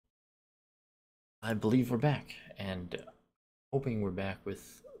I believe we're back, and hoping we're back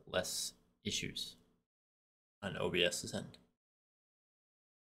with less issues on OBS's end.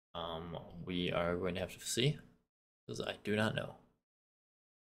 We are going to have to see, because I do not know.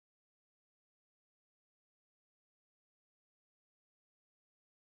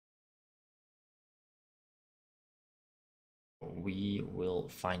 We will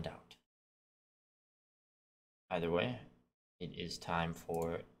find out. Either way, it is time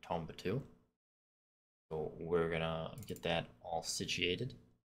for Tomba 2. So we're gonna get that all situated.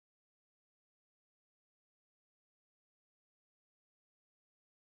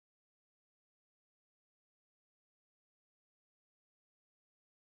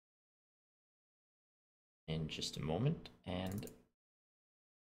 In just a moment, and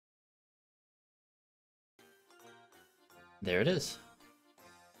there it is.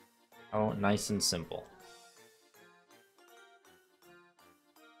 Oh, nice and simple.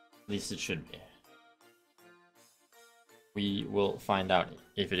 At least it should be. We will find out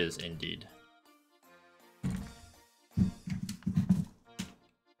if it is indeed.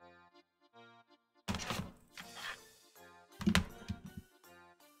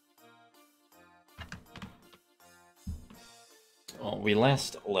 Well, we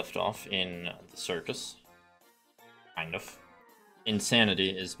last left off in the circus. Kind of.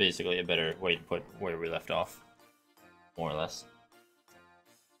 Insanity is basically a better way to put where we left off. More or less.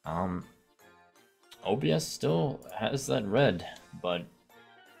 OBS still has that red, but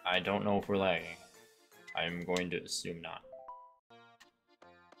I don't know if we're lagging. I'm going to assume not.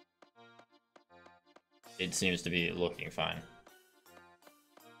 It seems to be looking fine.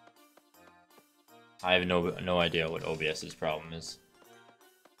 I have no idea what OBS's problem is.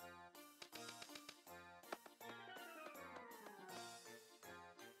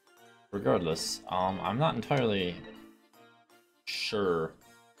 Regardless, I'm not entirely sure.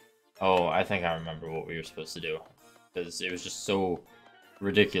 Oh, I think I remember what we were supposed to do. Because it was just so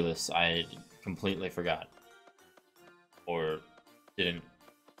ridiculous, I completely forgot. Or didn't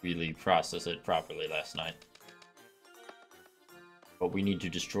really process it properly last night. But we need to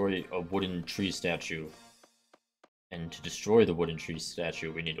destroy a wooden tree statue. And to destroy the wooden tree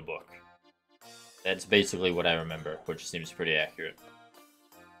statue, we need a book. That's basically what I remember, which seems pretty accurate.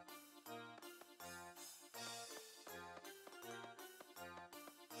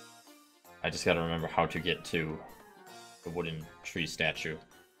 I just gotta remember how to get to the wooden tree statue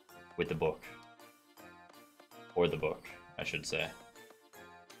with the book. Or the book, I should say.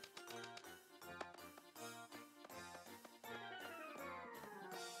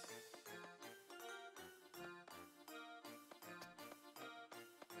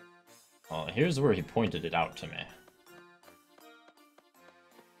 Well, here's where he pointed it out to me.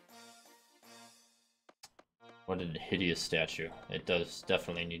 What a hideous statue. It does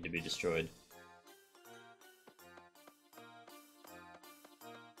definitely need to be destroyed.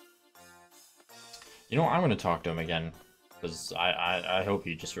 You know, I'm gonna talk to him again, because I hope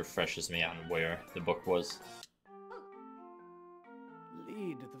he just refreshes me on where the book was.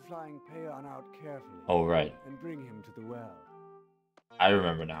 Lead the flying peon out carefully. Oh, right. And bring him to the well. I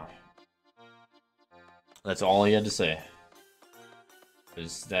remember now. That's all he had to say.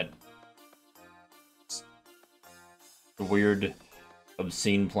 Is that the weird,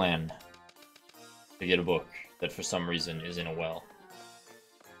 obscene plan to get a book that for some reason is in a well.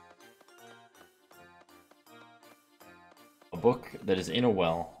 A book that is in a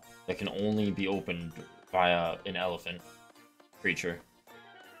well that can only be opened via an elephant creature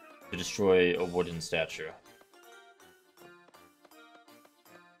to destroy a wooden statue.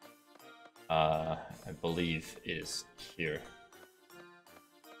 I believe it is here.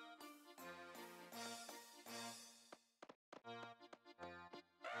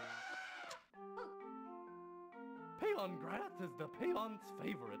 Peon grass is the peon's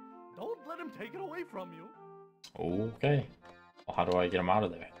favorite. Don't let him take it away from you. Okay. Well, how do I get him out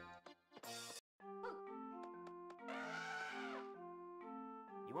of there?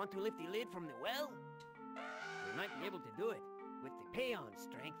 You want to lift the lid from the well? You might be able to do it with the peon's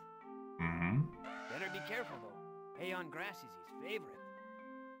strength. Mm-hmm. Better be careful though. Peon grass is his favorite.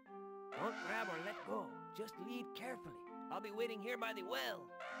 Don't grab or let go. Just lead carefully. I'll be waiting here by the well.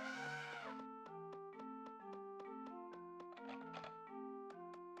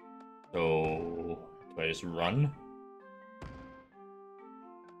 So, do I just run?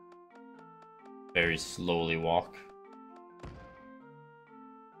 Very slowly walk.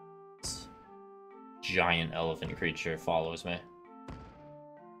 This giant elephant creature follows me.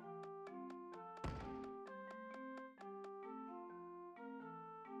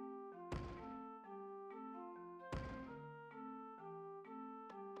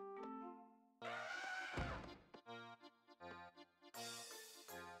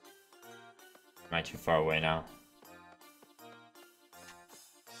 Am I too far away now?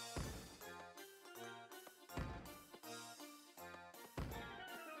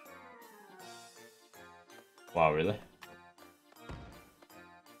 Wow, really?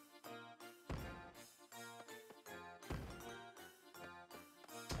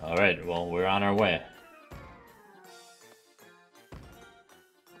 Alright, well, we're on our way.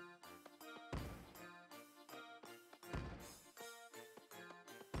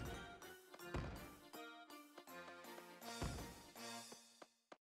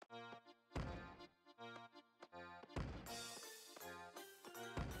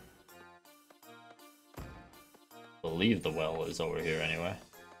 I believe the well is over here anyway.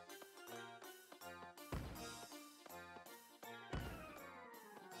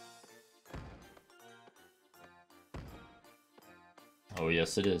 Oh,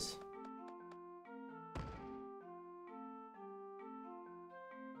 yes, it is.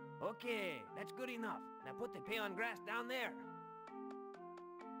 Okay, that's good enough. Now put the peon grass down there.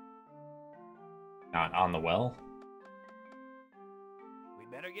 Not on the well? We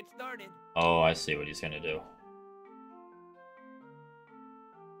better get started. Oh, I see what he's gonna do.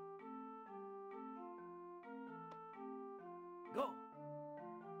 Go.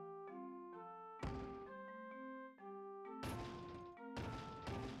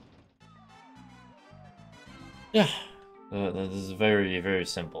 Yeah, this is very, very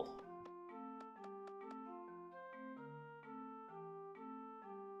simple.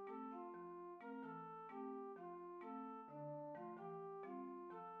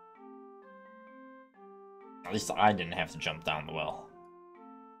 At least I didn't have to jump down the well.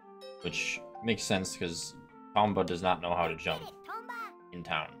 Which makes sense because Tomba does not know how to jump in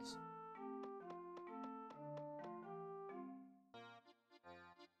towns.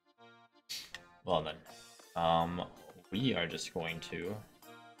 Well then, we are just going to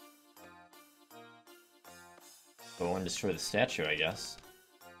go and destroy the statue, I guess.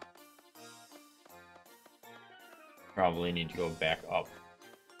 Probably need to go back up.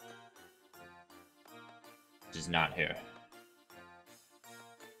 Which is not here.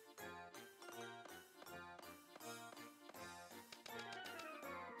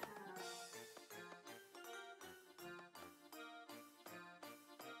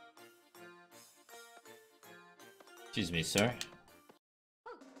 Excuse me, sir.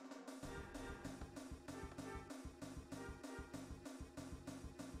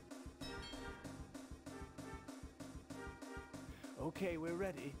 Okay, we're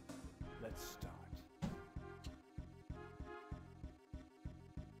ready. Let's start.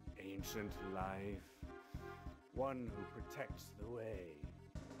 Ancient life, one who protects the way.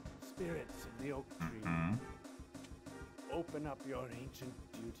 Spirits of the oak tree, open up your ancient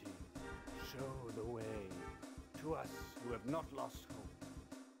duty. Show the way to us who have not lost hope.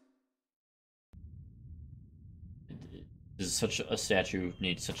 Does such a statue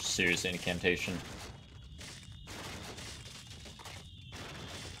need such a serious incantation?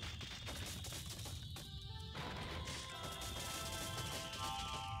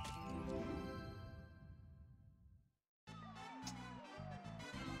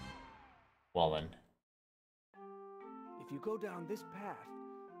 Well then. If you go down this path,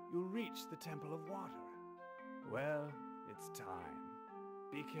 you'll reach the Temple of Water. Well, it's time.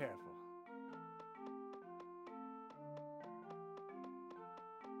 Be careful.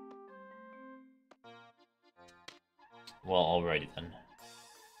 Well, alrighty then.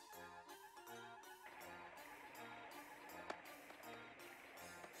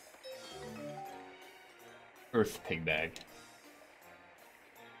 Earth pig bag.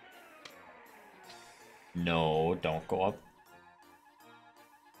 No, don't go up.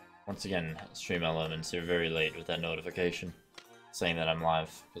 Once again, stream elements, you're very late with that notification saying that I'm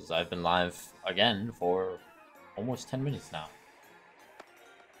live, because I've been live again for almost 10 minutes now.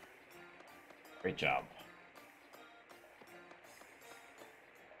 Great job.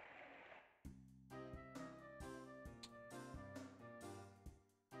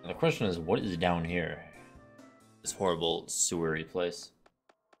 And the question is, what is down here? This horrible sewery place.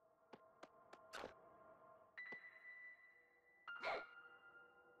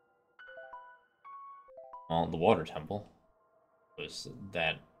 Well, the water temple was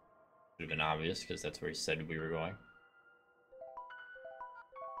that would have been obvious because that's where he said we were going.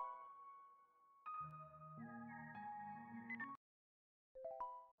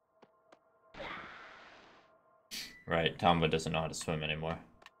 Right, Tomba doesn't know how to swim anymore.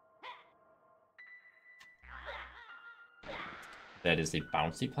 That is the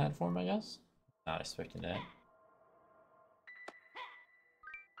bouncy platform, I guess? Not expecting that.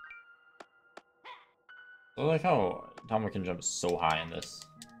 I like how Tomba can jump so high in this.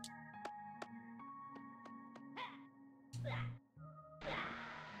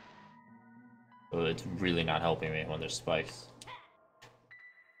 it's really not helping me when there's spikes.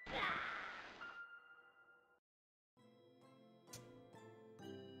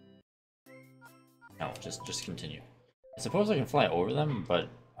 No, just continue. I suppose I can fly over them, but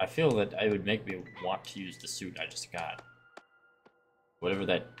I feel that it would make me want to use the suit I just got. Whatever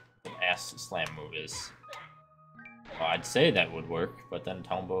that ass slam move is. Well, I'd say that would work, but then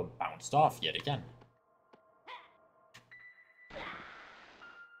Tomba bounced off yet again.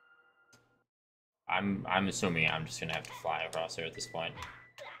 I'm assuming I'm just gonna have to fly across here at this point.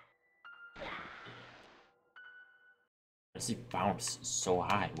 Why does he bounce so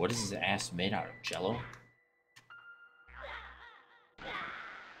high? What is his ass made out of? Jello?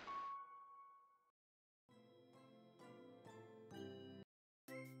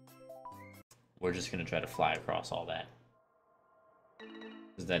 We're just gonna try to fly across all that.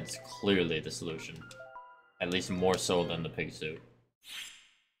 Because that's clearly the solution. At least more so than the pig suit.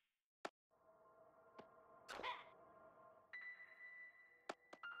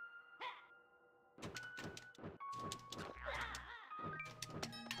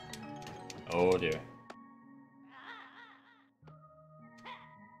 Oh dear.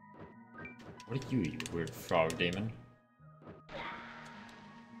 What are you weird frog demon?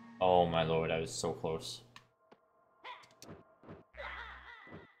 Oh my lord, I was so close.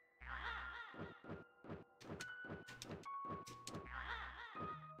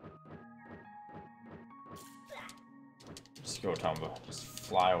 Just go, Tomba. Just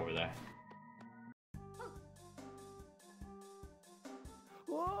fly over there.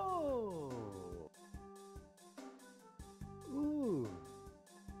 Whoa! Ooh.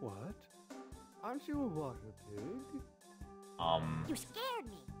 What? Aren't you a water pig? You scared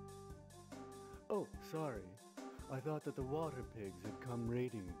me. Oh, sorry. I thought that the water pigs had come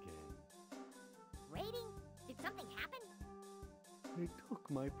raiding again. Raiding? Did something happen? They took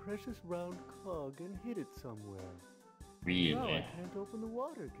my precious round cog and hid it somewhere. Really? Now I can't open the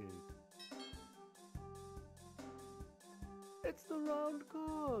water gate. It's the round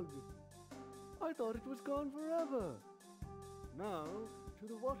cog. I thought it was gone forever. Now, to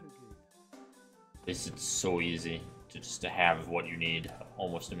the water gate. This is so easy to just to have what you need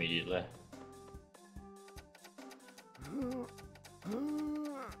almost immediately.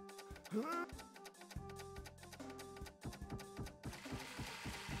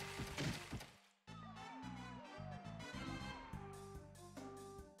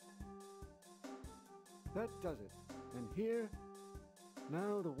 That does it. And here,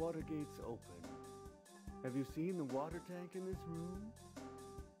 now the water gate's open. Have you seen the water tank in this room?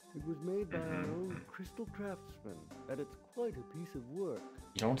 It was made by our own crystal craftsman, and it's quite a piece of work.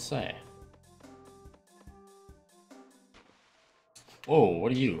 You don't say. Whoa,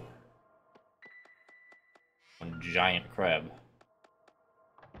 what are you? A giant crab.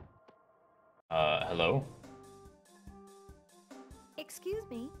 Hello? Excuse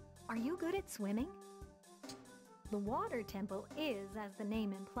me, are you good at swimming? The water temple is, as the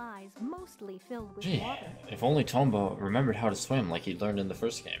name implies, mostly filled with Gee, water. if only Tomba remembered how to swim like he learned in the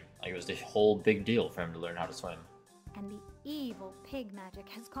first game. Like it was the whole big deal for him to learn how to swim. And the evil pig magic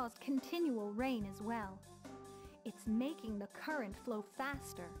has caused continual rain as well. It's making the current flow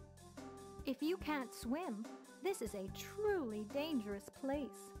faster. If you can't swim, this is a truly dangerous place.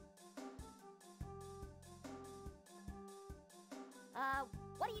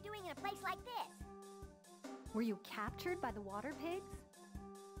 What are you doing in a place like this? Were you captured by the water pigs?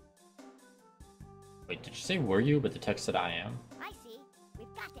 Wait, did you say were you, but the text said I am? I see.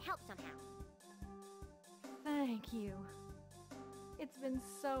 We've got to help somehow. Thank you. It's been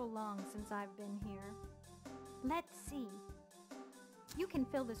so long since I've been here. Let's see. You can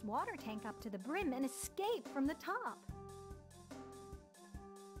fill this water tank up to the brim and escape from the top.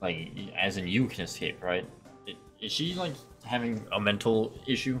 Like, as in you can escape, right? Is she, like, having a mental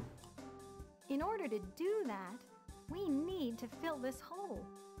issue? In order to do that, we need to fill this hole.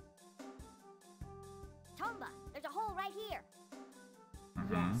 Tomba, there's a hole right here.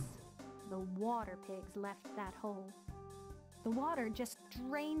 Yes, the water pigs left that hole. The water just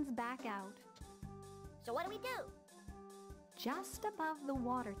drains back out. So what do we do? Just above the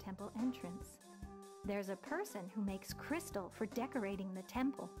water temple entrance, there's a person who makes crystal for decorating the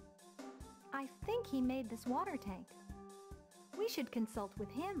temple. I think he made this water tank. We should consult with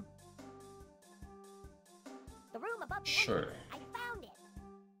him. The room above the Sure. entrance. I found it.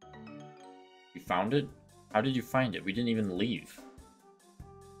 You found it? How did you find it? We didn't even leave.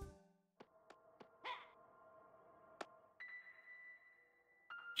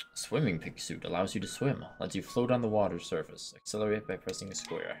 Swimming pig suit allows you to swim, lets you float on the water surface, accelerate by pressing a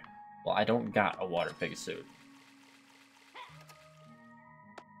square. Well, I don't got a water pig suit.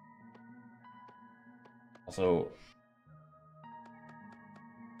 Also,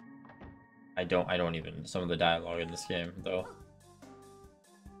 I don't even some of the dialogue in this game though.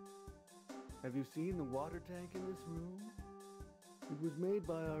 Have you seen the water tank in this room? It was made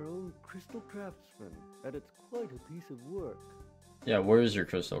by our own crystal craftsman, and it's quite a piece of work. Yeah, where is your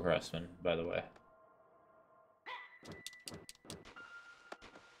crystal craftsman, by the way?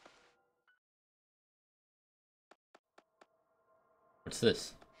 What's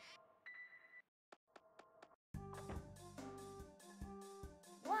this?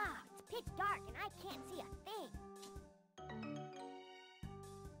 Wow, it's pitch dark and I can't see a thing.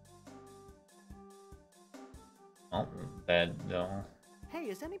 Oh, bad. No. Hey,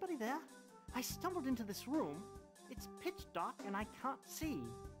 is anybody there? I stumbled into this room. It's pitch dark and I can't see.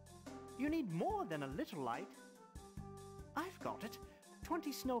 You need more than a little light. I've got it.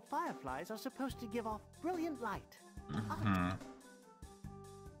 20 snow fireflies are supposed to give off brilliant light.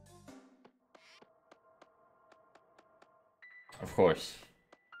 Of course.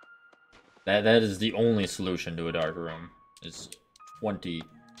 That is the only solution to a dark room. Is 20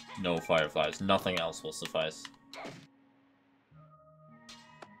 no fireflies. Nothing else will suffice.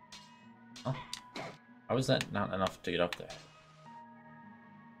 Oh. How is that not enough to get up there?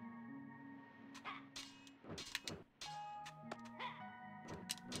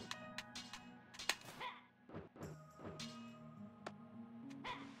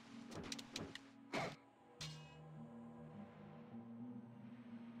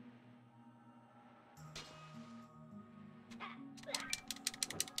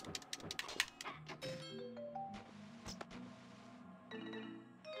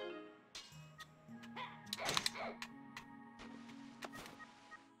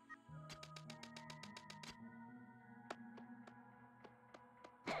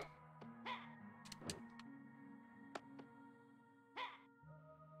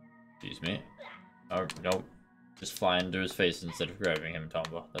 Excuse me. Oh, nope. Just fly into his face instead of grabbing him,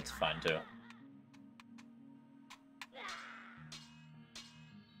 Tomba. That's fine, too.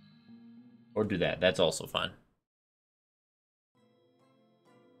 Or do that. That's also fine.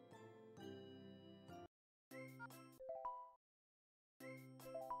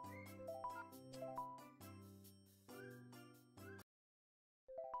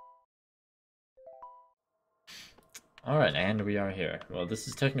 Alright, and we are here. Well, this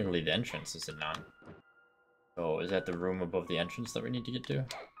is technically the entrance, is it not? So, is that the room above the entrance that we need to get to?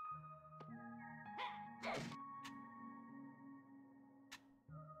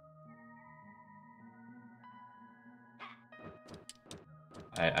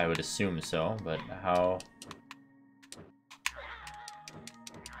 I would assume so, but how...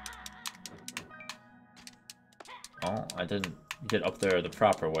 Oh, I didn't get up there the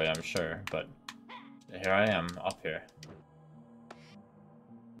proper way, I'm sure, but here I am, up here.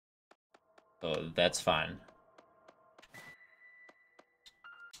 So that's fine.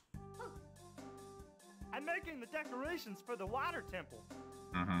 I'm making the decorations for the water temple.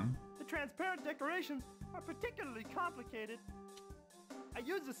 Mm-hmm. The transparent decorations are particularly complicated. I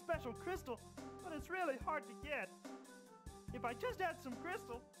use a special crystal, but it's really hard to get. If I just had some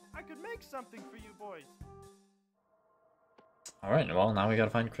crystal, I could make something for you boys. Alright, well, now we gotta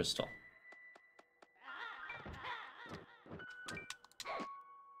find crystal.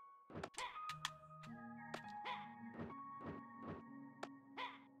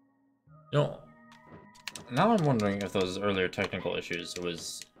 You know, now I'm wondering if those earlier technical issues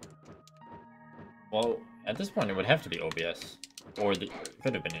was... Well, at this point it would have to be OBS. Or it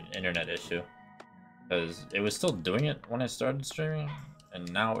could have been an internet issue. Because it was still doing it when I started streaming,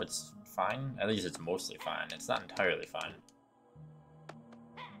 and now it's fine. At least it's mostly fine. It's not entirely fine.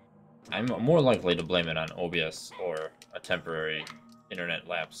 I'm more likely to blame it on OBS or a temporary internet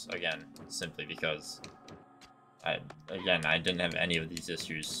lapse again, simply because I didn't have any of these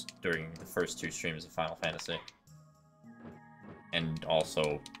issues during the first 2 streams of Final Fantasy. And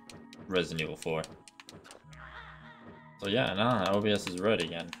also Resident Evil 4. So yeah, nah, OBS is red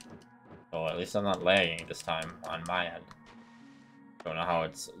again. So at least I'm not lagging this time on my end. Don't know how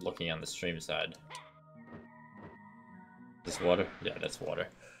it's looking on the stream side. This water? Yeah, that's water.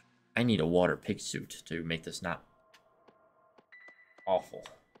 I need a water pig suit to make this not awful.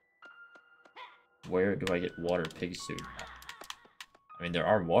 Where do I get water pig suit? I mean, there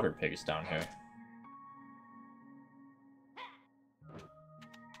are water pigs down here.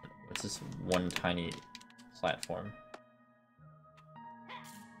 What's this one tiny platform?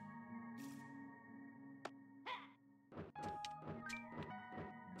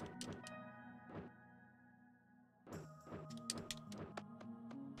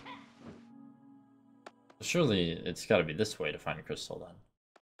 Surely it's got to be this way to find crystal then.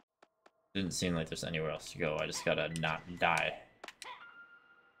 Didn't seem like there's anywhere else to go. I just gotta not die.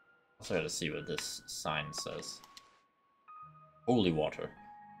 Also gotta see what this sign says. Holy water.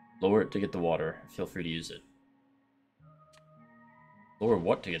 Lower it to get the water. Feel free to use it. Lower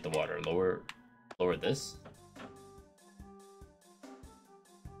what to get the water? Lower this?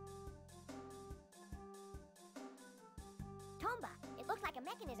 Tomba, it looks like a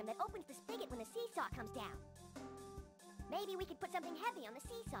mechanism that opens the spigot when the seesaw comes down. Maybe we could put something heavy on the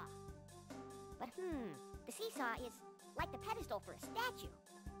seesaw. But the seesaw is like the pedestal for a statue.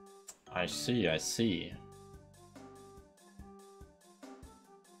 I see, I see.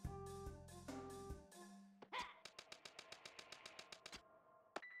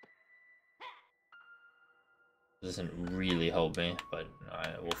 Doesn't really help me, but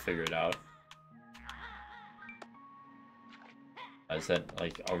we'll figure it out. Is that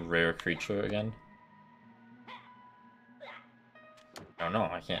like a rare creature again? I don't know,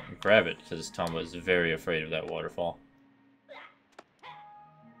 I can't grab it because Tomba is very afraid of that waterfall.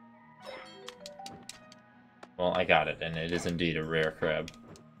 Well, I got it, and it is indeed a rare crab.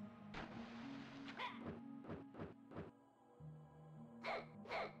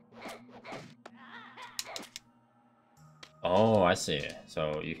 Oh, I see.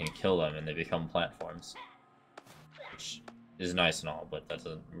 So you can kill them and they become platforms. Which is nice and all, but that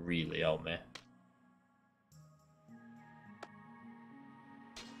doesn't really help me.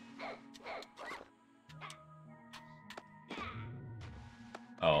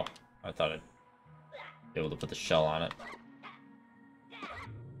 Oh, I thought I'd be able to put the shell on it.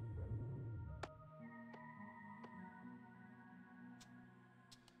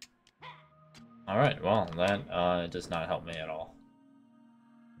 Alright, well, that does not help me at all.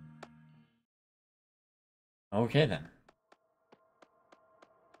 Okay then.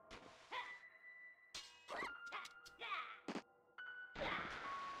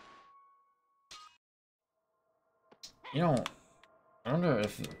 You know, I wonder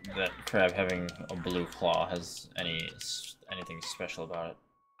if that crab having a blue claw has anything special about it.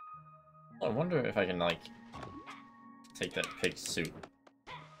 I wonder if I can, like, take that pig's suit.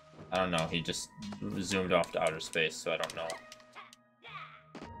 I don't know, he just zoomed off to outer space, so I don't know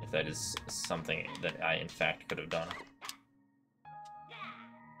if that is something that I, in fact, could have done.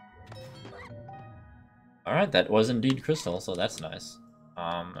 Alright, that was indeed crystal, so that's nice.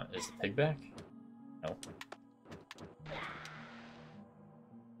 Is the pig back? No.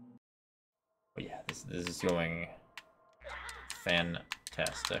 Oh yeah, this is going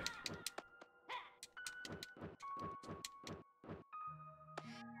fantastic.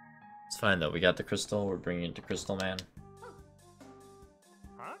 It's fine though, we got the crystal, we're bringing it to Crystal Man.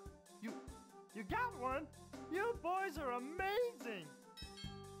 Huh? You got one? You boys are amazing!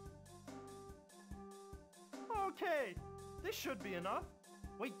 Okay, this should be enough.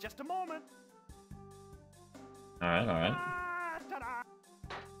 Wait just a moment. Alright, alright. Ah, ta-da!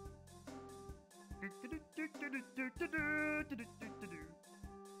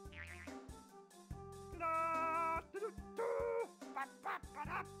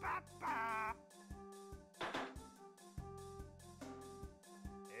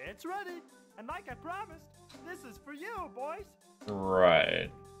 It's ready, and like I promised, this is for you, boys. Right.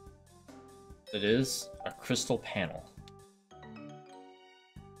 It is a crystal panel.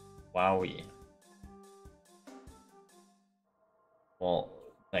 Wowee. Well,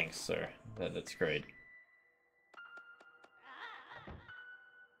 thanks, sir. That's great.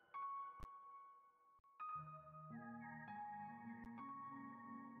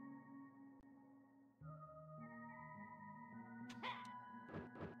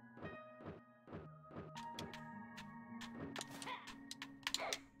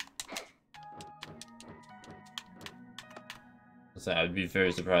 So I'd be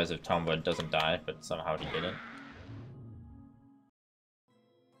very surprised if Tomba doesn't die, but somehow he didn't.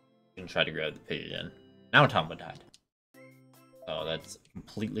 You can try to grab the pig again. Now Tomba died. So that's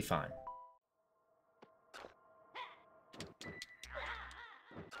completely fine.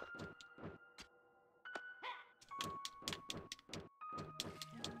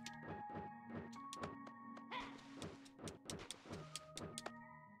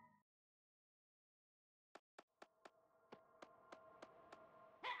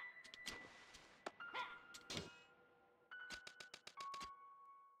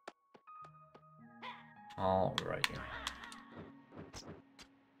 Alrighty.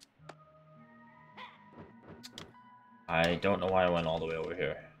 I don't know why I went all the way over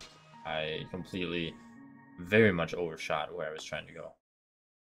here. I completely, very much overshot where I was trying to go.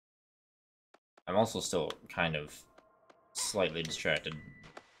 I'm also still kind of slightly distracted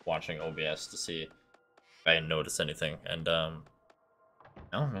watching OBS to see if I notice anything, and no,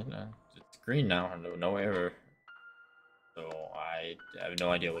 It's green now, no error. So I have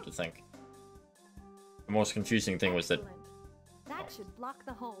no idea what to think. The most confusing thing was that... Excellent. That should block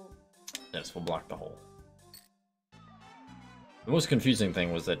the hole. Yes, we'll block the hole. The most confusing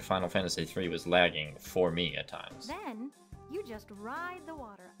thing was that Final Fantasy III was lagging for me at times. Then, you just ride the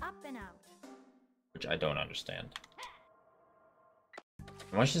water up and out. Which I don't understand.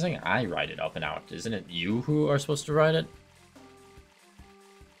 Why is she saying I ride it up and out? Isn't it you who are supposed to ride it?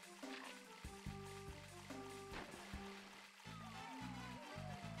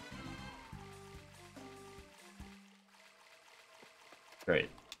 Great.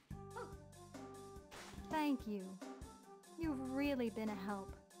 Thank you. You've really been a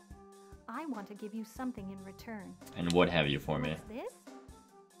help. I want to give you something in return. And what have you for me? What's this?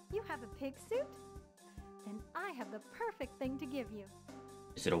 You have a pig suit? Then I have the perfect thing to give you.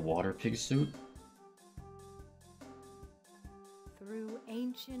 Is it a water pig suit? Through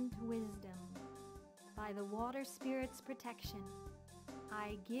ancient wisdom, by the water spirit's protection,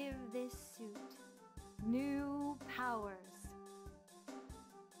 I give this suit new powers.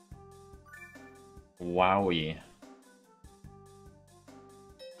 Wowie.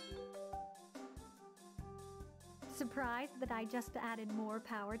 Surprised that I just added more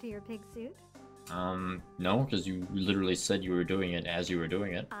power to your pig suit? No, because you literally said you were doing it as you were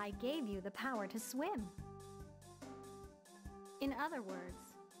doing it. I gave you the power to swim. In other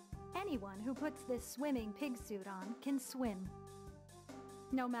words, anyone who puts this swimming pig suit on can swim,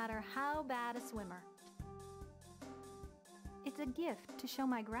 no matter how bad a swimmer. It's a gift to show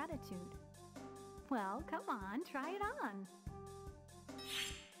my gratitude. Well, come on, try it on.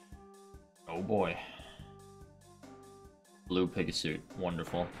 Oh boy. Blue pig suit.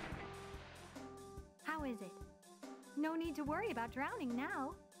 Wonderful. How is it? No need to worry about drowning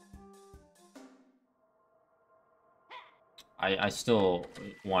now. I still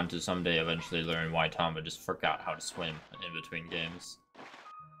want to someday eventually learn why Tomba just forgot how to swim in between games.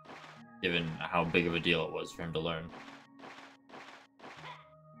 Given how big of a deal it was for him to learn.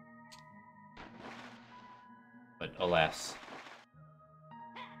 But alas.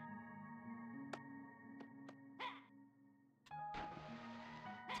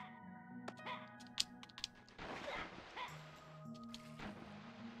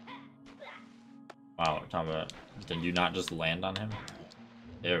 Wow, Tomba, did you not just land on him?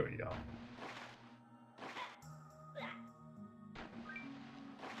 There we go.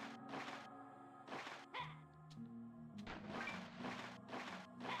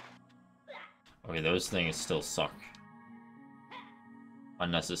 Okay, those things still suck.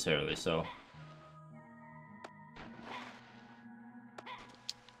 Unnecessarily so.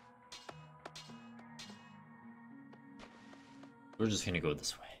 We're just gonna go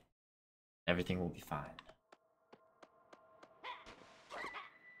this way. Everything will be fine.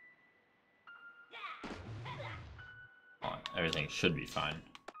 Oh, everything should be fine.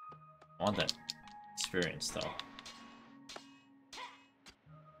 I want that experience though.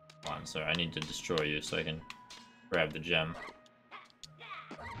 Come on, sir. I need to destroy you so I can grab the gem.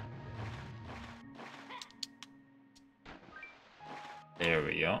 There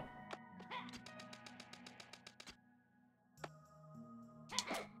we go.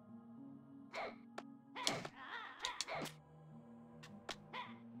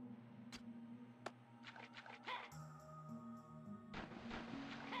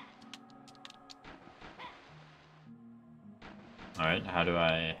 Alright, how do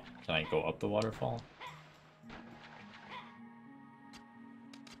I... Can I go up the waterfall?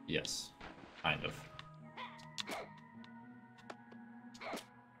 Yes, kind of.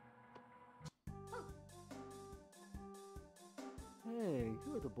 Hey,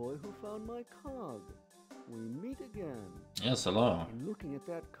 you're the boy who found my cog. We meet again. Yes, hello. And looking at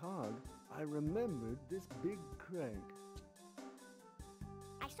that cog, I remembered this big crank.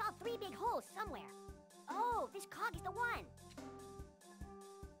 I saw 3 big holes somewhere. Oh, this cog is the one.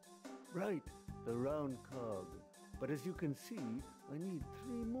 Right, the round cog. But as you can see, I need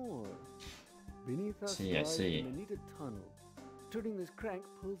 3 more. Beneath us I lies see. an Manita tunnel. Turning this crank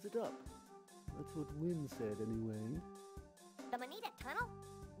pulls it up. That's what Wynn said anyway. The Manita Tunnel?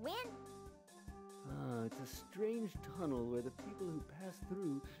 When? Ah, it's a strange tunnel where the people who pass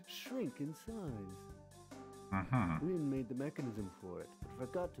through shrink in size. Wynn made the mechanism for it, but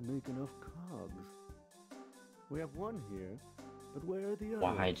forgot to make enough cogs. We have one here, but where are the others?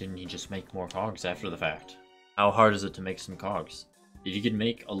 Why didn't he just make more cogs after the fact? How hard is it to make some cogs? If you can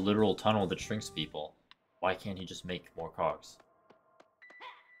make a literal tunnel that shrinks people, why can't he just make more cogs?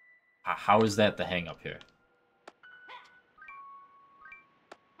 How is that the hang-up here?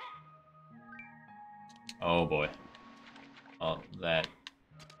 Oh boy. Oh, that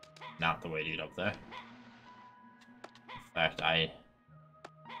not the way to get up there. In fact, I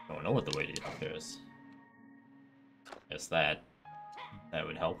don't know what the way to get up there is. Guess that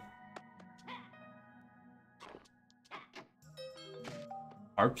would help.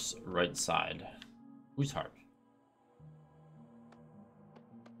 Harp's right side. Who's Harp?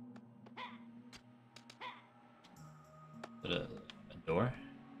 Is it a door?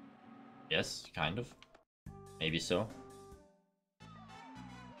 Yes, kind of. Maybe so.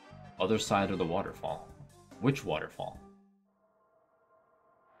 Other side of the waterfall. Which waterfall?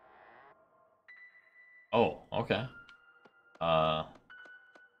 Oh, okay. Hold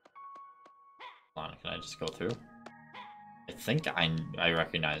on, can I just go through? I think I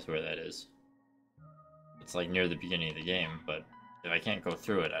recognize where that is. It's like near the beginning of the game, but if I can't go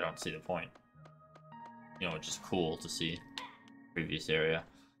through it, I don't see the point. You know, it's just cool to see previous area.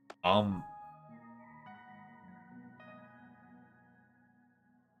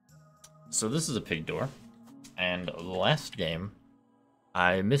 So this is a pig door, and the last game,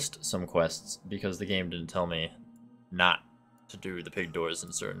 I missed some quests because the game didn't tell me not to do the pig doors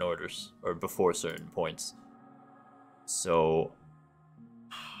in certain orders, or before certain points. So,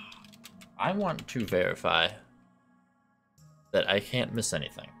 I want to verify that I can't miss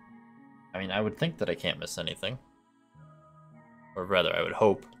anything. I mean, I would think that I can't miss anything. Or rather, I would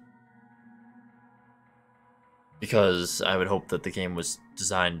hope. Because I would hope that the game was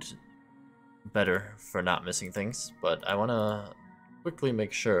designed better for not missing things, but I want to quickly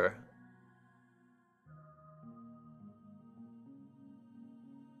make sure.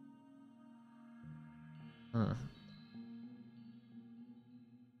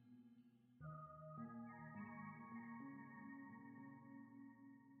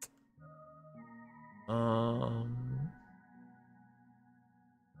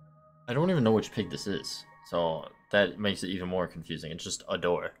 I don't even know which pig this is, so that makes it even more confusing. It's just a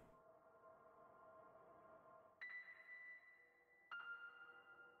door.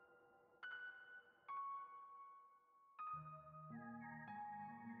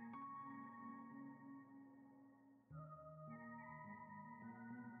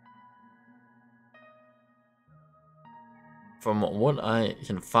 From what I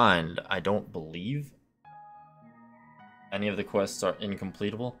can find, I don't believe any of the quests are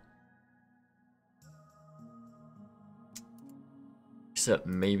incompletable. Except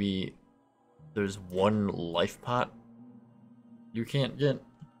maybe there's one life pot you can't get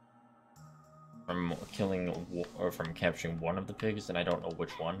from killing or from capturing one of the pigs, and I don't know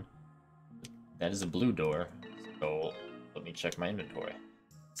which one. That is a blue door, so let me check my inventory.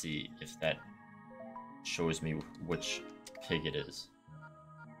 See if that shows me which pig it is.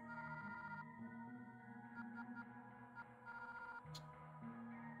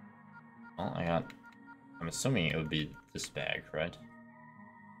 Well, I'm assuming it would be this bag, right?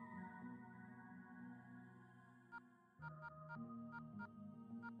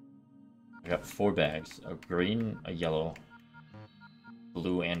 I got 4 bags, a green, a yellow,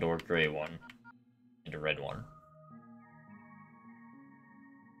 blue and or gray one, and a red one.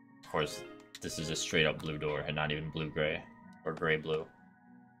 Of course, this is a straight up blue door and not even blue-gray or gray-blue.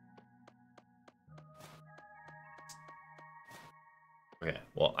 Okay,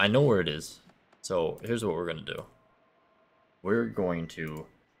 well, I know where it is, so here's what we're gonna do. We're going to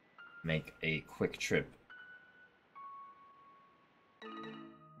make a quick trip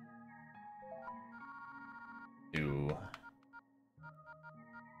to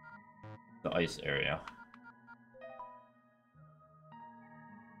the ice area.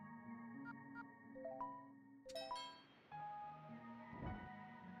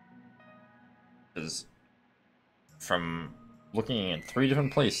 Because from looking at 3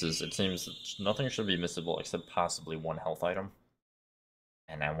 different places, it seems that nothing should be missable except possibly 1 health item.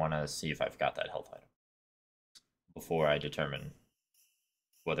 And I want to see if I've got that health item before I determine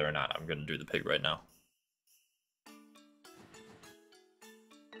whether or not I'm going to do the pig right now.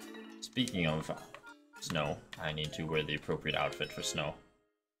 Speaking of snow, I need to wear the appropriate outfit for snow.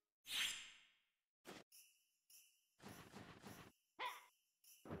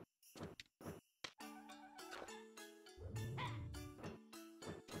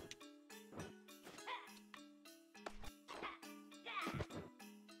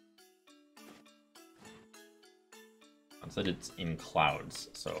 It said it's in clouds,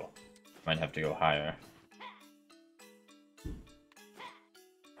 so might have to go higher.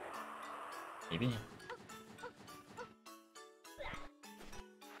 Maybe?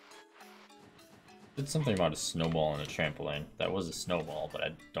 Did something about a snowball and a trampoline. That was a snowball, but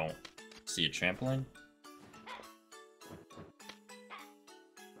I don't see a trampoline.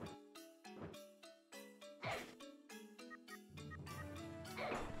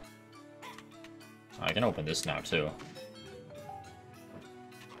 I can open this now, too.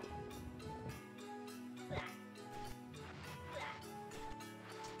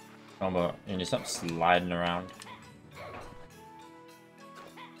 Tomba, can you stop sliding around?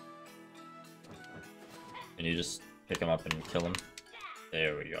 Can you just pick him up and kill him?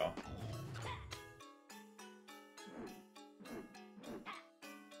 There we go.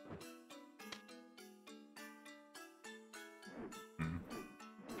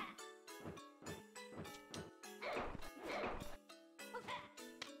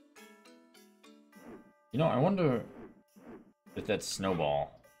 You know, I wonder if that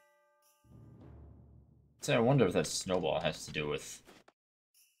snowball... I wonder if that snowball has to do with...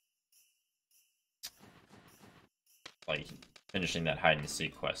 like, finishing that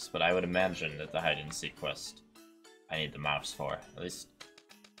hide-and-seek quest. But I would imagine that the hide-and-seek quest I need the mouse for. At least,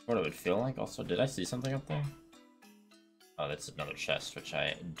 what it would feel like. Also, did I see something up there? Oh, that's another chest, which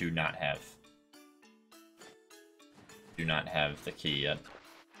I do not have. Do not have the key yet.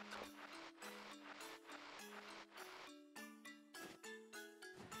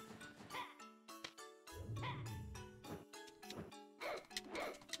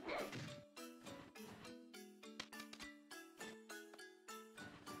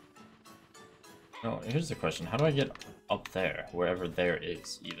 No, here's the question. How do I get up there? Wherever there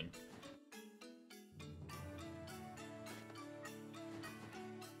is, even.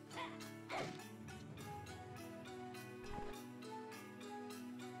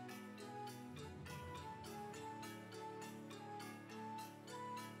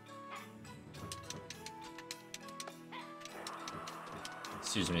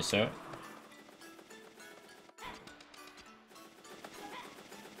 Excuse me, sir.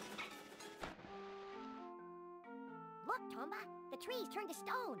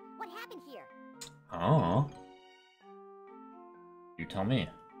 What happened here? Oh. You tell me.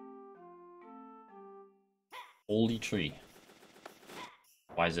 Holy tree.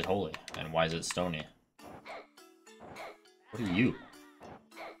 Why is it holy? And why is it stony? What are you?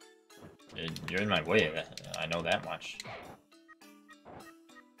 You're in my way, I know that much.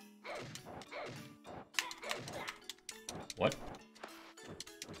 What?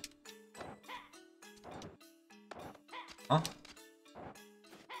 Huh?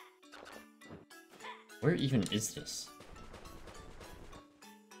 Where even is this?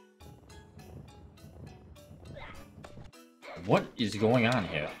 What is going on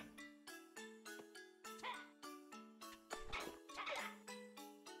here?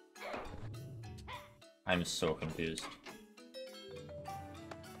 I'm so confused.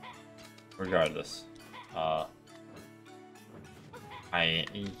 Regardless.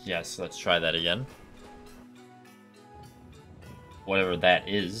 Yes, let's try that again. Whatever that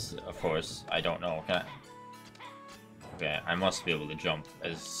is, of course, I don't know. Can I... Okay, I must be able to jump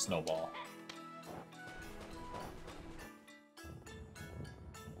as Snowball.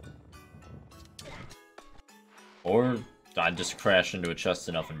 Or I just crash into a chest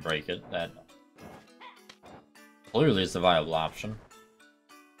enough and break it. That clearly is the viable option.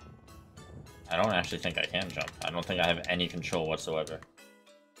 I don't actually think I can jump. I don't think I have any control whatsoever.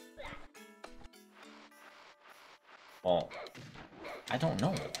 Well, I don't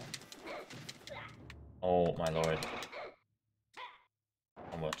know. Oh my lord.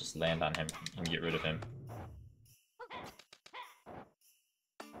 I'm gonna just land on him and get rid of him.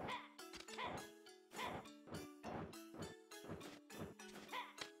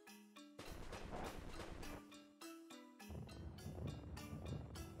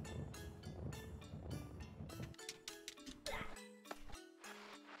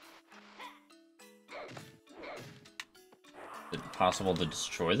 Is it possible to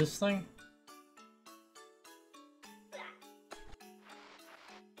destroy this thing?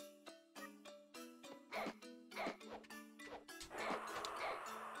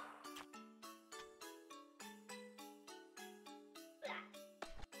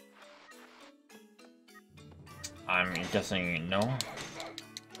 I'm guessing no.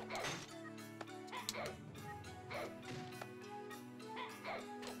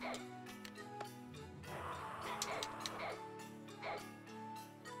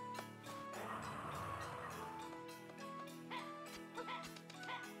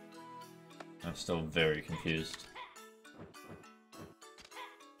 I'm still very confused.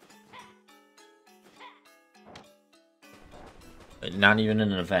 Not even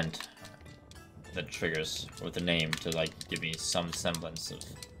an event that triggers with a name to like give me some semblance of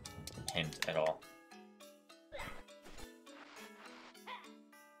hint at all.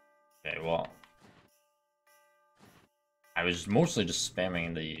 Okay, well, I was mostly just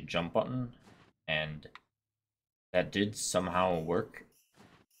spamming the jump button, and that did somehow work.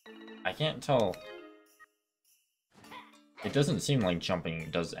 I can't tell It doesn't seem like jumping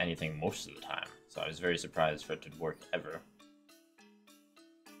does anything most of the time, so I was very surprised for it to work ever.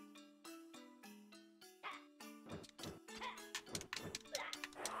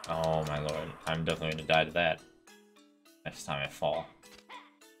 Oh my lord, I'm definitely gonna die to that next time I fall.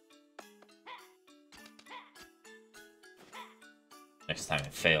 Next time I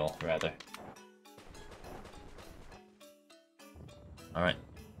fail, rather. Alright.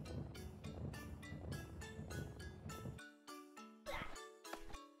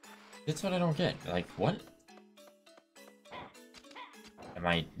 That's what I don't get. Like, what? Am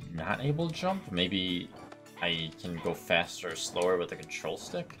I not able to jump? Maybe I can go faster or slower with the control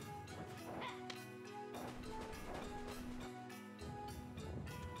stick?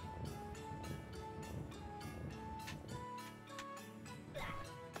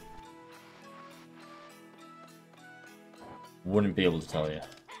 Wouldn't be able to tell you.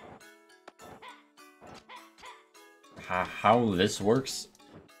 How this works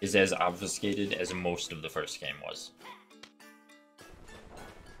is as obfuscated as most of the first game was.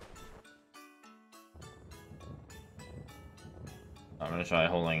 I'm gonna try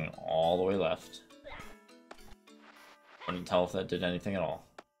holding all the way left. Couldn't tell if that did anything at all.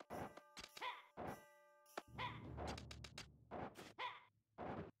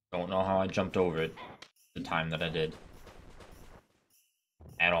 Don't know how I jumped over it the time that I did.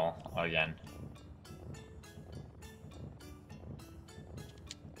 At all, again.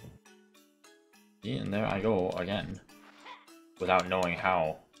 See, and there I go again. Without knowing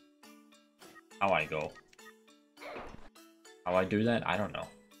how I go. How I do that? I don't know.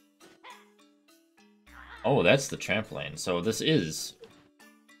 Oh, that's the trampoline. So this is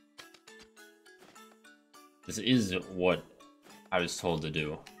what I was told to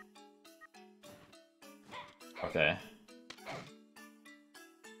do. Okay.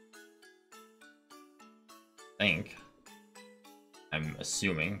 I'm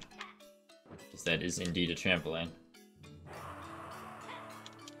assuming that is indeed a trampoline.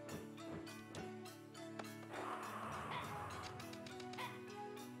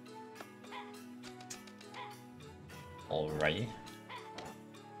 Alright.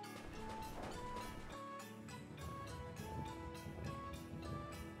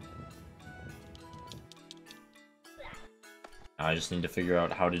 Now I just need to figure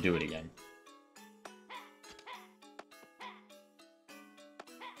out how to do it again.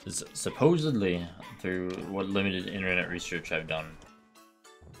 Supposedly, through what limited internet research I've done,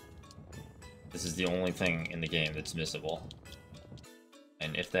 this is the only thing in the game that's missable.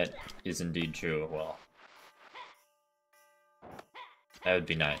 And if that is indeed true, well, that would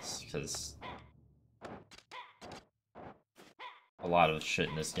be nice, because a lot of shit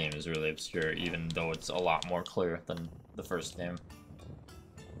in this game is really obscure, even though it's a lot more clear than the first game.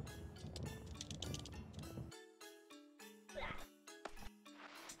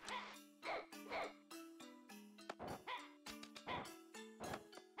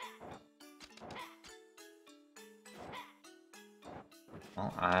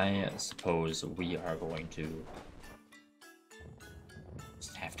 Well, I suppose we are going to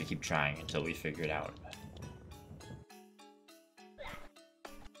just have to keep trying until we figure it out.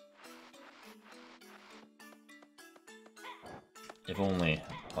 If only,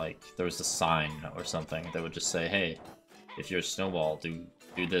 like, there was a sign or something that would just say, hey, if you're a snowball, do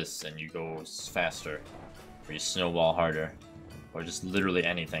this and you go faster, or you snowball harder, or just literally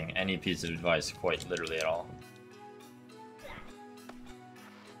anything, any piece of advice, quite literally at all.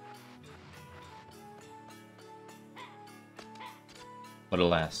 But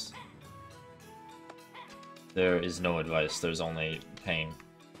alas, there is no advice, there's only pain.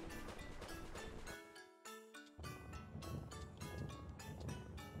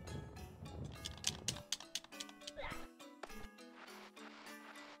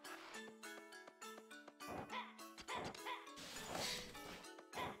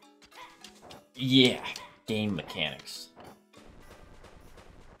 Yeah, game mechanics.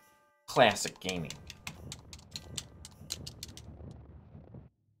 Classic gaming.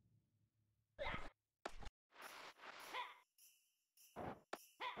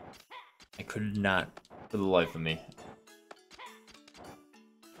 I could not, for the life of me,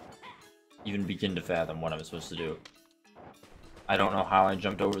 even begin to fathom what I'm supposed to do. I don't know how I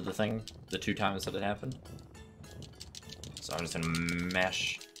jumped over the thing the 2 times that it happened. So I'm just gonna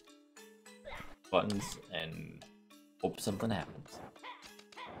mash buttons and hope something happens.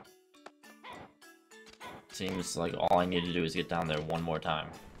 Seems like all I need to do is get down there one more time.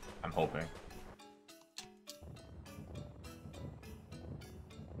 I'm hoping.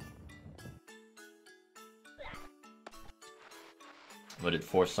 But it,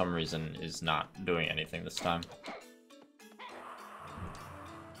 for some reason, is not doing anything this time.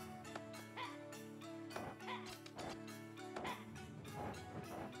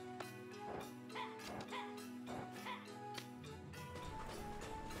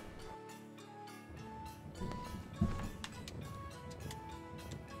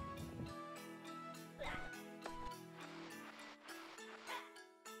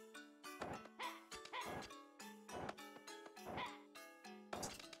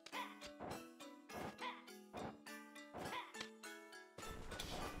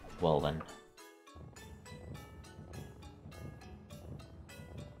 Well then.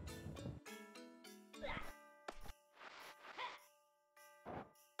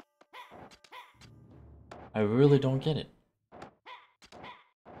 I really don't get it.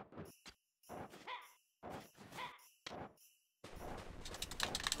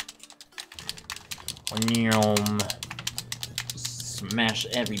 Smash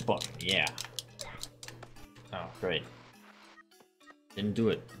every button, yeah. Oh, great. Didn't do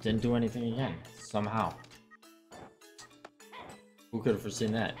it. Didn't do anything again, somehow. Who could have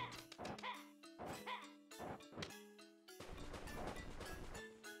foreseen that?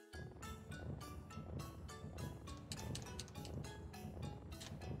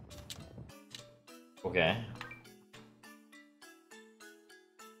 Okay.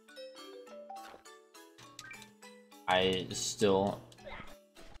 I still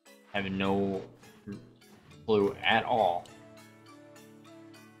have no clue at all.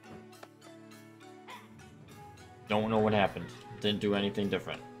 Don't know what happened. Didn't do anything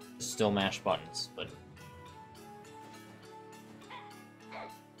different. Still mash buttons, but...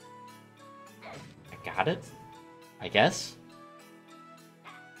 I got it? I guess?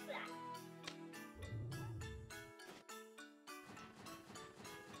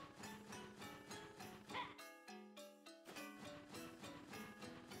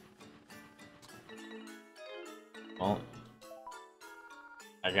 Well,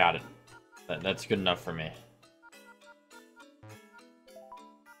 I got it. That's good enough for me.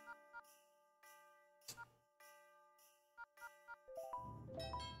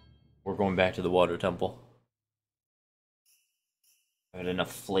 We're going back to the water temple. I had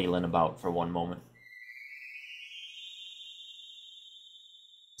enough flailing about for one moment.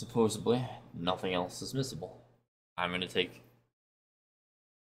 Supposedly, nothing else is missable. I'm gonna take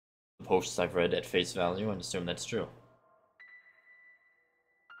the posts I've read at face value and assume that's true.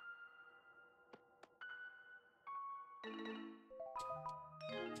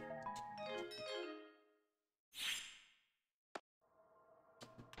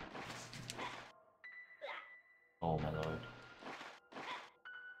 Oh my lord.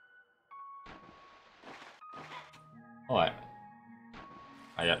 Oh,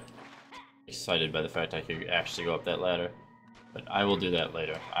 I got excited by the fact I could actually go up that ladder. But I will do that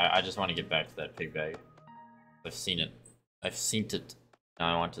later. I just want to get back to that pig bag. I've seen it. I've seen it.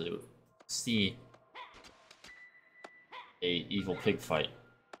 Now I want to see a evil pig fight.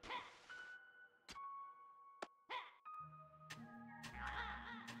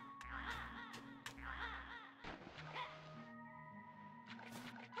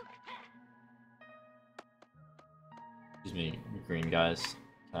 Excuse me, green guys.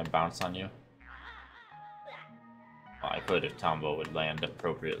 Can I bounce on you? Well, I could if Tomba would land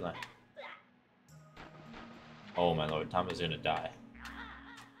appropriately. Oh my lord, Tomba's gonna die.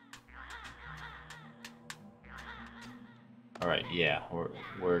 Alright, yeah,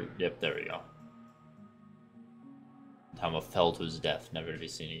 yep, there we go. Tomba fell to his death, never to be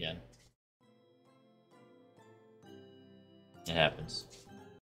seen again. It happens.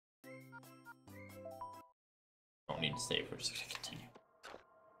 Don't need to save, we're just gonna continue.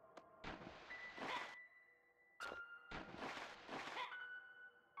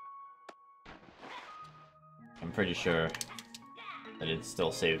 I'm pretty sure that it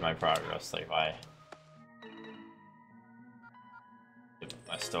still saved my progress, like I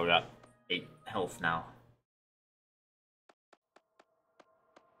still got 8 health now.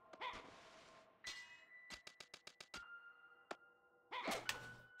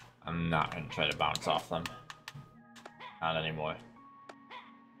 I'm not gonna try to bounce off them. Not anymore.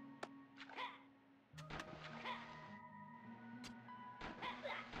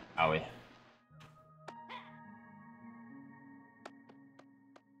 Owie.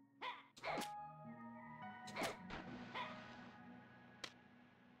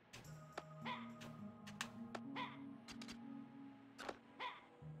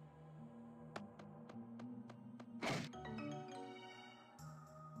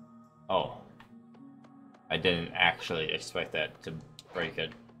 Oh. I didn't actually expect that to break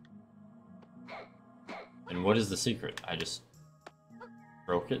it. And what is the secret? I just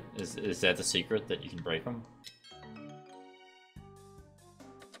broke it? Is that the secret, that you can break them?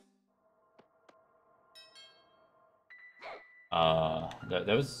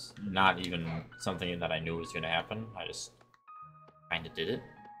 That was not even something that I knew was gonna happen. I just kinda did it.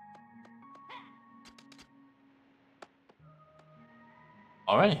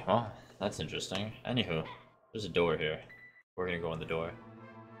 Alright, well, that's interesting. Anywho, there's a door here. We're gonna go in the door.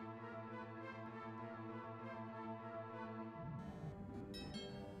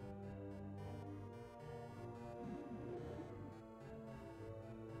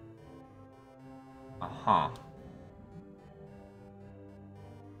 Uh-huh.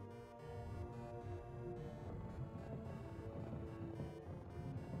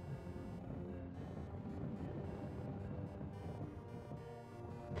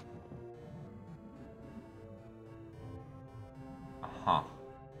 Uh-huh.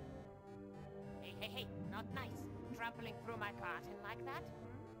 Hey, hey, hey, not nice. Trampling through my garden like that?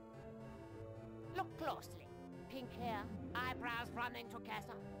 Look closely. Pink hair, eyebrows running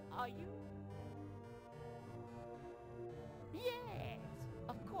together. Are you? Yes,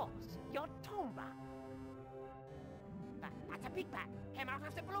 of course. You're Tomba. That's a big bag. Came out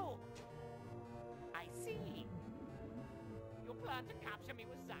of the blue. I see. You plan to capture me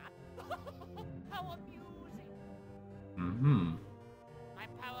with that? How amusing. Mm-hmm. My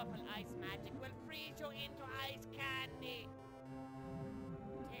powerful ice magic will freeze you into ice candy.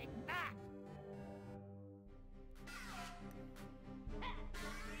 Take that.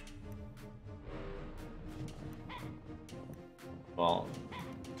 Well,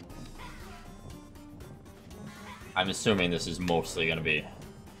 I'm assuming this is mostly gonna be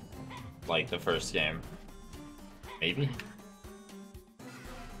like the first game. Maybe?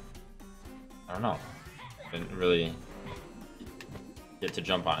 I don't know. Didn't really get to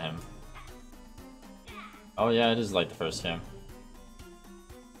jump on him. Oh yeah, it is like the first game.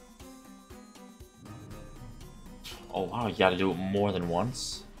 Oh wow, you gotta do it more than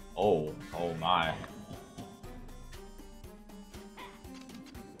once? Oh my.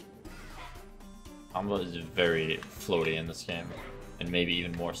 Tomba is very floaty in this game, and maybe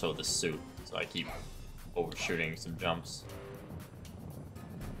even more so the suit, so I keep overshooting some jumps.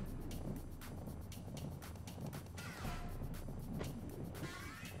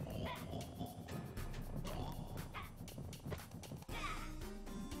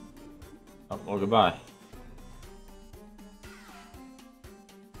 Oh, well, goodbye.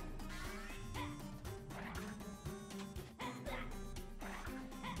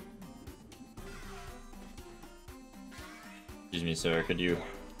 Excuse me, sir, could you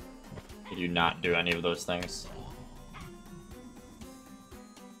not do any of those things?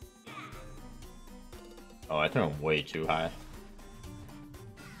 Oh, I threw him way too high.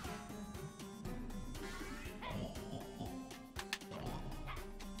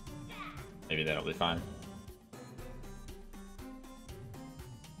 Maybe that'll be fine.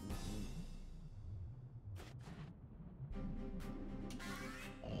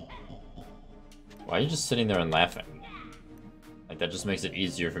 Why are you just sitting there and laughing? Like, that just makes it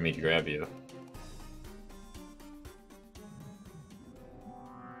easier for me to grab you.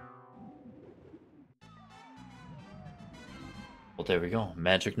 Well, there we go.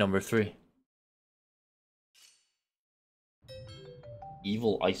 Magic number 3.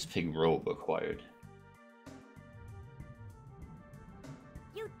 Evil Ice Pig robe acquired.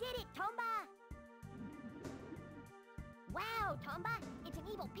 You did it, Tomba! Wow, Tomba, it's an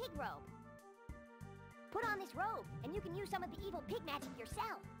evil pig robe. Put on this robe, and you can use some of the evil pig magic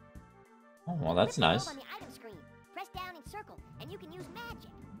yourself. Oh, well, that's Click the nice. robe on the item screen. Press down in circle, and you can use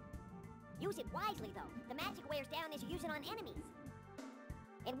magic. Use it wisely, though. The magic wears down as you use it on enemies.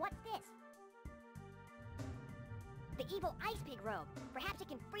 And what's this? The evil ice pig robe. Perhaps it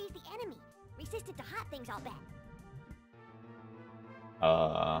can freeze the enemy. Resistant to hot things, I'll bet.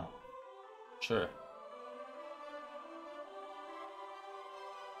 Sure.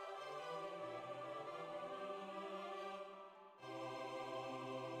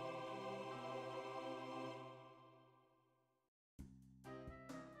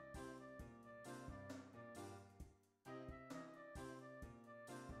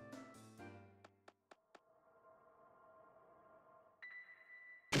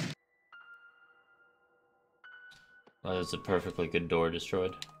 That is a perfectly good door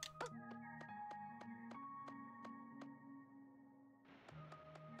destroyed.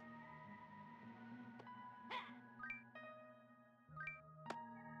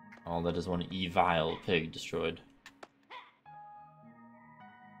 Oh, that is one evil pig destroyed.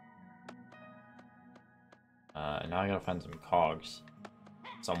 And now I gotta find some cogs.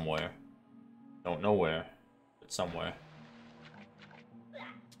 Somewhere. Don't know where, but somewhere.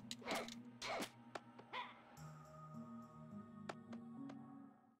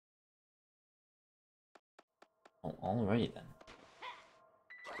 Oh, alrighty then.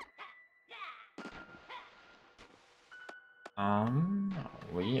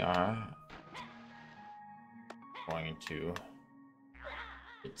 We are going to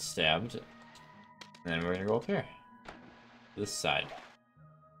get stabbed, and then we're gonna go up here. This side.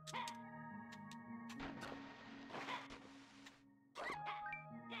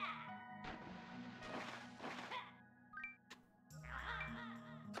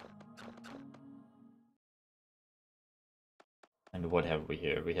 And what have we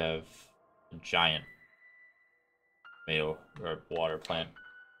here? We have a giant tomato or water plant.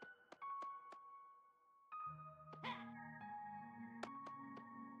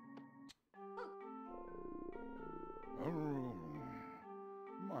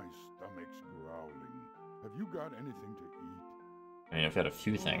 My stomach's growling. Have you got anything to eat? I mean, I've got a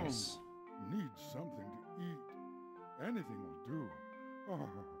few things. Need something to eat. Anything will do. Oh,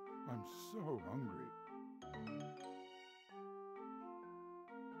 I'm so hungry.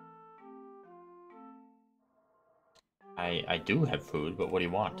 I do have food, but what do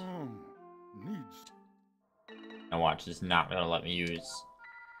you want? Needs. Now watch, it's not gonna let me use.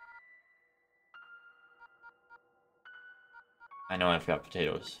 I know I've got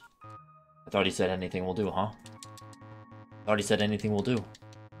potatoes. I thought he said anything will do, huh? I thought he said anything will do.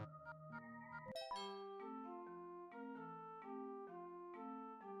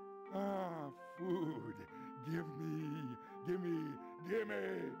 Food. Give me.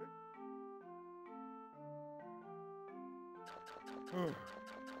 Oh,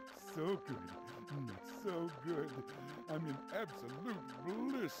 so good. So good. I'm in absolute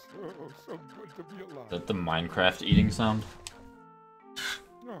bliss. Oh, so good to be alive. Is that the Minecraft eating sound?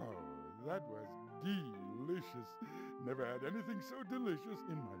 Oh, that was delicious. Never had anything so delicious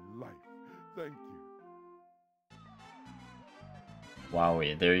in my life. Thank you.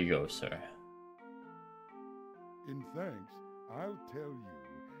 Wowie, there you go, sir. In thanks, I'll tell you,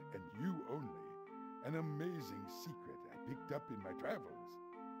 and you only, an amazing secret I picked up in my travels.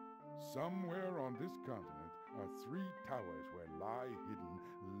 Somewhere on this continent are 3 towers where lie hidden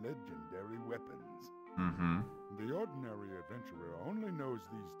legendary weapons. Mm-hmm. The ordinary adventurer only knows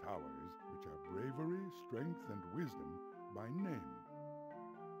these towers, which are bravery, strength, and wisdom, by name.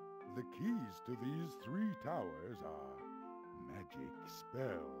 The keys to these 3 towers are magic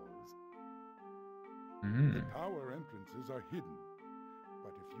spells. The tower entrances are hidden,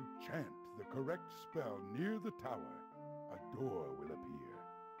 but if you chant the correct spell near the tower, a door will appear.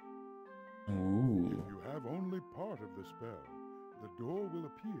 Ooh. If you have only part of the spell, the door will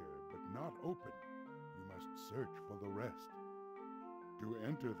appear but not open. You must search for the rest. To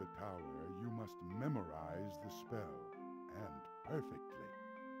enter the tower, you must memorize the spell, and perfectly.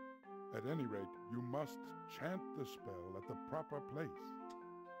 At any rate, you must chant the spell at the proper place.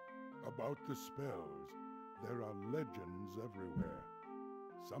 About the spells, there are legends everywhere.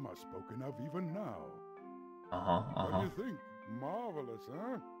 Some are spoken of even now. What do you think? Marvelous,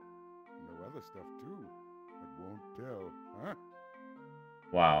 huh? No other stuff too, but won't tell, huh?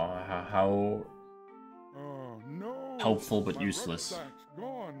 Wow, how Oh no! helpful but My useless. rucksack's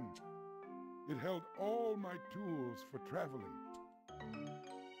gone. It held all my tools for traveling.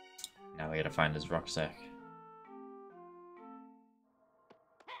 Now we gotta find his rucksack.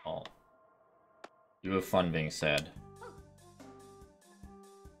 Oh. You have fun being sad.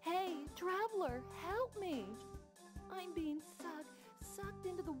 Hey, traveler, help me! I'm being sucked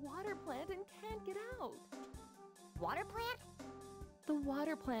into the water plant and can't get out. Water plant? The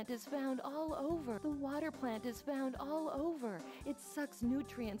water plant is found all over. The water plant is found all over. It sucks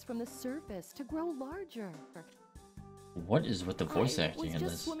nutrients from the surface to grow larger. What is with the voice I acting was in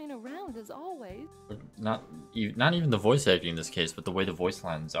just this? swimming around as always. But not even the voice acting in this case, but the way the voice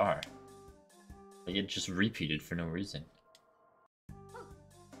lines are. Like it just repeated for no reason.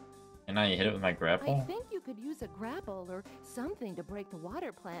 Can I hit it with my grapple? I think you could use a grapple or something to break the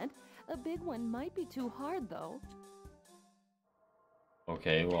water plant. A big one might be too hard, though.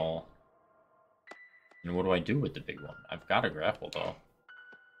 Okay, well... And what do I do with the big one? I've got a grapple, though.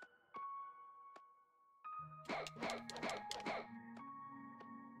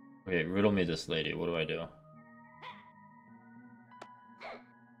 Okay, riddle me this, lady. What do I do?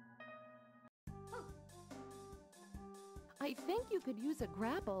 I think you could use a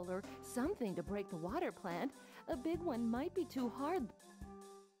grapple or something to break the water plant. A big one might be too hard.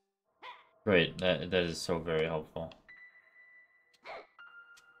 Great, that is so very helpful.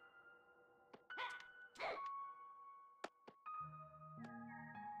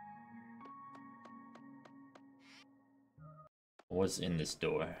 What's in this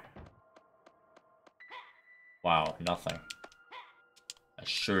door? Wow, nothing. I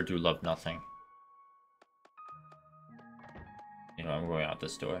sure do love nothing. You know, I'm going out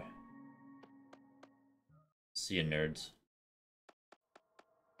this door. See you, nerds.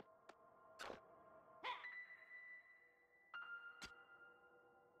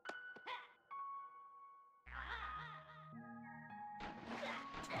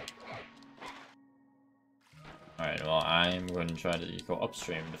 Alright, well, I'm going to try to go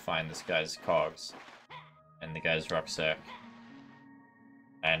upstream to find this guy's cogs. And the guy's rucksack.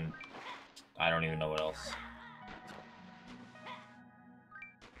 And I don't even know what else.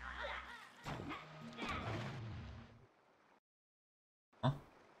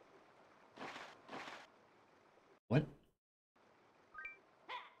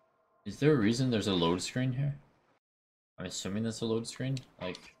 Is there a reason there's a load screen here? I'm assuming that's a load screen?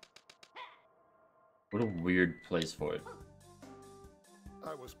 Like, what a weird place for it.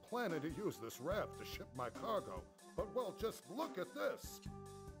 I was planning to use this raft to ship my cargo, but well, just look at this.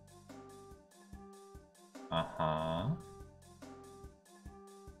 Uh-huh.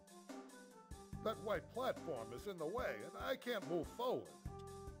 That white platform is in the way, and I can't move forward.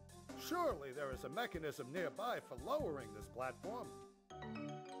 Surely there is a mechanism nearby for lowering this platform.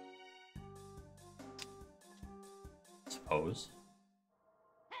 Suppose.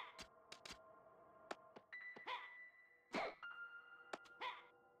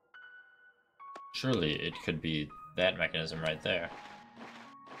 Surely it could be that mechanism right there.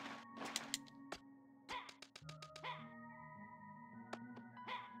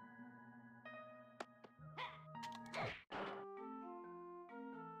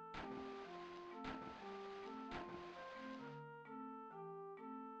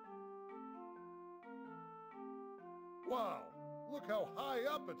 Wow, look how high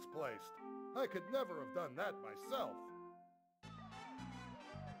up it's placed. I could never have done that myself.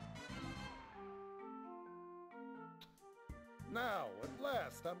 Now, at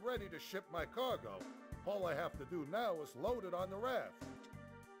last, I'm ready to ship my cargo. All I have to do now is load it on the raft.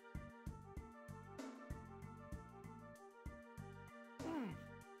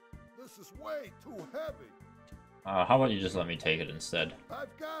 This is way too heavy. How about you just let me take it instead?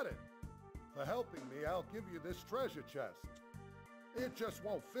 I've got it. For helping me, I'll give you this treasure chest. It just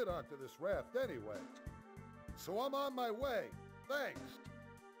won't fit onto this raft anyway. So I'm on my way. Thanks.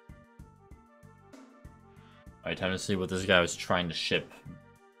 Alright, time to see what this guy was trying to ship.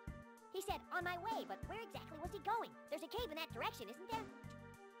 He said, on my way, but where exactly was he going? There's a cave in that direction, isn't there?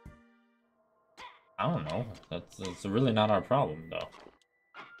 I don't know. That's really not our problem, though.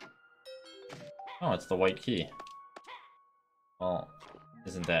 Oh, it's the white key. Well,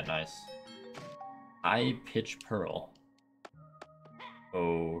 isn't that nice? High pitch pearl.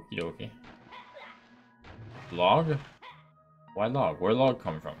 Okie dokie. Log? Why log? Where log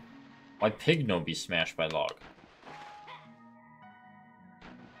come from? Why pig no be smashed by log?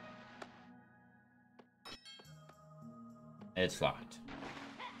 It's locked.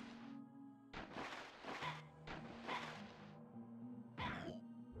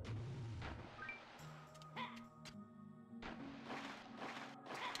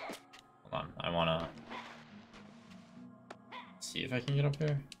 Hold on, I wanna see if I can get up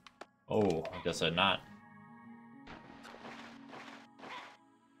here. Oh, I guess I'm not.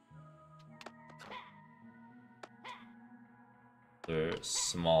 There's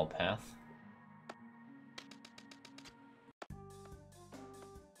small path.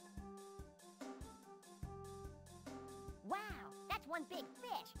 Wow, that's one big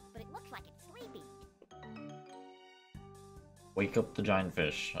fish, but it looks like it's sleepy. Wake up the giant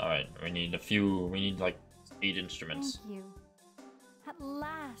fish. Alright, we need like 8 instruments. Thank you. At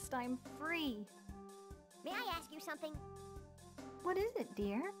last, I'm free. May I ask you something? What is it,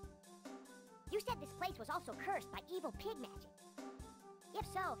 dear? You said this place was also cursed by evil pig magic. If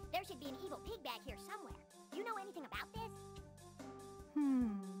so, there should be an evil pig back here somewhere. Do you know anything about this?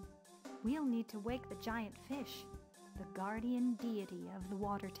 We'll need to wake the giant fish, the guardian deity of the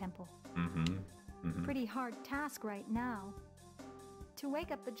water temple. Pretty hard task right now. To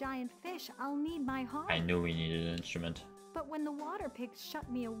wake up the giant fish, I'll need my harp. I knew we needed an instrument. But when the water pigs shut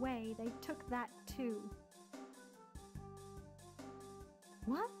me away, they took that too.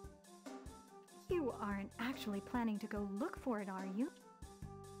 What? You aren't actually planning to go look for it, are you?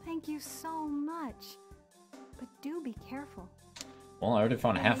 Thank you so much. But do be careful. Well, I already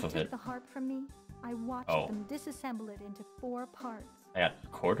found When half they of took it. the harp from me, I watched them disassemble it into 4 parts. I got a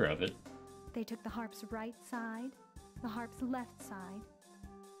quarter of it. They took the harp's right side, the harp's left side,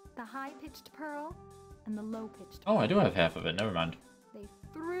 the high-pitched pearl, and the low-pitched Oh, pearl. I do have half of it. Never mind. They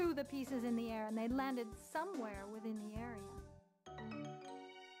threw the pieces in the air and they landed somewhere within the area.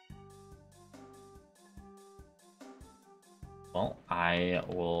 Well, I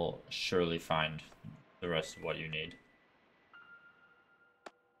will surely find the rest of what you need.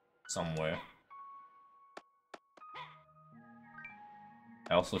 Somewhere.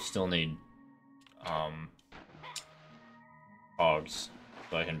 I also still need, cogs,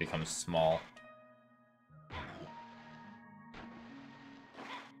 so I can become small.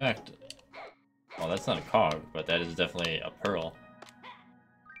 In fact, well, that's not a cog, but that is definitely a pearl.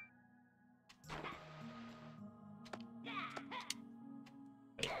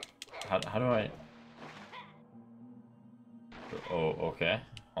 Wait, how do I... Oh, okay.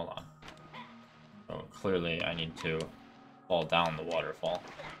 Hold on. Oh, clearly I need to fall down the waterfall.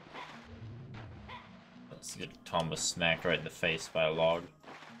 Let's get Tomba smacked right in the face by a log.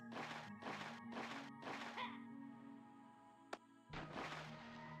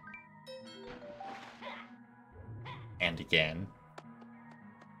 and again.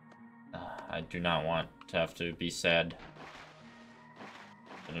 I do not want to have to be sad.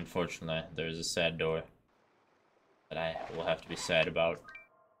 But unfortunately, there is a sad door that I will have to be sad about.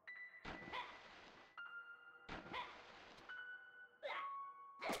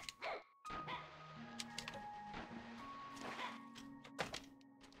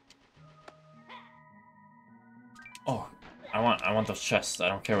 Oh, I want those chests. I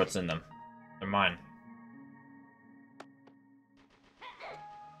don't care what's in them. They're mine.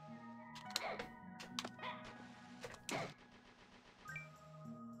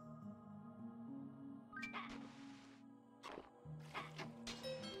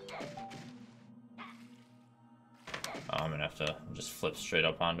 Oh, I'm gonna have to just flip straight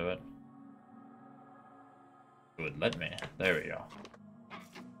up onto it. It would let me. There we go.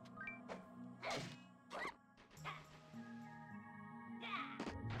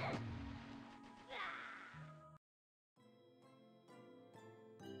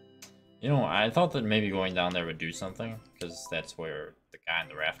 You know, I thought that maybe going down there would do something, because that's where the guy in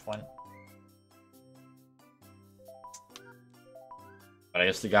the raft went. But I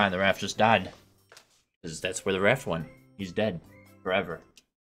guess the guy in the raft just died. Because that's where the raft went. He's dead. Forever.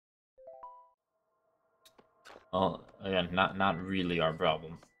 Well, again, not really our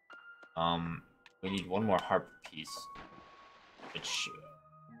problem. We need one more harp piece. Which...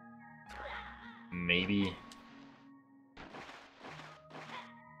 Maybe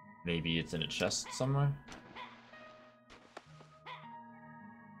it's in a chest somewhere?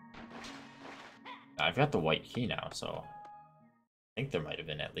 I've got the white key now, so... I think there might have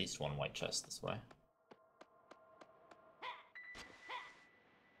been at least one white chest this way.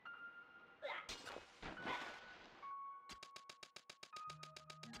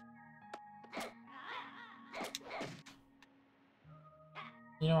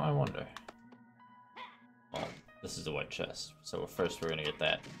 You know, I wonder. Well, this is a white chest, so first we're gonna get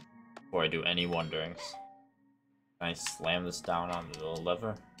that before I do any wonderings. Can I slam this down onto the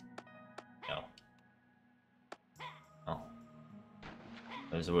lever? No. Oh.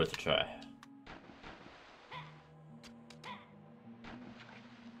 It was worth a try.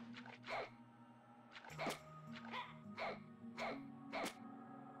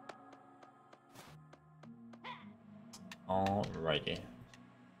 Alrighty.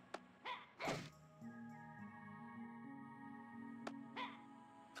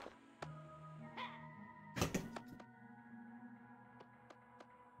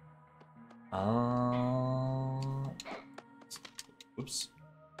 Oops.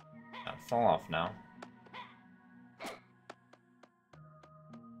 Fall off now.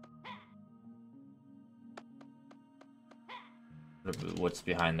 What's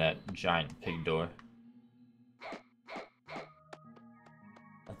behind that giant pig door?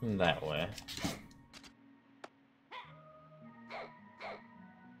 Nothing that way.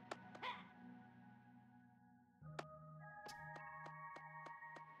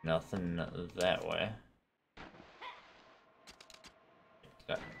 Nothing that way.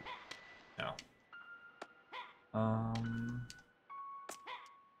 No.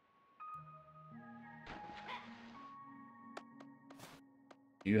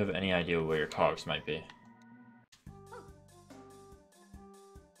 Do you have any idea where your cogs might be?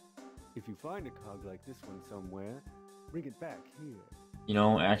 If you find a cog like this one somewhere, bring it back here. You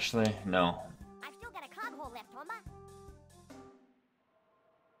know, actually, no. I've still got a cog hole left, Tomba.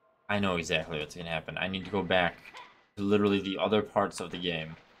 I know exactly what's gonna happen. I need to go back to literally the other parts of the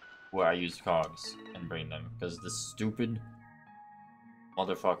game where I used cogs and bring them, because this stupid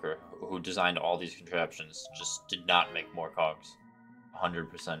motherfucker who designed all these contraptions just did not make more cogs.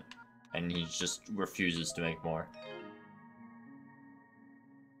 100%. And he just refuses to make more.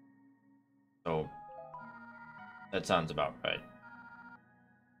 So, that sounds about right.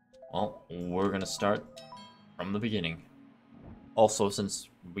 Well, we're gonna start from the beginning. Also, since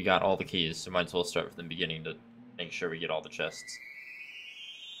we got all the keys, we might as well start from the beginning to make sure we get all the chests.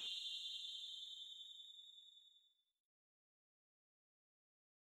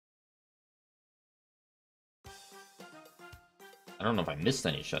 I don't know if I missed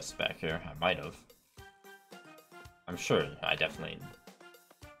any chests back here. I might have. I'm sure I definitely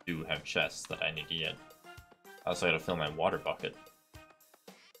do have chests that I need to get. I also gotta fill my water bucket.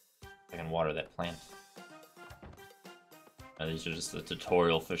 I can water that plant. These are just the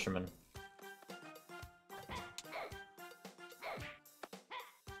tutorial fishermen.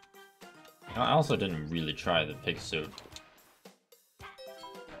 You know, I also didn't really try the pig suit.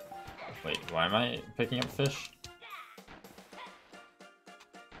 Wait, why am I picking up fish?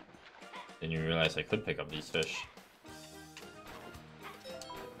 Didn't you realize I could pick up these fish?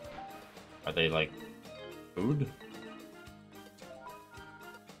 Are they like food?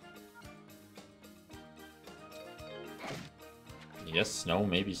 Yes, no,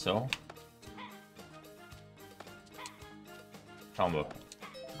 maybe so. Tomba.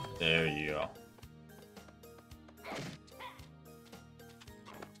 There you go.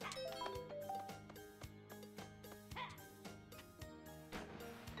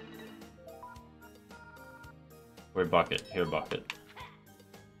 Where bucket? Here, bucket.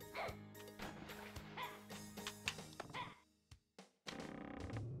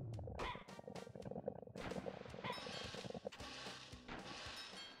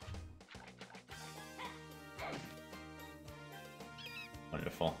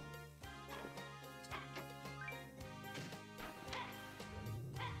 Wonderful.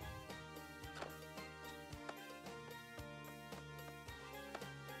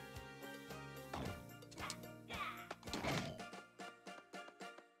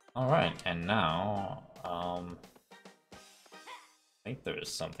 Alright, and now, I think there is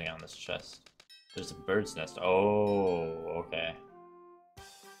something on this chest. There's a bird's nest. Oh, okay.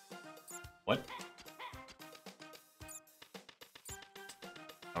 What?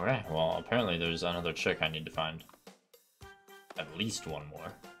 Okay, well, apparently there's another chick I need to find. At least one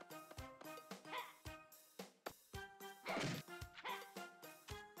more.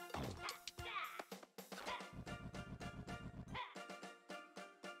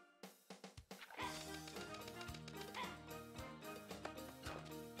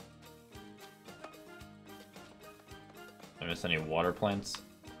 Did I miss any water plants?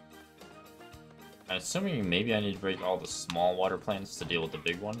 I'm assuming maybe I need to break all the small water plants to deal with the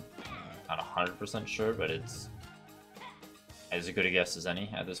big one. Not 100% sure, but it's as good a guess as any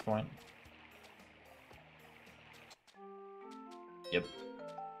at this point. Yep.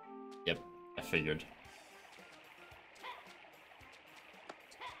 Yep, I figured.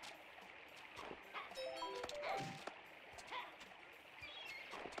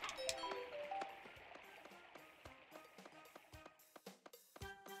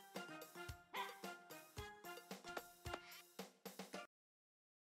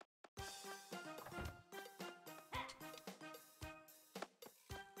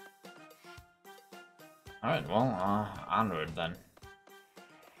 Alright, well, onward then.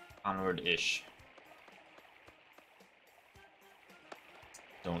 Onward-ish.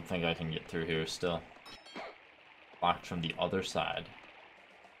 Don't think I can get through here still. Blocked from the other side.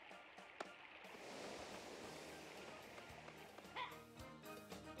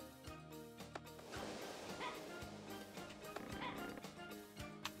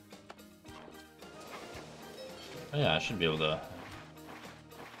 Oh yeah, I should be able to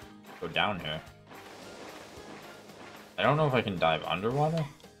go down here. I don't know if I can dive underwater.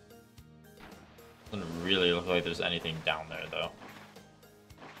 Doesn't really look like there's anything down there though.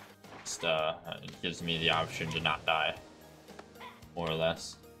 Just it gives me the option to not die, more or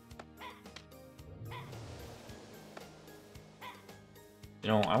less. You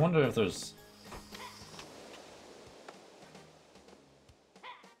know, I wonder if there's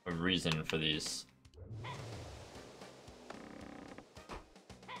a reason for these.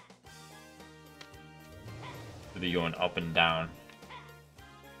 To be going up and down.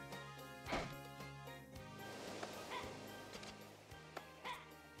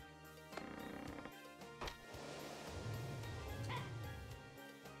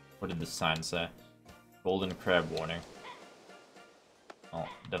 What did the sign say? Golden crab warning. Well,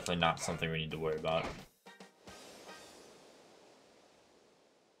 definitely not something we need to worry about.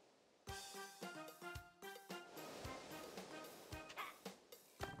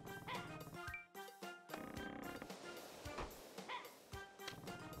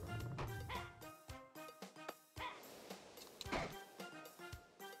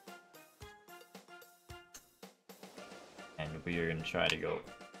 And we are going to try to go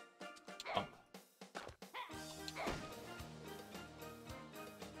up.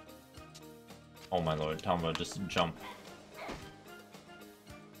 Oh my lord, Tomba, just jump.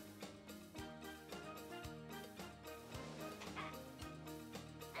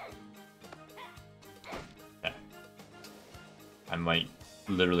 Okay. I might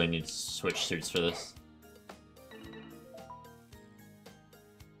literally need to switch suits for this.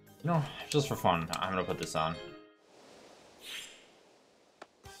 You know, just for fun, I'm gonna put this on.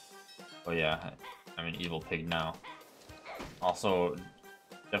 Oh yeah, I'm an evil pig now. Also,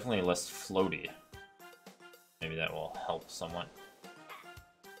 definitely less floaty. Maybe that will help somewhat.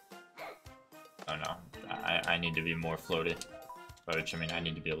 Oh no, I need to be more floaty. By which I mean I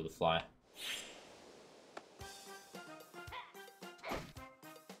need to be able to fly.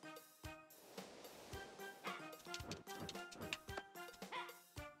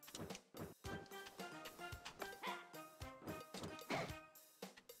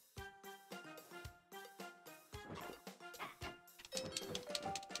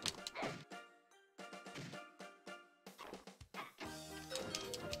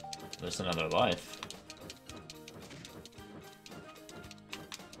 there's another life.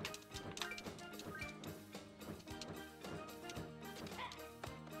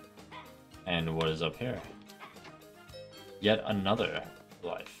 And what is up here? Yet another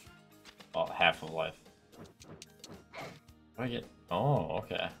life. Oh, half of life. What do I get? Oh,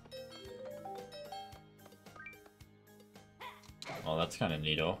 okay. Well, that's kind of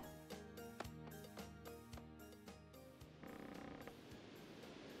neato.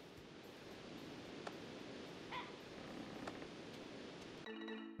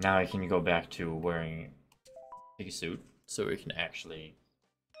 Now I can go back to wearing a suit, so we can actually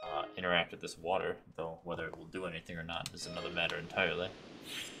interact with this water, though whether it will do anything or not is another matter entirely.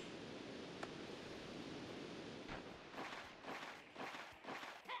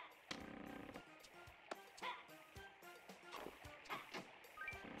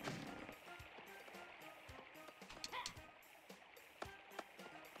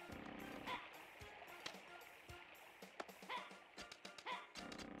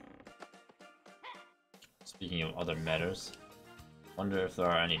 Speaking of other matters, wonder if there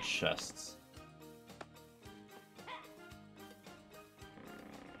are any chests.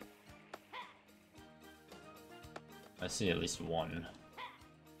 I see at least one.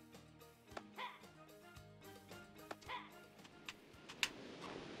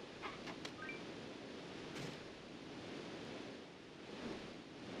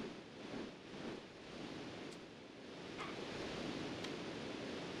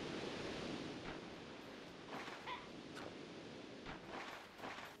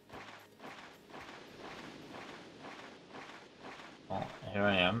 Well, here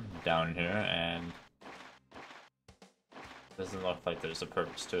I am, down here, and doesn't look like there's a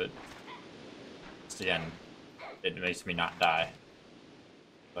purpose to it. Just again, it makes me not die.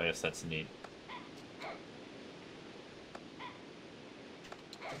 So I guess that's neat.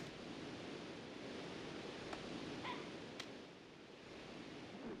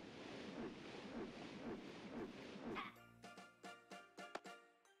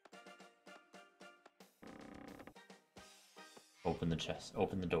 Open the chest.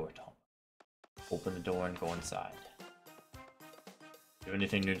 Open the door, Tom. Open the door and go inside. You have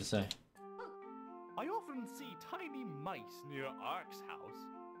anything new to say? I often see tiny mice near Ark's house.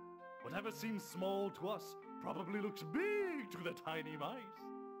 Whatever seems small to us probably looks big to the tiny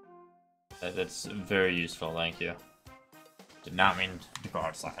mice. That's very useful, thank you. Did not mean to go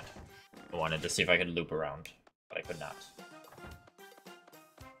outside. I wanted to see if I could loop around, but I could not.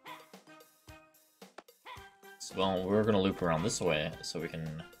 Well, we're gonna loop around this way so we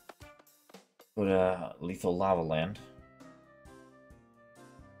can go to Lethal Lava Land.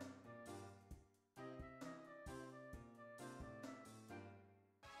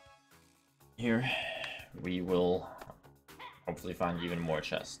 Here, we will hopefully find even more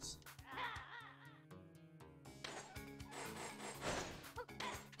chests.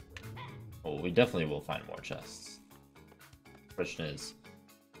 Well, we definitely will find more chests. The question is,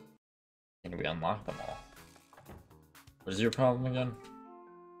 can we unlock them all? What is your problem again?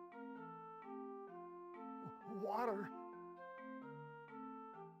 Water.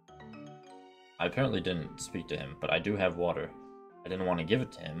 I apparently didn't speak to him, but I do have water. I didn't want to give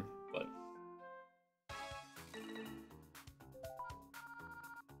it to him, but...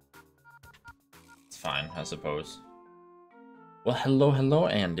 it's fine, I suppose. Well, hello,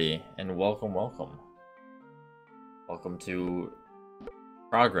 Andy, and welcome. Welcome to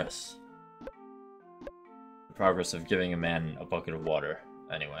progress. The progress of giving a man a bucket of water,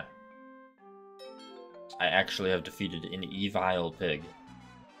 anyway. I actually have defeated an evil pig.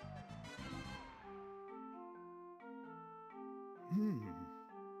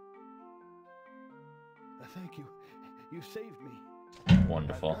 Thank you. You saved me.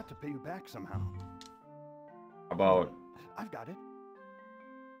 Wonderful. I've got to pay you back somehow. How about... I've got it.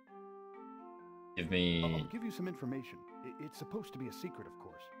 give me... I'll give you some information. It's supposed to be a secret, of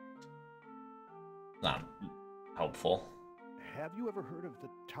course. not helpful. Have you ever heard of the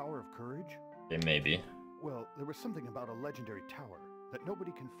Tower of Courage? It may be. Well, there was something about a legendary tower that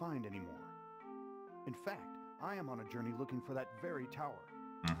nobody can find anymore. In fact, I am on a journey looking for that very tower.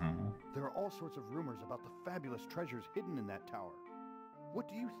 There are all sorts of rumors about the fabulous treasures hidden in that tower. What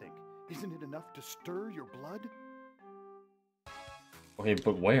do you think? Isn't it enough to stir your blood? Okay,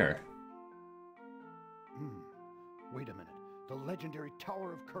 but where? Wait a minute. The legendary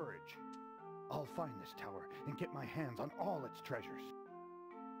Tower of Courage. I'll find this tower and get my hands on all its treasures.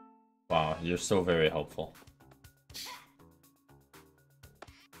 Wow, you're so very helpful.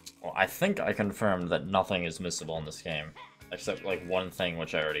 Well, I think I confirmed that nothing is missable in this game. Except, like, one thing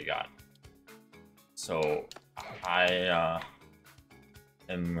which I already got. So, I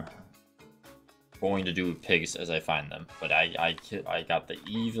am going to do pigs as I find them, but I got the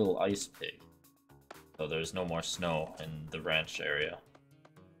evil ice pig, so there's no more snow in the ranch area.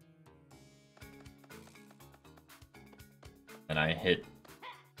 And I hit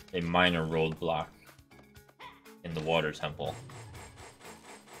a minor roadblock in the water temple,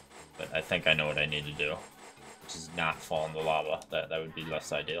 but I think I know what I need to do, which is not fall in the lava. That would be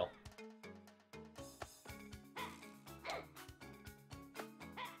less ideal.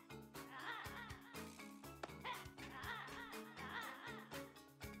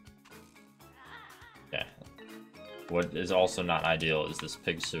 Okay. What is also not ideal is this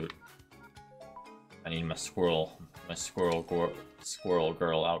pig suit. I need my squirrel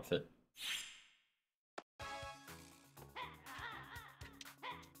girl outfit.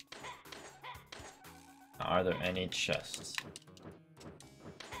 Are there any chests?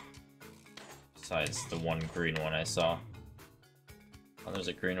 Besides the one green one I saw. Oh, there's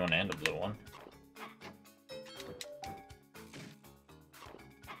a green one and a blue one.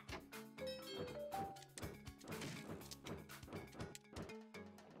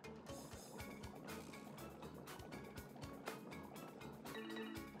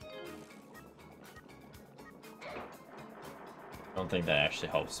 I don't think that actually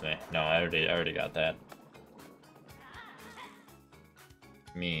helps me. No, I already got that.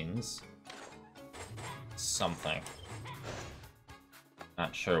 Means something.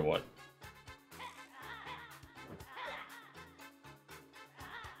 Not sure what.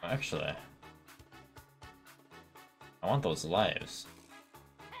 Actually, I want those lives.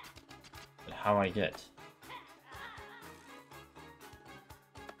 But how I get?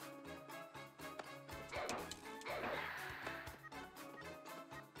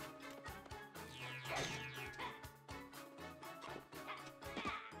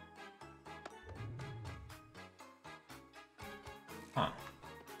 Huh.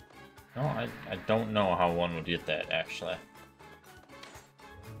 No, I don't know how one would get that, actually.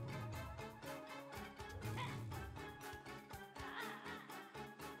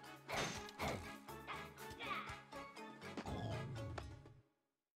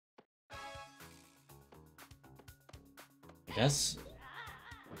 I guess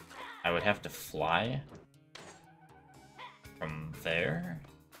I would have to fly from there?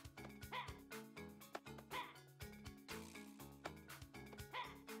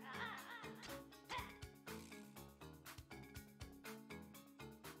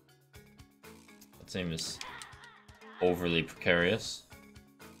 Seems overly precarious.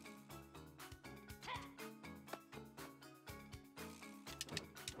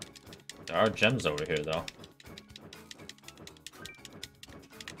 There are gems over here, though.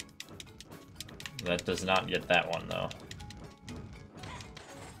 That does not get that one, though.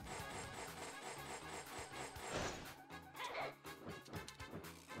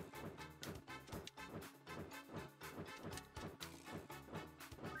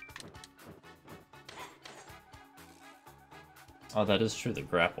 Oh, that is true, the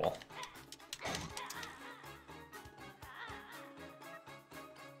grapple.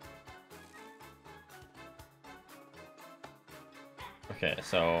 Okay,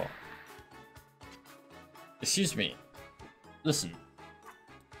 so... Excuse me. Listen.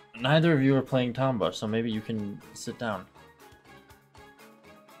 Neither of you are playing Tomba, so maybe you can sit down.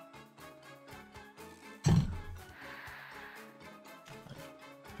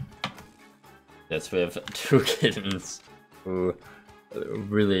 Yes, we have two kittens who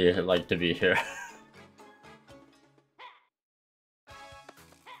really like to be here.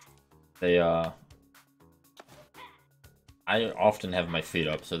 They, I often have my feet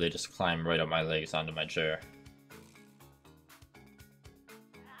up, so they just climb right up my legs onto my chair.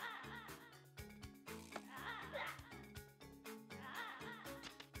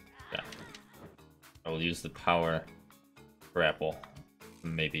 Yeah. I will use the power grapple to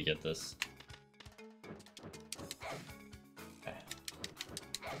maybe get this. Okay.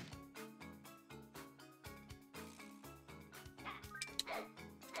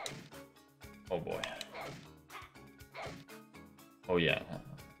 Oh boy. Oh yeah.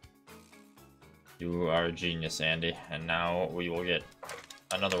 You are a genius, Andy. And now we will get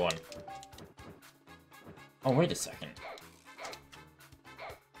another one. Oh, wait a second.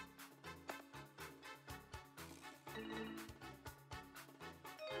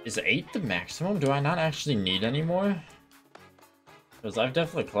 Is 8 the maximum? Do I not actually need any more? Because I've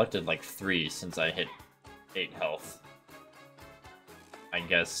definitely collected like 3 since I hit 8 health. I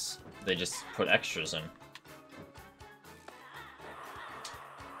guess they just put extras in.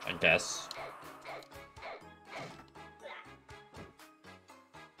 I guess.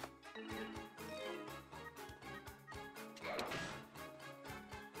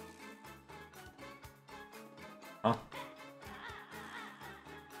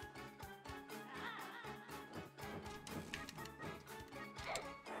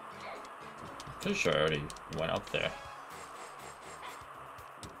 Pretty sure I already went up there.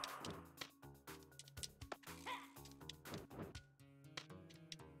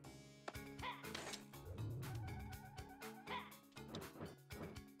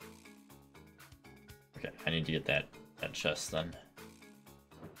 Okay, I need to get that chest then.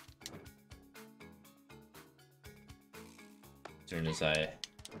 As soon as I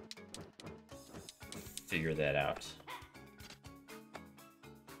figure that out.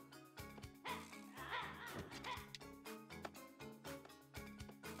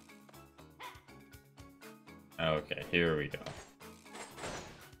 Okay, here we go.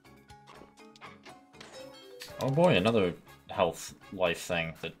 Oh boy, another health life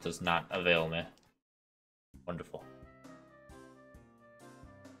thing that does not avail me. Wonderful.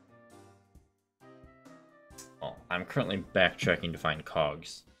 Well, I'm currently backtracking to find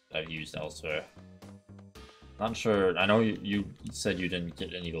cogs that I've used elsewhere. Not sure, I know you said you didn't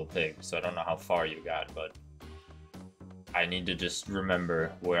get an evil pig, so I don't know how far you got, but I need to just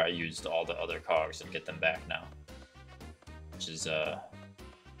remember where I used all the other cogs and get them back now. Which is,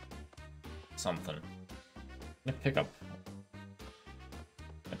 something. Can I pick up?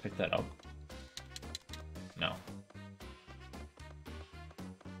 Can I pick that up? No.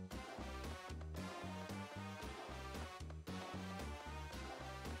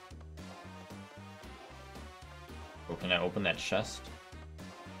 Oh, can I open that chest?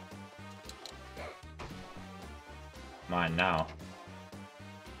 Mine now.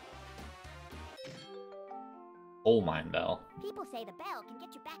 Coal mine bell. People say the bell can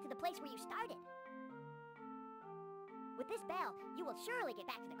get you back to the place where you started. With this bell, you will surely get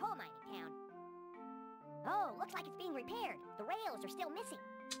back to the coal mining town. Oh, looks like it's being repaired. The rails are still missing.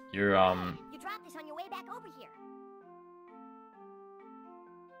 You're, You dropped this on your way back over here.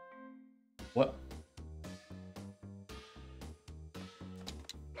 What?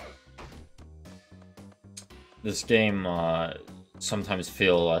 This game, sometimes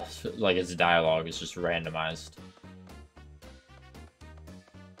feel like its dialogue is just randomized.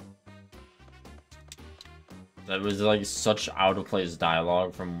 That was like such out of place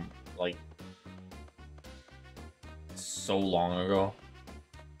dialogue from like so long ago.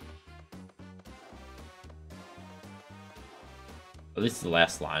 At least the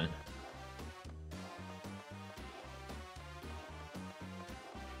last line.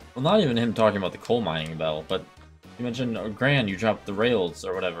 Well, not even him talking about the coal mining bell, but you mentioned, oh, Gran, you dropped the rails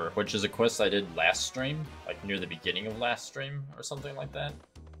or whatever, which is a quest I did last stream, like near the beginning of last stream or something like that.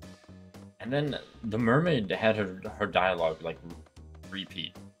 And then the mermaid had her dialogue like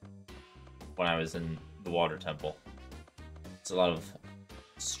repeat when I was in the water temple. It's a lot of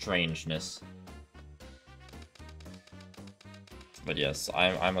strangeness. But yes,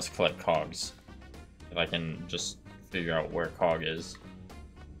 I must collect cogs. If I can just figure out where cog is.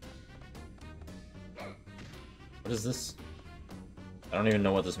 What is this? I don't even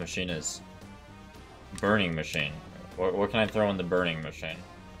know what this machine is. Burning machine. What can I throw in the burning machine?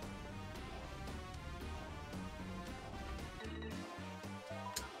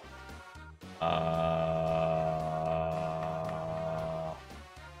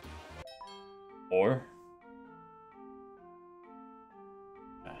 Ore?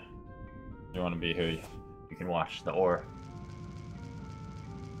 You want to be here, you can watch the ore.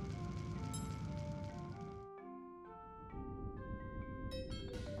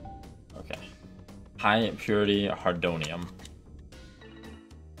 Okay. High purity hardonium.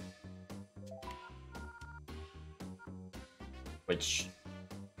 Which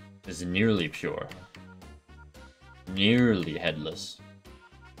is nearly pure. Nearly headless.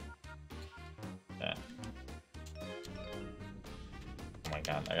 Yeah. Oh my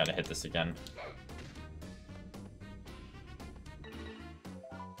god, I gotta hit this again.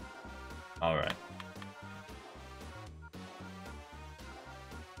 Alright.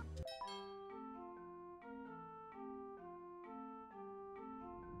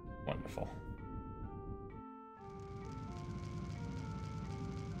 Wonderful.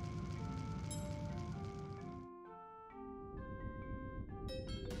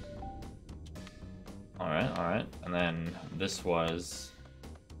 Alright. And then this was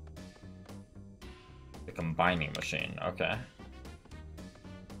the combining machine. Okay.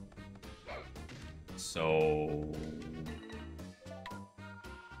 So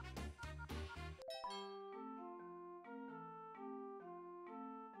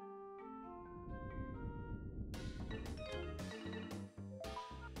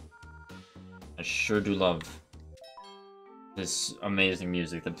I sure do love this amazing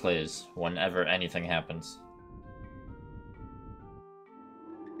music that plays whenever anything happens.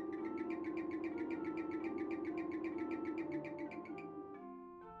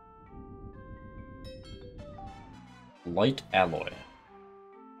 Light alloy.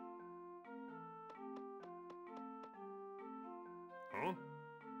 Huh?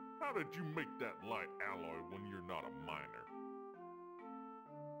 How did you make that light alloy when you're not a miner?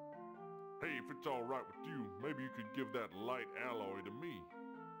 Hey, if it's alright with you, maybe you could give that light alloy to me.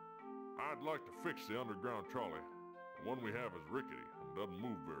 I'd like to fix the underground trolley. The one we have is rickety and doesn't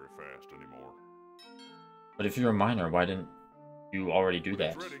move very fast anymore. But if you're a miner, why didn't you already do When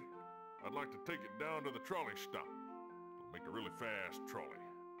that? it's ready, I'd like to take it down to the trolley stop. It'll make a really fast trolley.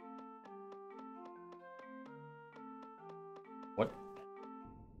 What?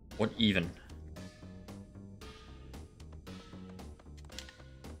 What even?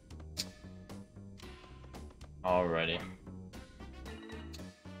 Alrighty.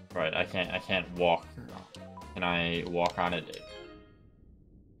 Right, I can't walk. Can I walk on it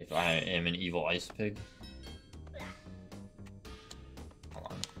if I am an evil ice pig?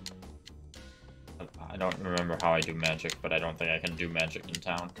 Hold on. I don't remember how I do magic, but I don't think I can do magic in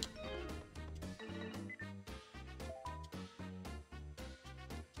town.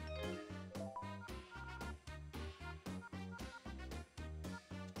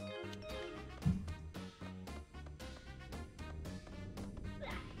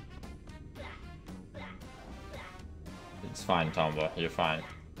 It's fine, Tomba. You're fine.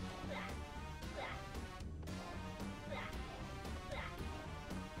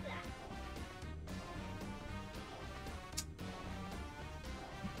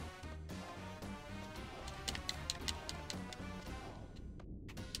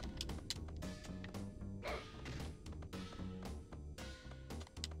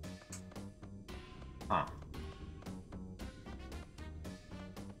 Huh.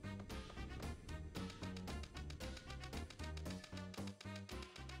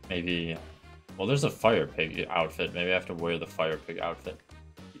 Maybe... Well, there's a fire pig outfit. Maybe I have to wear the fire pig outfit.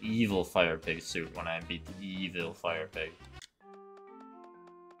 The evil fire pig suit when I beat the evil fire pig.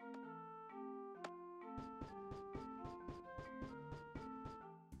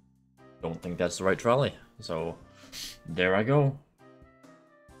 Don't think that's the right trolley. So, there I go.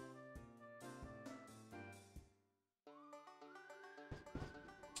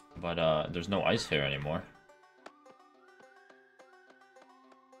 But, there's no ice here anymore.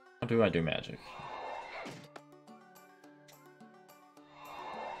 How do I do magic?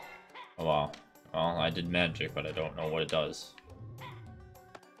 Oh wow. Well, I did magic, but I don't know what it does.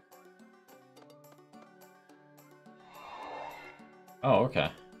 Oh, okay.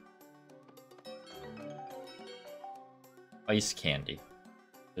 Ice candy.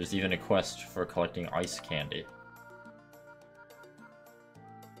 There's even a quest for collecting ice candy.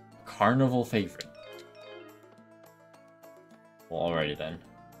 Carnival favorite. Well, alrighty then.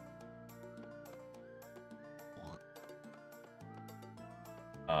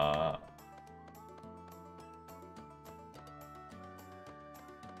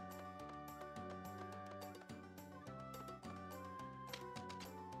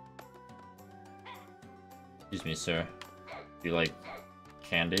 Excuse me, sir. Do you like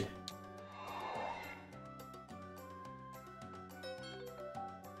candy?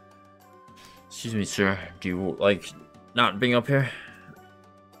 Excuse me, sir. Do you like not being up here?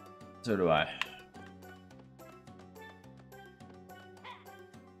 So do I.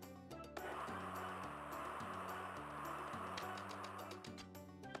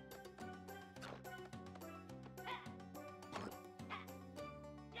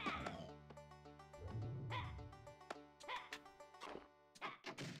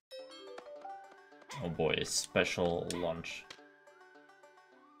 Oh boy, a special lunch.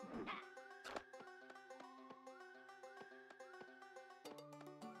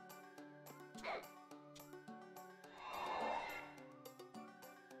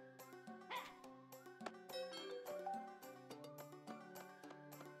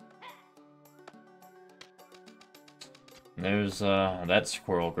 There's that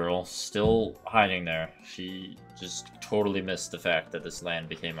squirrel girl still hiding there. She just totally missed the fact that this land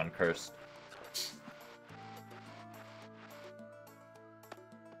became uncursed.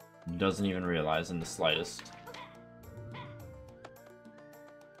 Doesn't even realize in the slightest.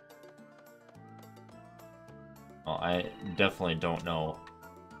 Well, I definitely don't know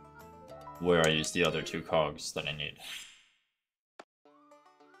where I used the other two cogs that I need.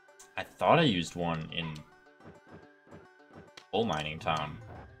 I thought I used one in Coal Mining Town,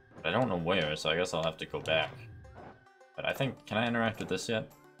 but I don't know where, so I guess I'll have to go back. But I think, can I interact with this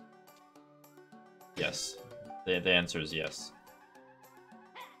yet? Yes. The answer is yes.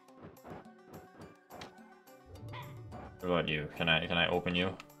 What about you? Can I open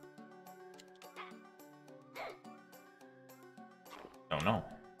you? Don't know.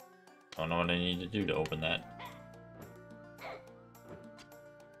 Don't know what I need to do to open that.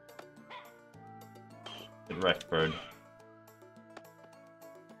 Get wrecked, bird.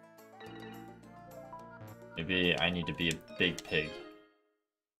 Maybe I need to be a big pig.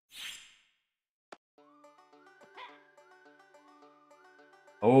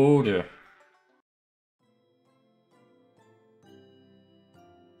 Oh dear.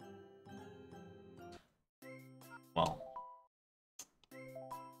 Well.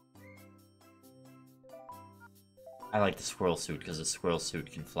 I like the squirrel suit because the squirrel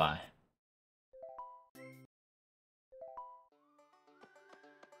suit can fly.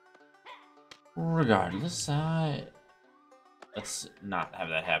 Regardless, let's not have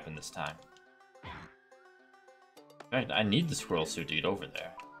that happen this time. In fact, I need the squirrel suit to get over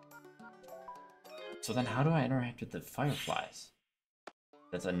there. So then how do I interact with the fireflies?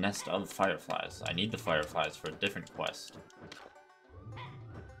 That's a nest of fireflies. I need the fireflies for a different quest.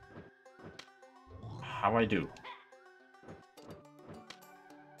 How I do?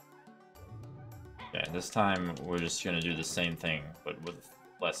 Okay, this time we're just gonna do the same thing, but with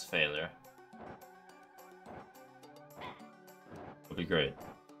less failure. It'll be great.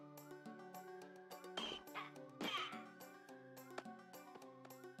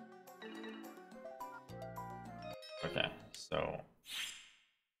 Okay, so...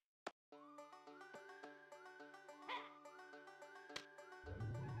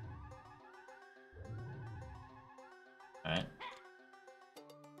 Alright.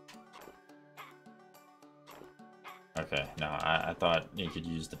 Okay, no, I thought he could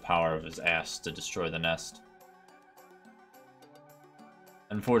use the power of his ass to destroy the nest.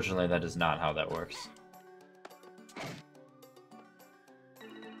 Unfortunately, that is not how that works.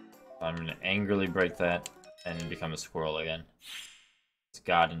 I'm gonna angrily break that and become a squirrel again. It's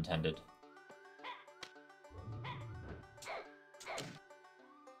God intended.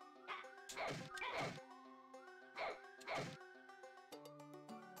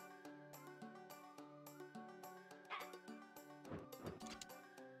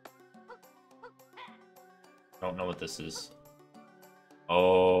 Don't know what this is.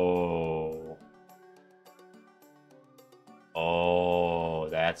 Oh. Oh,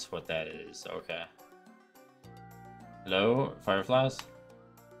 that's what that is. Okay. Hello, fireflies?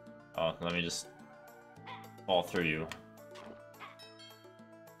 Oh, let me just fall through you.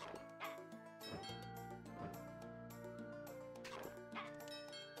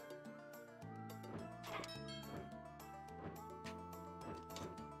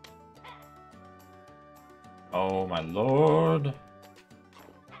 Oh my lord.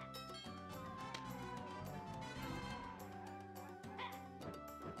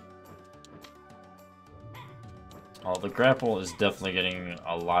 Oh, the grapple is definitely getting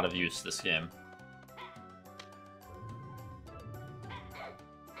a lot of use this game.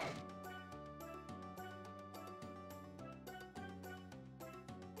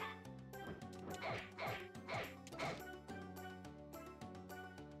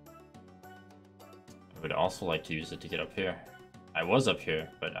 I would also like to use it to get up here. I was up here,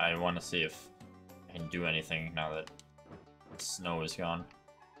 but I want to see if I can do anything now that the snow is gone.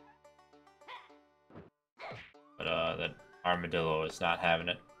 But that armadillo is not having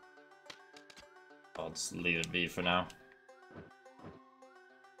it. I'll just leave it be for now.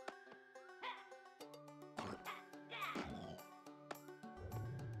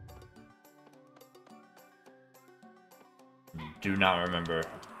 Do not remember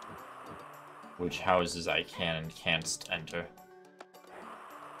which houses I can and can't enter.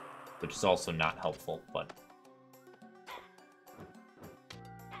 Which is also not helpful, but...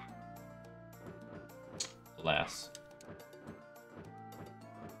 alas.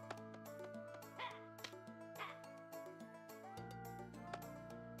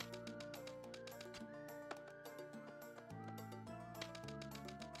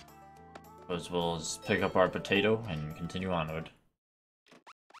 Suppose we'll just pick up our potato and continue onward.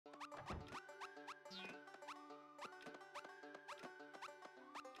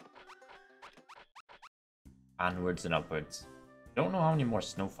 Onwards and upwards. Don't know how many more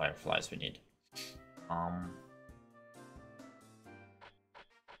snow fireflies we need.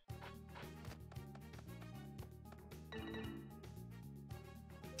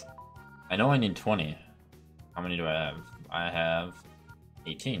 I know I need 20. How many do I have? I have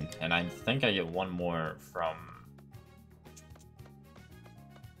 18, and I think I get one more from...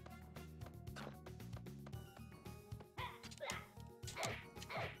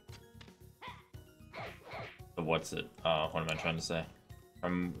 what's it? What am I trying to say?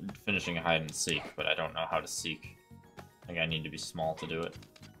 I'm finishing a hide and seek, but I don't know how to seek. I think I need to be small to do it.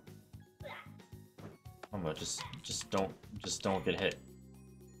 Oh, but just don't get hit.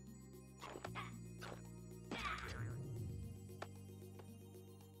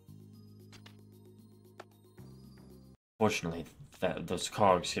 Fortunately, those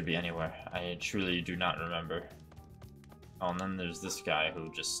cogs could be anywhere. I truly do not remember. Oh, and then there's this guy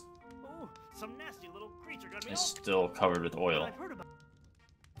who just Oh, some nasty little creature got me is all. still covered with oil. I've heard about.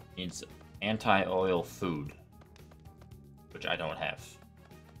 Needs anti-oil food, which I don't have.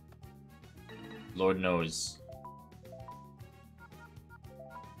 Lord knows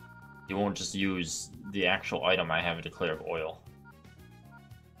he won't just use the actual item I have to clear of oil.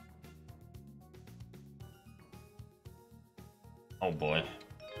 Oh boy.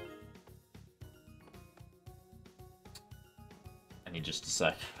 I need just a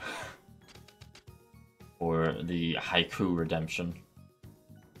sec. For the haiku redemption.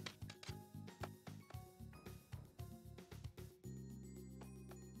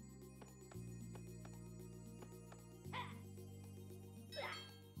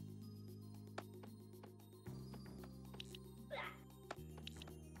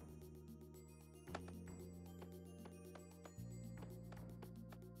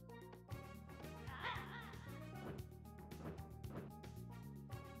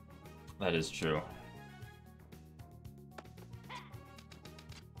 That is true.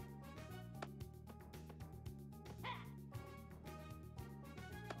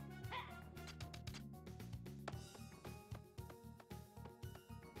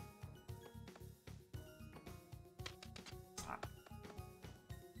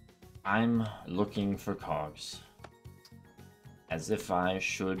 I'm looking for cogs. As if I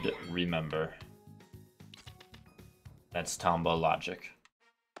should remember. That's Tomba logic.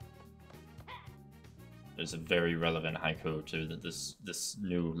 There's a very relevant haiku to this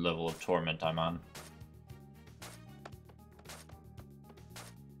new level of torment I'm on.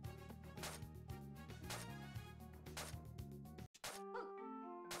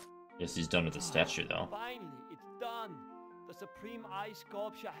 Guess he's done with the statue though. Finally, it's done. The Supreme Eye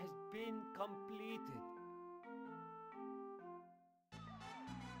sculpture has been completed.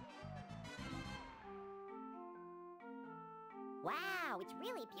 Wow, it's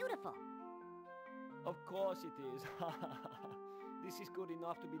really beautiful. Of course it is. This is good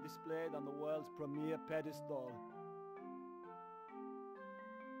enough to be displayed on the world's premier pedestal.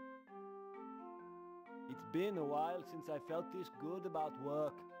 It's been a while since I felt this good about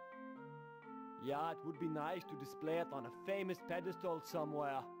work. Yeah, it would be nice to display it on a famous pedestal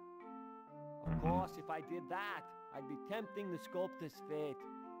somewhere. Of course, if I did that, I'd be tempting the sculptor's fate.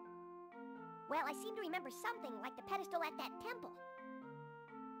 Well, I seem to remember something like the pedestal at that temple.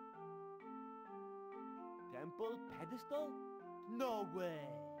 Temple? Pedestal? No way!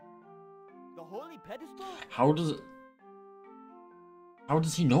 The holy pedestal? How does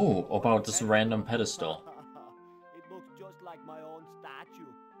he know about this random pedestal? It looks just like my own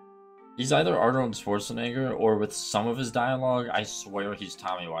statue. He's either Arnold Schwarzenegger, or with some of his dialogue, I swear he's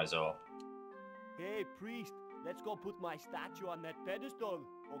Tommy Wiseau. Hey, priest, let's go put my statue on that pedestal,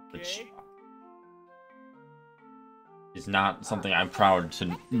 okay? Which is not something I'm proud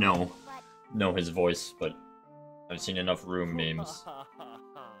to know his voice, but I've seen enough room memes.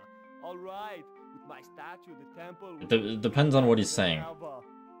 Alright, with my statue, the temple... It depends on what he's saying.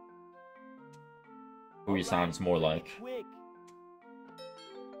 Who he sounds more like. Quick.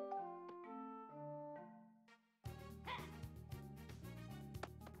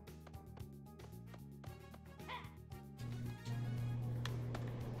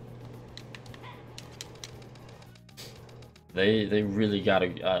 They really got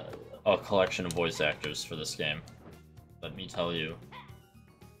a collection of voice actors for this game. Let me tell you.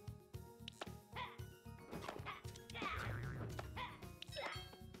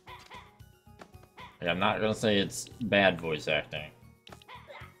 Like, I'm not gonna say it's bad voice acting,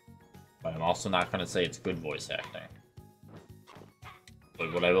 but I'm also not gonna say it's good voice acting.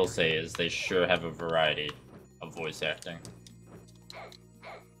 But what I will say is they sure have a variety of voice acting.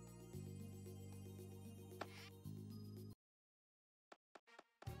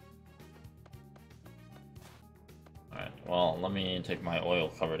 Alright, well, let me take my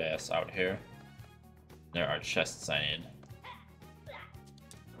oil-covered ass out here. There are chests I need.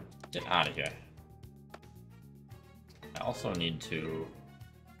 Get out of here. I also need to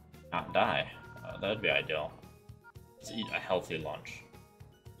not die. That'd be ideal. Let's eat a healthy lunch.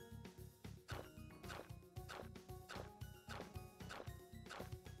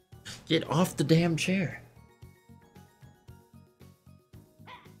 Get off the damn chair!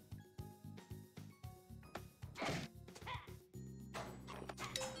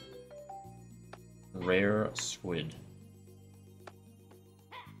 Rare squid.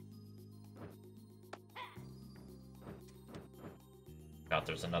 God,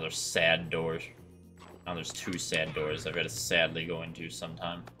 there's another sad door. Now there's two sad doors I've got to sadly go into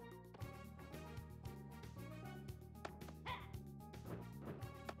sometime.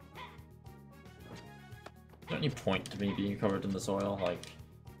 any point to me being covered in this oil? Like,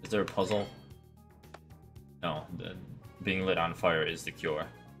 is there a puzzle? No, being lit on fire is the cure.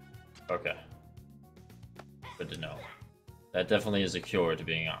 Okay. Good to know. That definitely is a cure to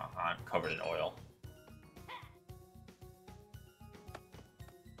being covered in oil.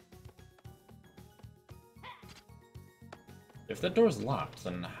 If that door's locked,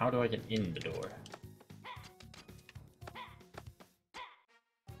 then how do I get in the door?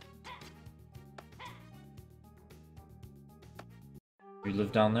 You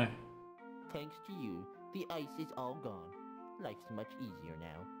live down there? Thanks to you, the ice is all gone. Life's much easier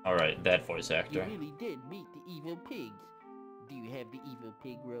now. Alright, that voice actor. You really did meet the evil pigs. Do you have the evil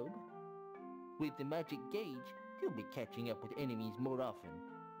pig robe? With the magic gauge, you'll be catching up with enemies more often.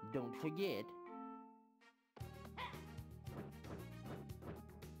 Don't forget.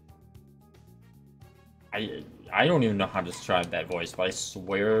 I don't even know how to describe that voice, but I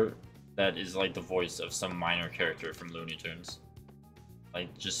swear that is like the voice of some minor character from Looney Tunes.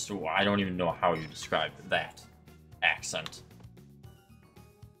 Like, just, I don't even know how you describe that accent.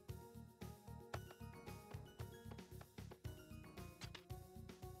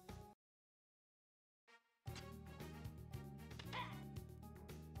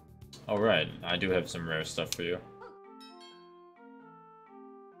 Alright, I do have some rare stuff for you.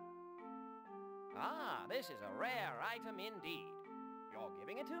 Ah, this is a rare item indeed. You're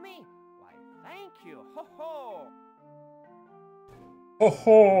giving it to me? Why, thank you. Ho ho! Ho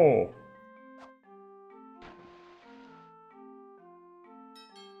ho!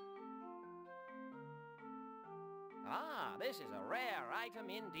 Ah, this is a rare item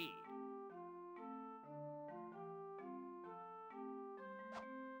indeed.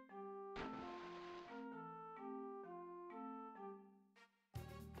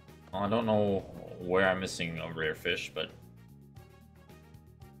 I don't know where I'm missing a rare fish, but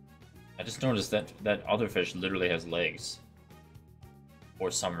I just noticed that that other fish literally has legs. For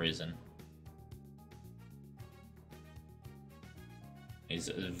some reason. He's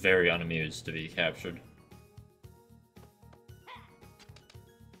very unamused to be captured.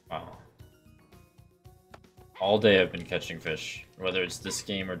 Wow. All day I've been catching fish. Whether it's this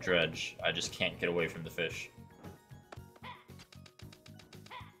game or Dredge, I just can't get away from the fish.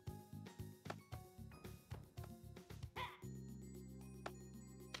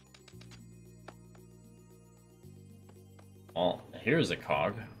 Well, here's a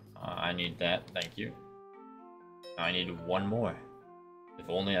cog. I need that, thank you. I need one more. If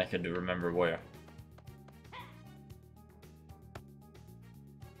only I could remember where.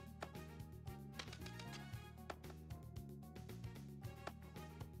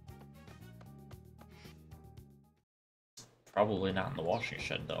 Probably not in the washing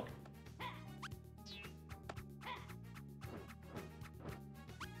shed, though.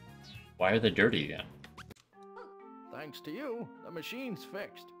 Why are they dirty again? Thanks to you, the machine's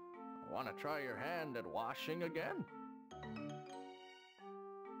fixed. Want to try your hand at washing again?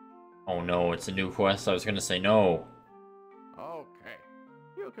 Oh no, it's a new quest. I was gonna say no. Okay.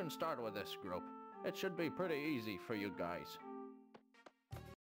 You can start with this group. It should be pretty easy for you guys.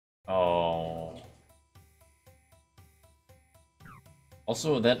 Oh.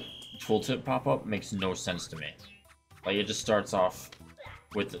 Also, that tooltip pop-up makes no sense to me. Like, it just starts off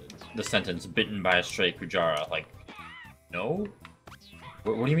with the sentence, bitten by a stray Kujara. Like, no?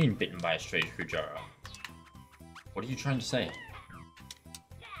 What do you mean, bitten by a stray Kujara? What are you trying to say?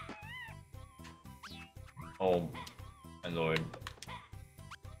 Oh, my lord.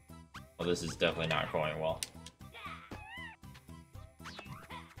 Well, this is definitely not going well.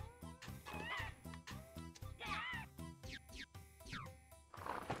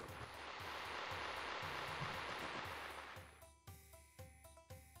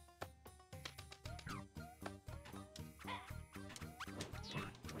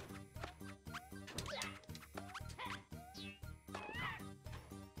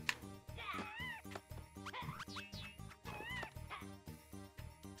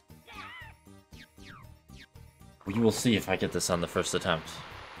 We will see if I get this on the first attempt.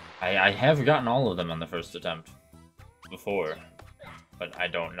 I have gotten all of them on the first attempt before, but I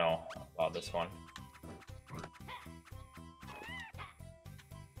don't know about this one.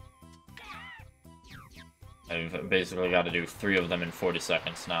 I've basically got to do 3 of them in 40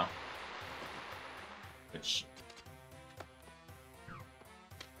 seconds now. Which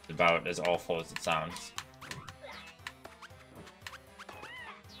is about as awful as it sounds.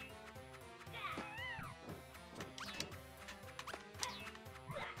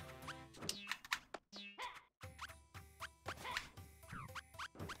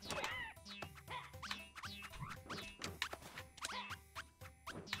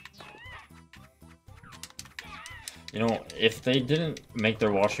 You know, if they didn't make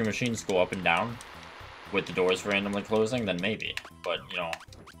their washing machines go up and down with the doors randomly closing, then maybe. But, you know,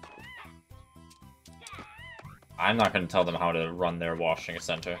 I'm not going to tell them how to run their washing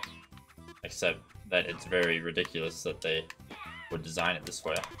center. Except that it's very ridiculous that they would design it this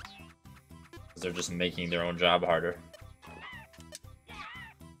way. Because they're just making their own job harder.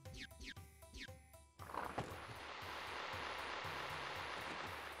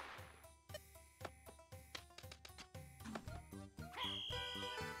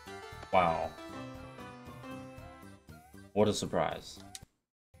 Wow. What a surprise.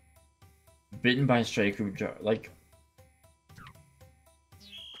 Bitten by a stray creature, like...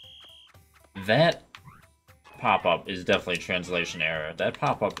 That pop-up is definitely translation error. That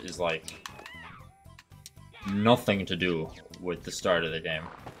pop-up is like... nothing to do with the start of the game.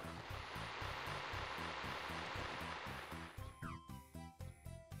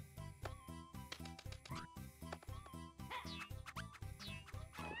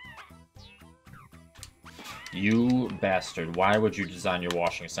 You bastard, why would you design your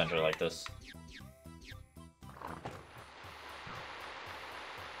washing center like this?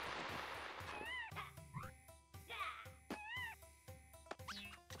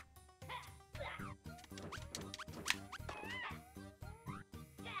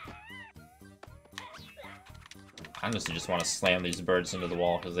 I honestly just want to slam these birds into the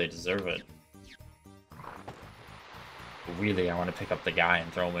wall because they deserve it. But really, I want to pick up the guy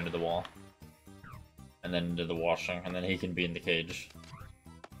and throw him into the wall. And then into the washing, and then he can be in the cage.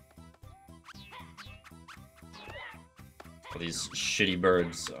 Well, these shitty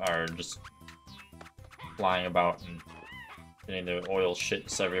birds are just flying about and getting their oil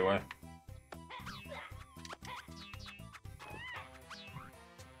shits everywhere.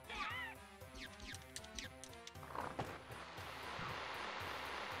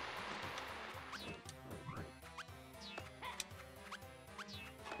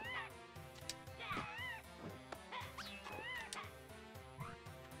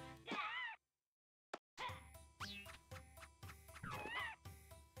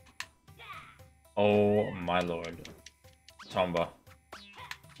 Oh my lord. Tomba.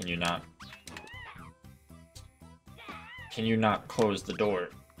 Can you not? Can you not close the door?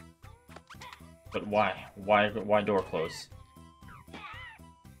 But why? Why door close?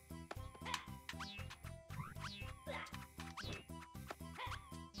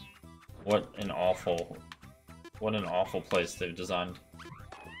 What an awful place they've designed.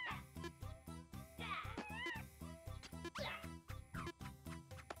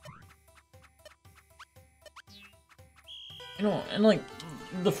 You know, and like,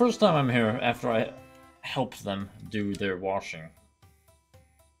 the first time I'm here, after I helped them do their washing,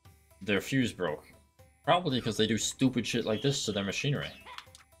 their fuse broke. Probably because they do stupid shit like this to their machinery.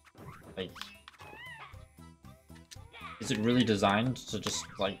 Like, is it really designed to just,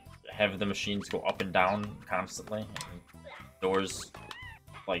 like, have the machines go up and down constantly? And doors,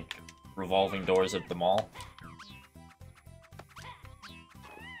 like, revolving doors at the mall?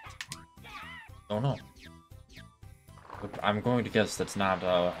 Don't know. But I'm going to guess that's not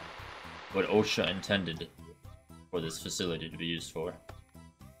what OSHA intended for this facility to be used for.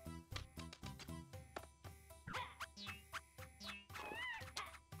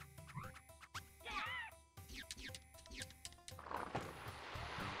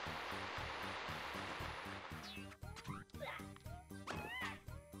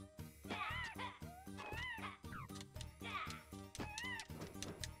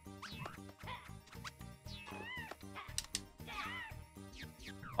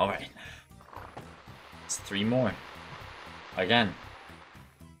 Alright. It's 3 more. Again.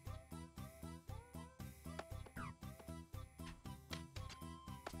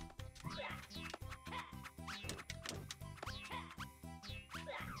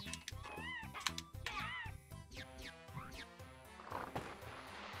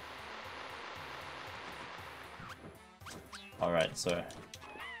 Alright, so...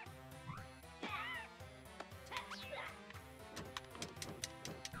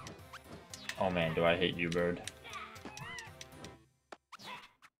 Oh man, do I hate you, bird.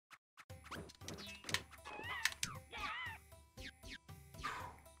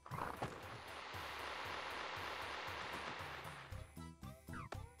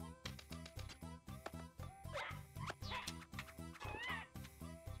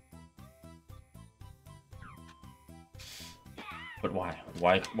 But why?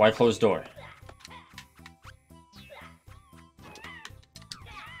 Why close door?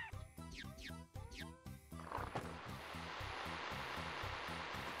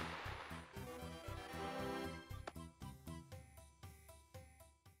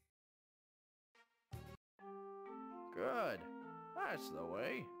 That's the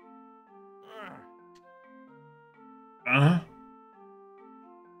way.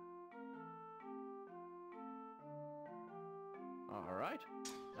 Alright,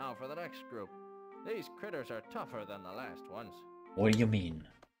 now for the next group. These critters are tougher than the last ones. What do you mean?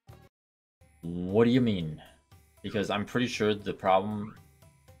 What do you mean? Because I'm pretty sure the problem...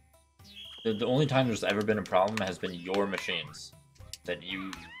 The only time there's ever been a problem has been your machines. That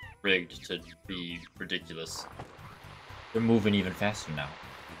you rigged to be ridiculous. They're moving even faster now.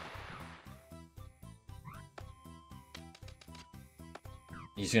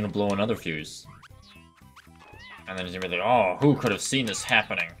 He's gonna blow another fuse. And then he's gonna be like, oh, who could have seen this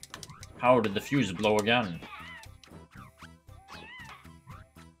happening? How did the fuse blow again?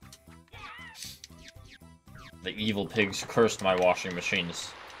 The evil pigs cursed my washing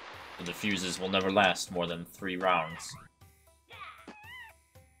machines. So the fuses will never last more than 3 rounds.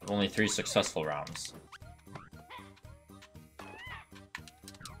 Only 3 successful rounds.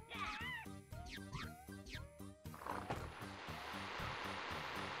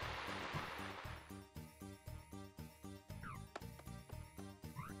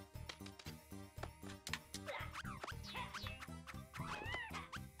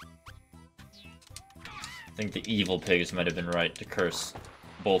 I think the evil pigs might have been right to curse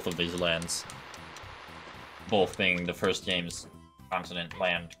both of these lands. Both being the first game's continent,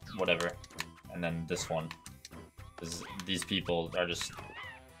 land, whatever, and then this one. These people are just...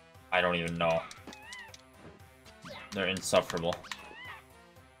 I don't even know. They're insufferable.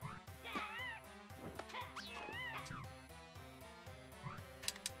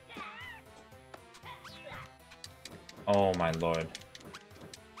 Oh my lord.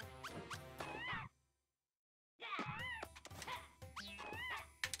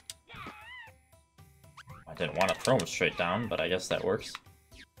 I didn't want to throw him straight down, but I guess that works.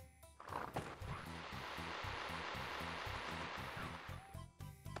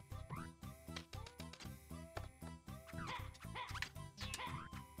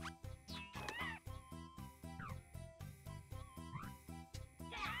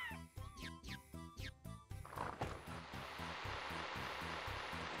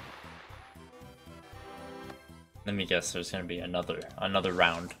 Let me guess, there's gonna be another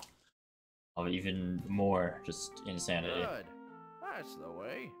round of even more just insanity. Good. That's the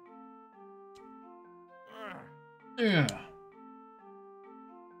way.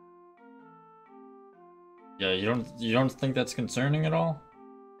 Yeah, you don't think that's concerning at all?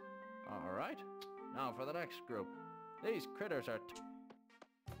 Alright. Now for the next group. These critters are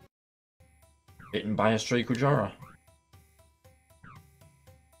Bitten by a stray Kujara.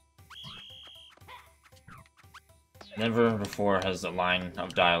 Never before has a line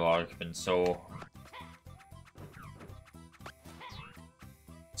of dialogue been so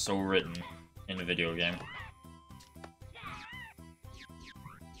written in a video game.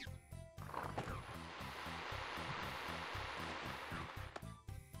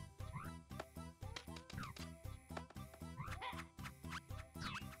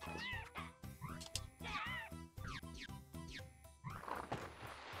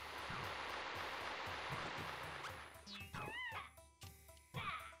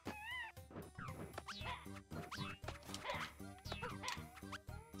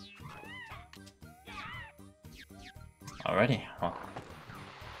 Alrighty, well.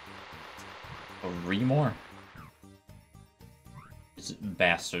 3 more. These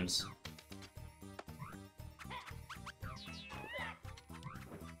bastards.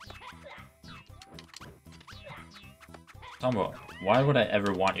 Tomba, why would I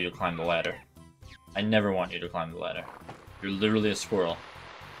ever want you to climb the ladder? I never want you to climb the ladder. You're literally a squirrel.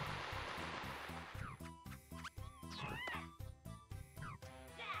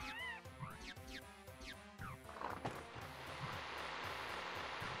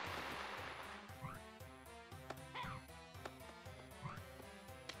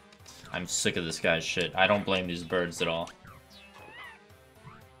 I'm sick of this guy's shit. I don't blame these birds at all.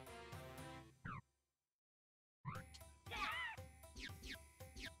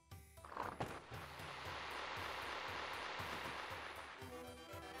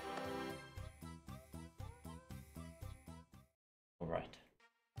 Alright.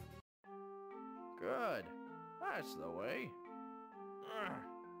 good. That's the way.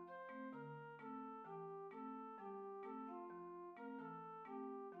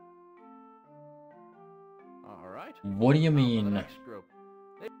 Alright. What do you mean, Next group.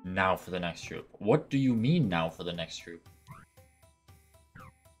 now for the next group? What do you mean, now for the next group?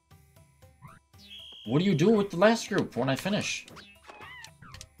 What do you do with the last group when I finish?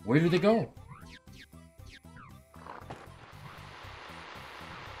 Where do they go?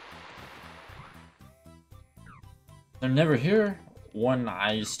 They're never here? when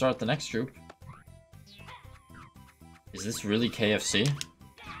I start the next group. Is this really KFC?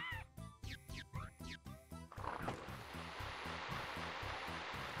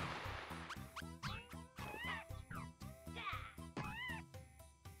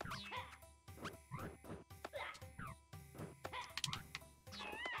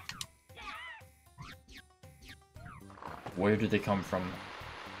 Where do they come from?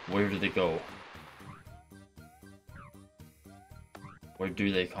 Where do they go? Where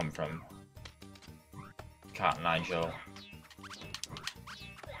do they come from? Cotton Eye Joe.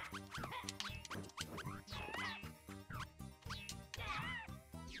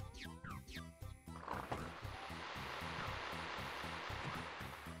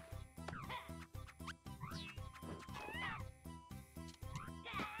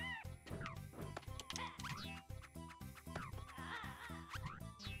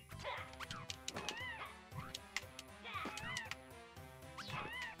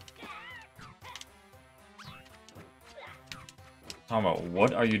 Tomba,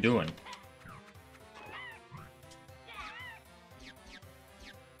 what are you doing?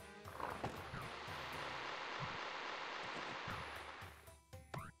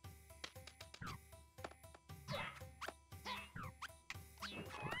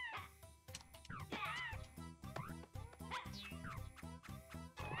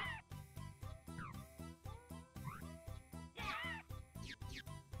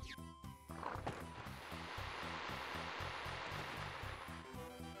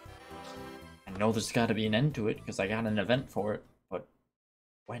 I know there's got to be an end to it because I got an event for it, but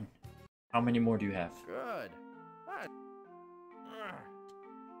when? How many more do you have? Good.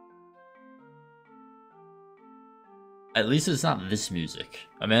 At least it's not this music.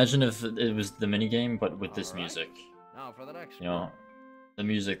 Imagine if it was the minigame, but with this music. Now for the next You know, the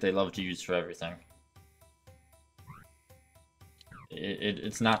music they love to use for everything.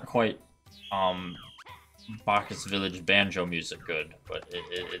 It's not quite Bacchus Village banjo music good, but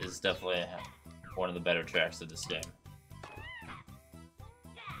it is definitely one of the better tracks of this game.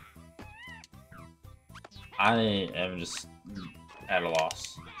 I am just at a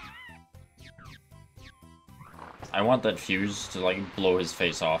loss. I want that fuse to like blow his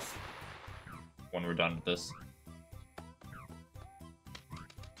face off when we're done with this.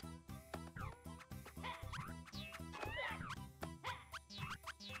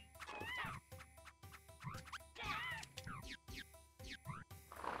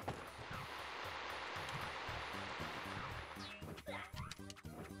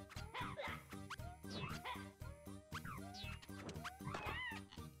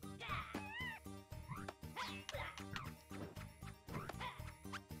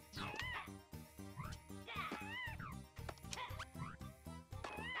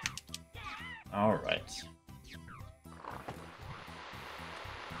 All right.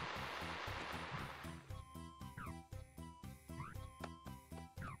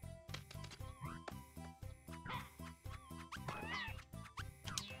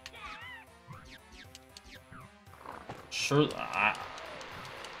 Sure,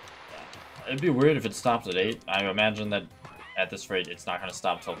 it'd be weird if it stopped at 8. I imagine that at this rate it's not going to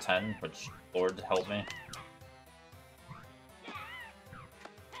stop till 10, which, Lord help me.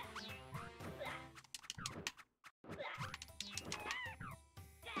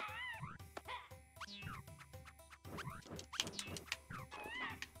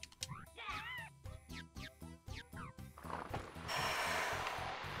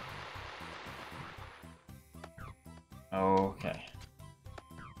 Okay.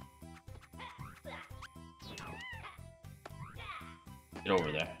 Get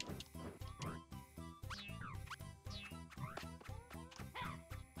over there.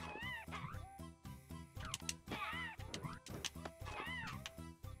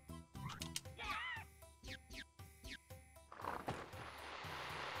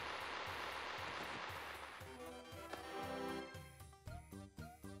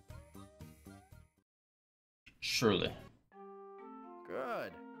 Surely.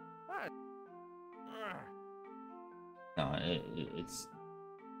 Good. No, it's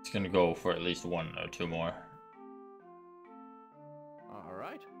gonna go for at least 1 or 2 more. All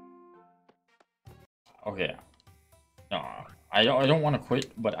right. Okay. No, I don't want to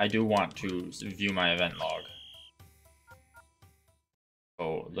quit, but I do want to view my event log.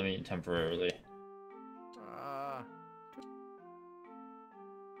 Oh, let me temporarily.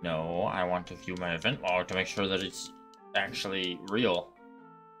 No, I want to view my event log to make sure that it's actually real.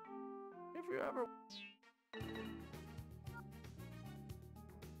 If you ever...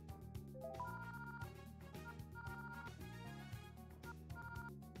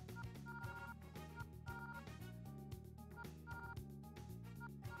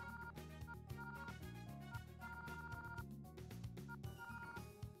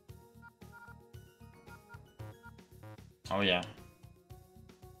 Oh yeah.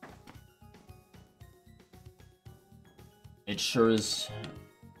 It sure is.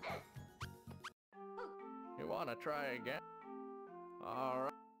 You wanna try again?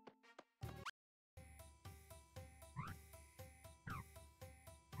 Alright.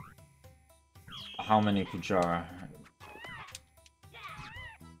 How many Kujar?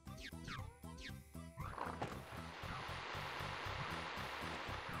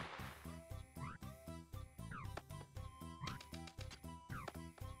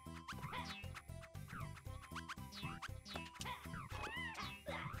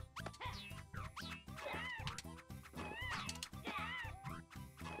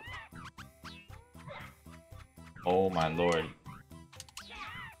 Oh my lord.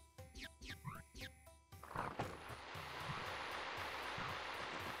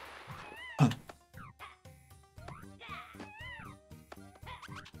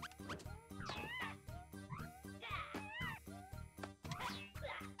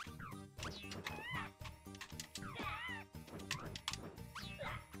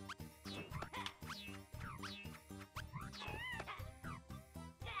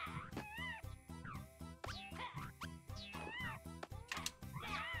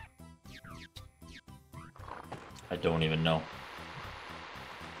 I don't even know.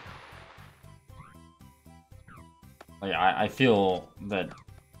 Like, I feel that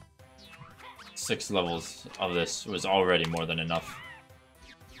 6 levels of this was already more than enough.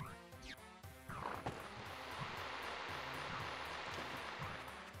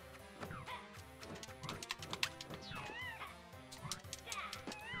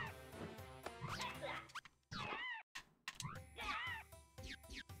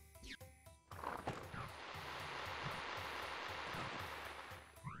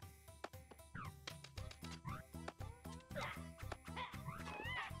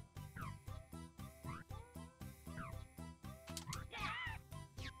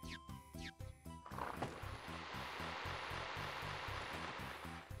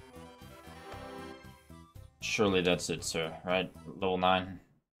 Surely that's it, sir, right? Level 9?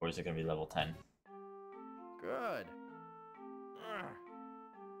 Or is it gonna be level 10? Good.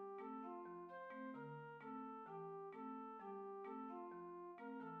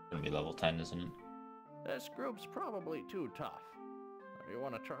 Gonna be level 10, isn't it? This group's probably too tough. You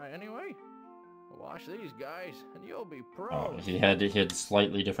wanna try anyway? Watch these guys, and you'll be pros. Oh, he had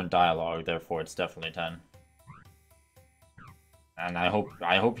slightly different dialogue, therefore it's definitely 10. And I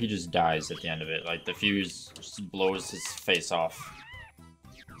hope he just dies at the end of it. Like, the fuse just blows his face off.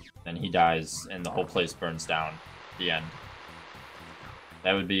 Then he dies, and the whole place burns down. At the end.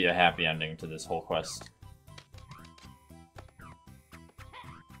 That would be a happy ending to this whole quest.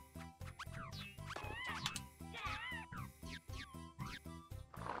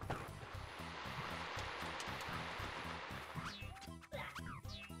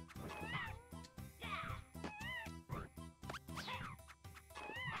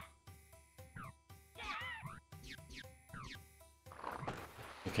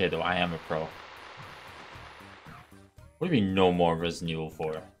 Okay, though, I am a pro. What do you mean no more Resident Evil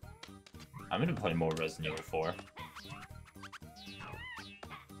 4? I'm gonna play more Resident Evil 4.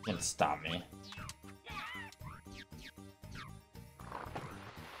 You can't stop me.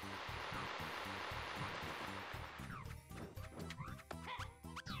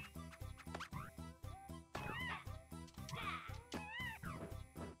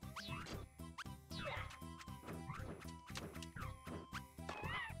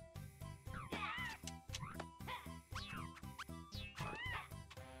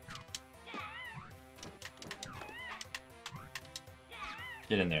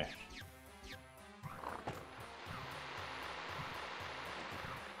 Get in there.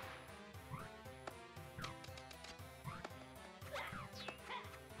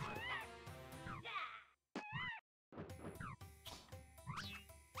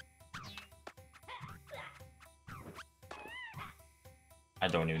 I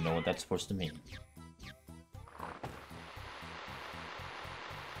don't even know what that's supposed to mean.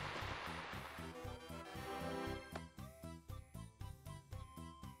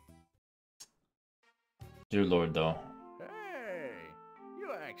 Dear Lord, though. Hey,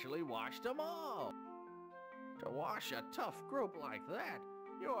 you actually watched them all. To wash a tough group like that,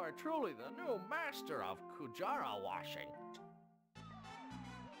 you are truly the new master of Kujara washing.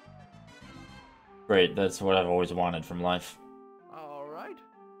 Great, that's what I've always wanted from life. All right,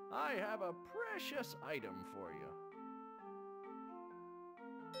 I have a precious item for you.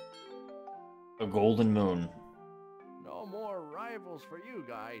 A golden moon. No more rivals for you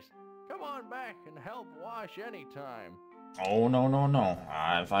guys. Come on back and help wash anytime. Oh, no, no, no.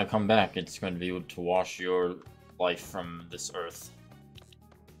 If I come back, it's going to be to wash your life from this earth.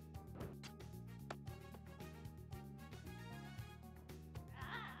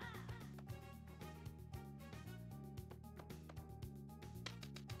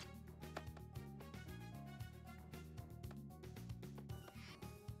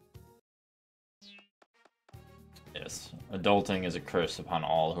 Yes, adulting is a curse upon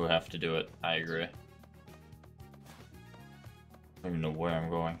all who have to do it. I agree. I don't even know where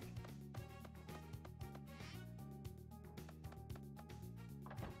I'm going.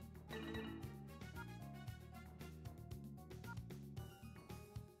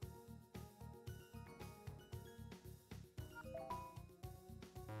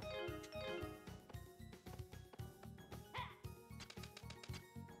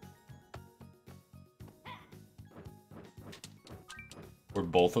 Were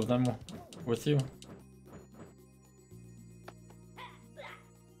both of them with you?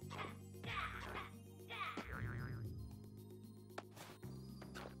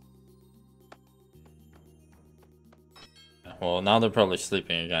 Well, now they're probably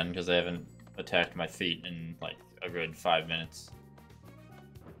sleeping again because they haven't attacked my feet in like a good 5 minutes.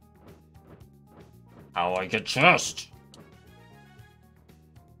 How I get chest?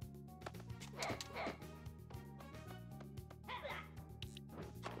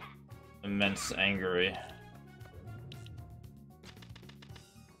 Immense angry.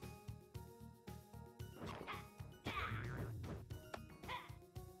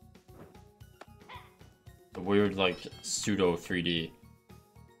 The weird, like, pseudo 3D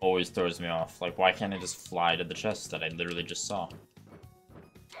always throws me off. Like, why can't I just fly to the chest that I literally just saw?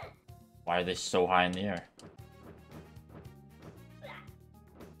 Why are they so high in the air?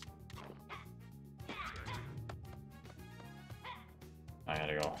 I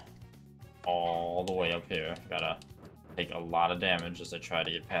gotta go all the way up here. Gotta take a lot of damage as I try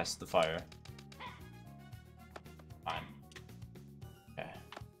to get past the fire. Fine. Okay.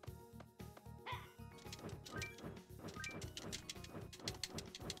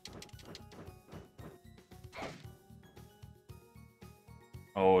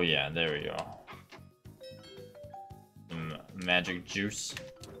 Oh yeah, there we go. Some magic juice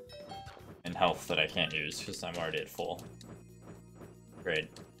and health that I can't use because I'm already at full. Great.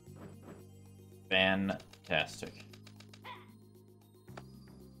 Fantastic.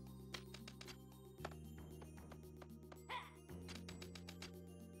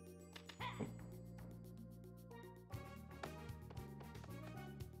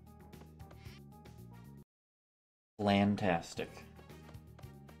 Fantastic.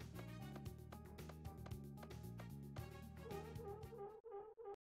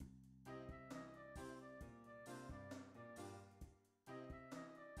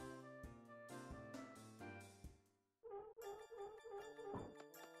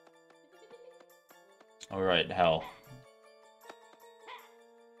 Alright, hell.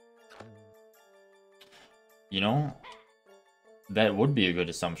 You know, that would be a good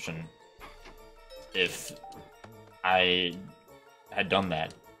assumption if I had done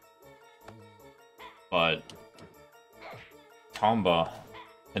that. But Tomba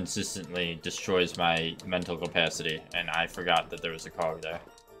consistently destroys my mental capacity, and I forgot that there was a cog there.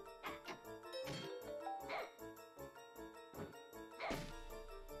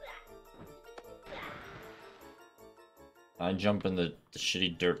 Can I jump in the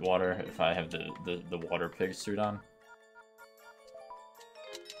shitty dirt water if I have the water pig suit on?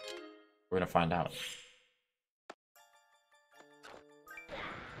 We're gonna find out.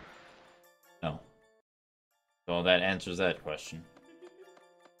 No. So that answers that question.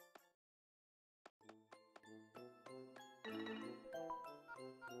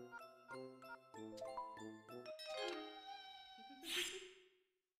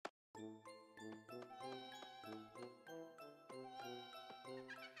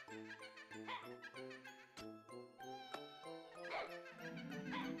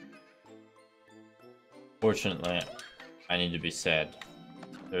 Fortunately, I need to be sad.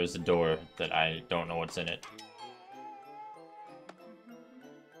 There's a door that I don't know what's in it.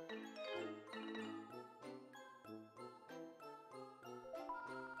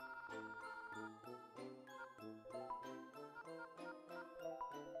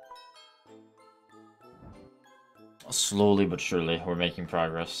 Slowly but surely, we're making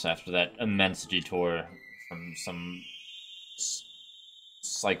progress after that immense detour from some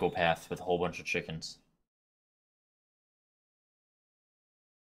psychopath with a whole bunch of chickens.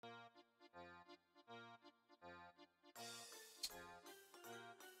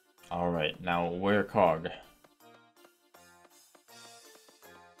 Alright, now where cog?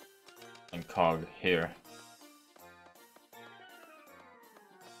 And cog here.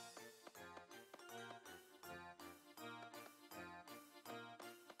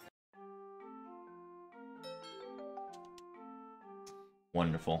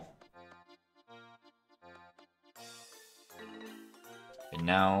 wonderful. And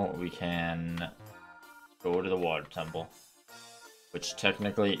now we can go to the water temple, which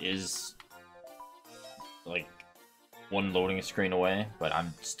technically is like one loading screen away, but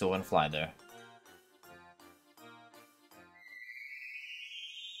I'm still gonna fly there.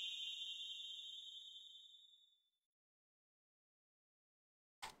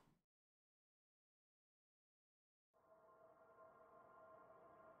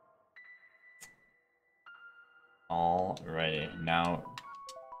 Alrighty, now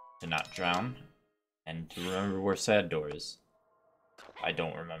to not drown, and to remember where Sad Door is. I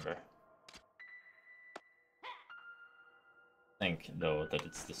don't remember. I think, though, that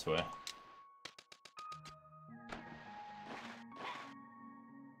it's this way.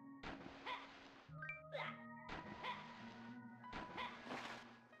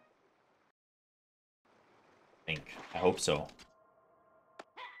 I hope so.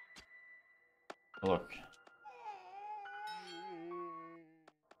 Look.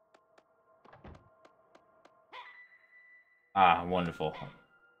 Ah, wonderful.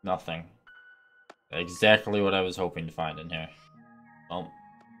 Nothing. Exactly what I was hoping to find in here. Well.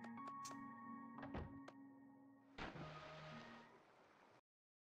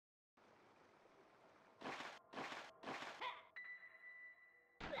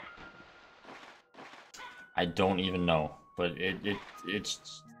 I don't even know, but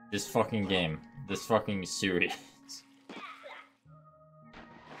it's this fucking game, this fucking series.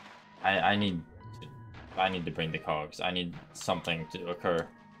 I need to bring the cogs. I need something to occur.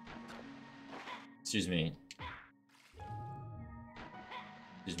 Excuse me.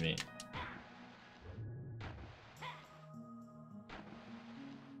 Excuse me.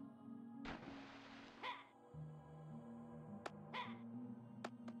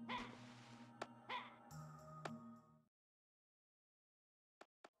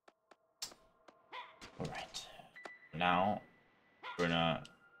 Alright. Now, we're gonna...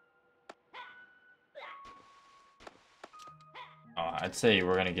 I'd say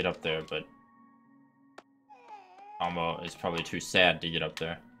we're gonna get up there, but... Tomba is probably too sad to get up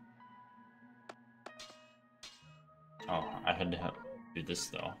there. Oh, I had to do this,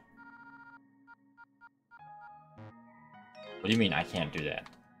 though. What do you mean I can't do that?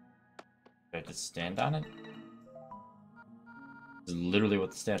 Do I have to stand on it? This is literally what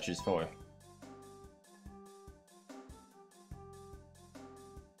the statue's for.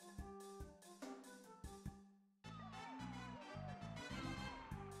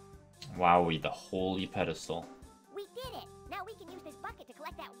 Wowie, the holy pedestal. We did it! Now we can use this bucket to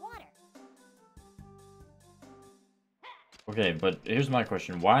collect that water. Okay, but here's my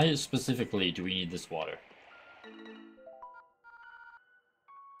question. Why specifically do we need this water?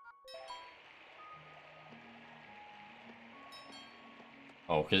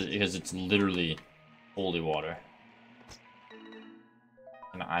 Oh, because it's literally holy water.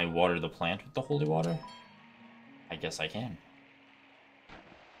 Can I water the plant with the holy water? I guess I can.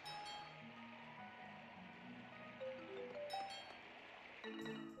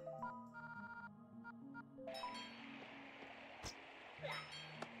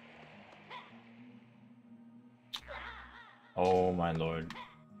 Oh my lord.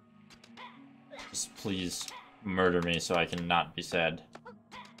 Just please murder me so I can not be sad.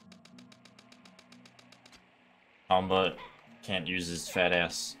 Tomba can't use his fat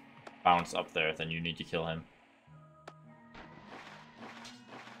ass bounce up there, then you need to kill him.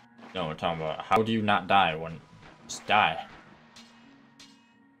 No, Tomba, how do you not die when... Just die.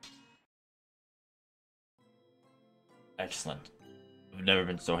 Excellent. I've never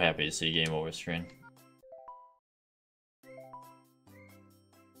been so happy to see a game over screen.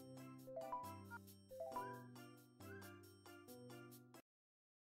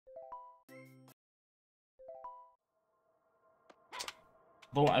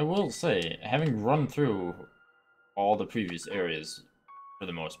 Though I will say, having run through all the previous areas for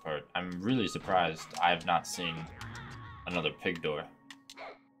the most part, I'm really surprised I have not seen another pig door.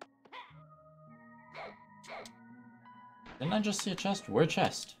 Didn't I just see a chest? Where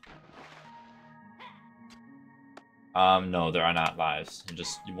chest? No, there are not lives.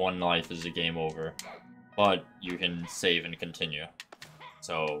 Just one life is a game over. But you can save and continue.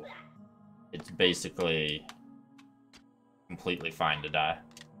 So, it's basically completely fine to die.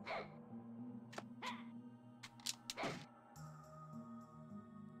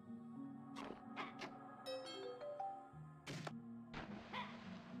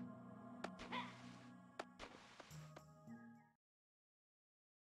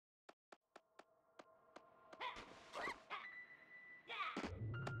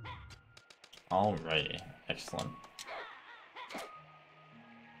 Alrighty, excellent.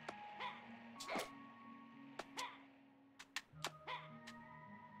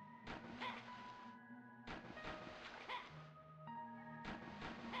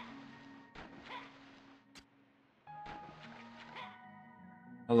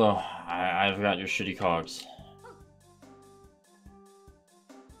 Hello, I've got your shitty cogs.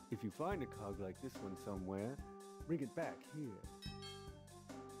 If you find a cog like this one somewhere, bring it back here.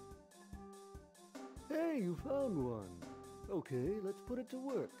 Hey, you found one. Okay, let's put it to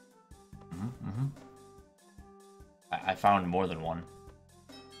work. I found more than one.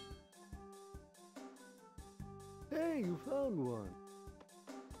 Hey, you found one.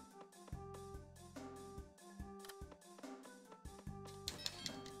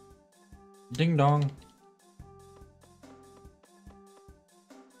 Ding dong.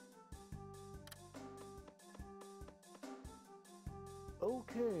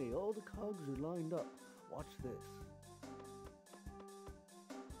 Okay, all the cogs are lined up. Watch this.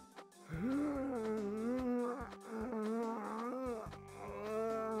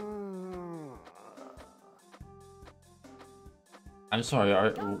 I'm sorry,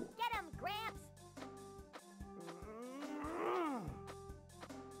 Get him, Gramps!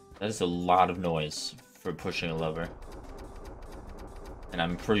 that is a lot of noise for pushing a lever. And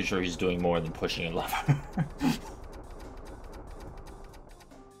I'm pretty sure he's doing more than pushing a lever.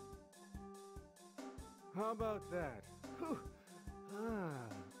 How about that? Whew.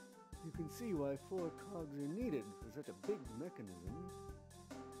 You can see why 4 cogs are needed for such a big mechanism.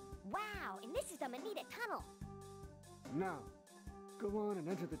 Wow, and this is the Manita Tunnel. Now, go on and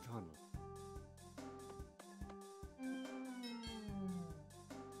enter the tunnel.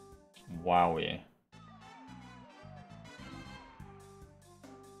 Wowie.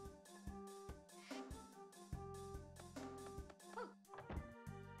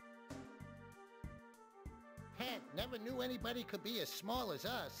 Pet, never knew anybody could be as small as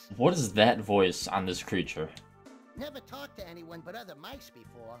us. What is that voice on this creature? Never talked to anyone but other mice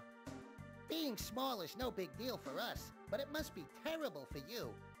before. Being small is no big deal for us, but it must be terrible for you.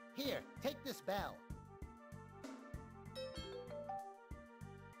 Here, take this bell.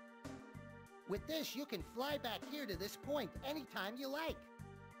 With this, you can fly back here to this point anytime you like.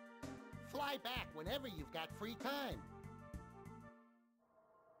 Fly back whenever you've got free time.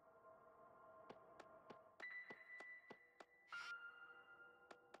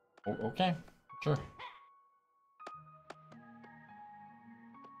 Okay, sure.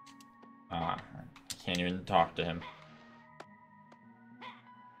 I can't even talk to him.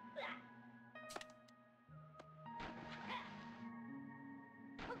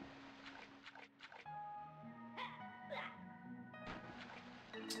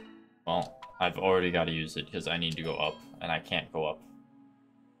 Well, I've already got to use it because I need to go up, and I can't go up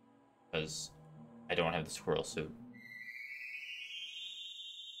because I don't have the squirrel suit.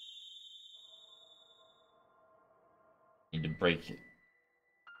 Need to break it.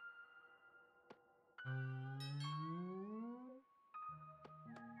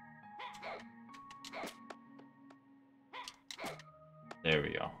 There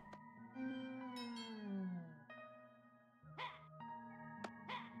we go.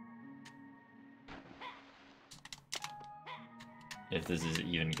 If this is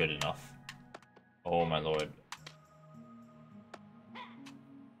even good enough. Oh my lord.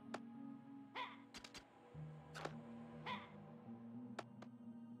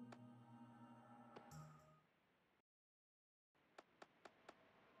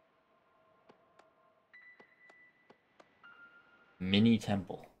 Mini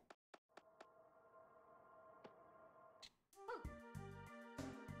temple.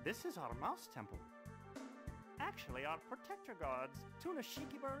 This is our mouse temple. Actually, our protector gods, two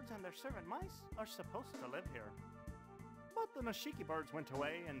Nashiki birds and their servant mice, are supposed to live here. But the Nashiki birds went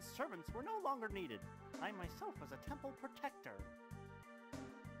away and servants were no longer needed. I myself was a temple protector.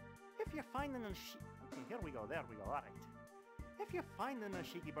 If you find the Nashiki... Okay, here we go, there we go, alright. If you find the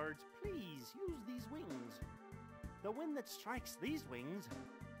Nashiki birds, please use these wings. The wind that strikes these wings...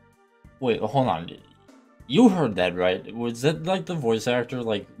 Wait, hold on. You heard that, right? Was that like the voice actor,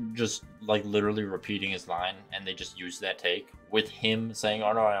 like, just, like, literally repeating his line, and they just used that take with him saying,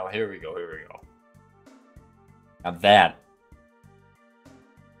 oh no, here we go, here we go. Now that...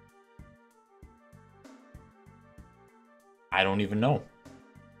 I don't even know.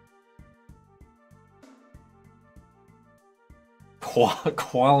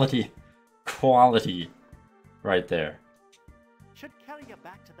 Quality right there. should carry you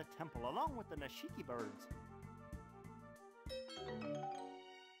back to the temple along with the Nashiki birds.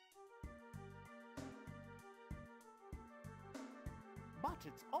 But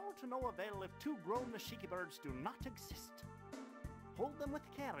it's all to no avail if two grown Nashiki birds do not exist. Hold them with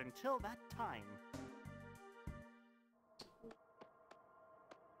care until that time.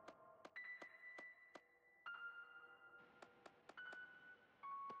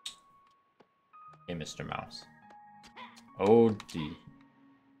 Hey, Mr. Mouse. Oh, D.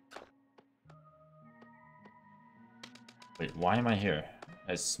 Wait, why am I here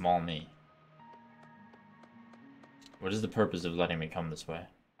as small me? What is the purpose of letting me come this way?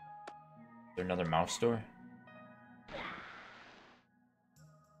 Is there another mouse door?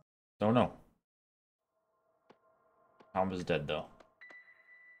 Don't know. Tomba's dead though.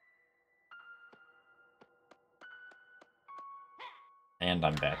 And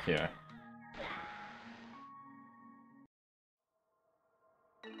I'm back here.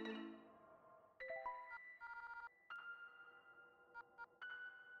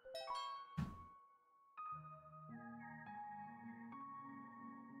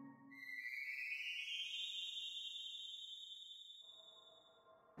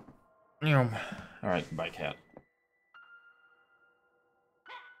 Alright, goodbye, cat.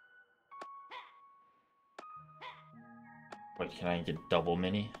 Wait, can I get double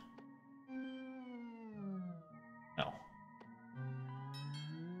mini? No.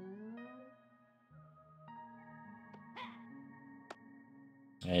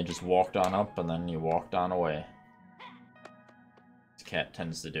 And he just walked on up and then he walked on away. This cat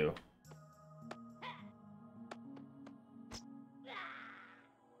tends to do.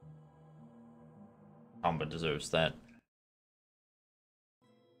 Tomba deserves that.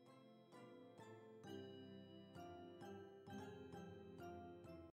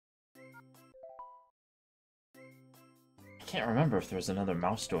 I can't remember if there's another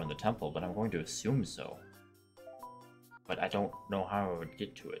mouse door in the temple, but I'm going to assume so. But I don't know how I would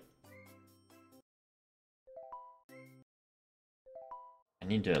get to it. I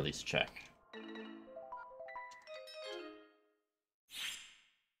need to at least check.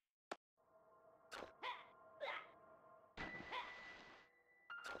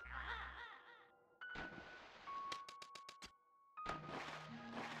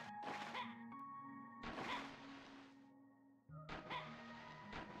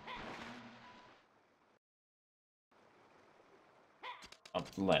 Up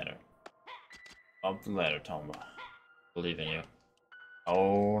the ladder. Up the ladder, Tomba. Believe in you.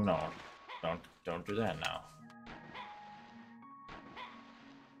 Oh no. Don't do that now.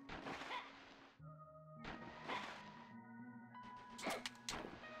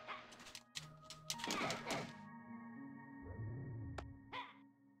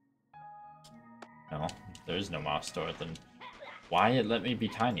 No, there is no mouse door, then why it let me be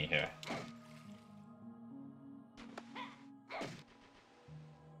tiny here?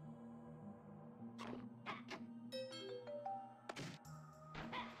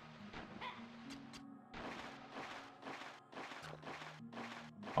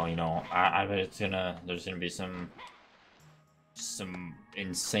 Oh, you know, I bet there's gonna be some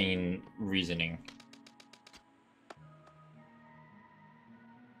insane reasoning.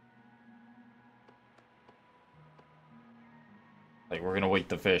 Like, we're gonna wake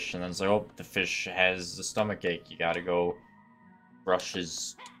the fish, and then it's like, oh, the fish has a stomach ache. You gotta go brush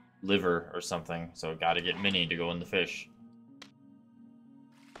his liver or something. So gotta get Minnie to go in the fish.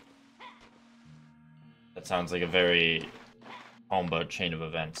 That sounds like a very Tomba chain of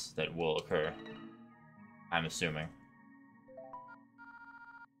events that will occur. I'm assuming.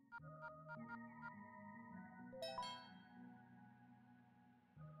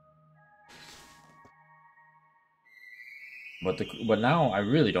 But now I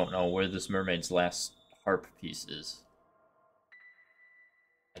really don't know where this mermaid's last harp piece is.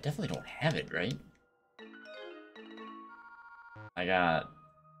 I definitely don't have it, right? I got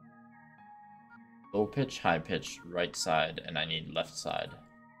low pitch, high pitch, right side, and I need left side.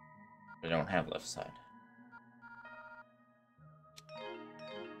 But I don't have left side.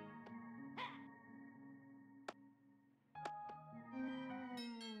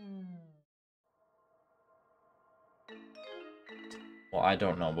 Well, I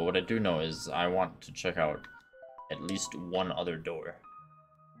don't know, but what I do know is I want to check out at least one other door.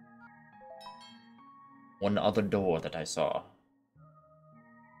 One other door that I saw.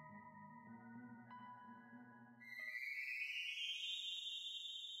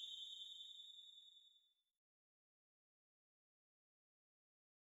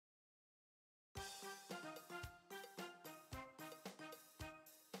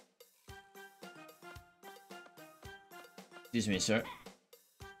 Excuse me, sir.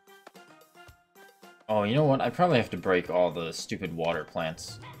 Oh, you know what? I probably have to break all the stupid water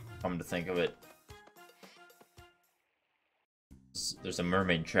plants, come to think of it. There's a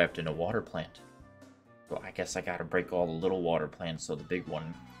mermaid trapped in a water plant. So I guess I gotta break all the little water plants so the big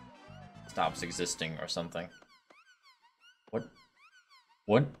one stops existing or something. What?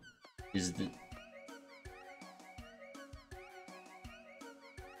 What is the...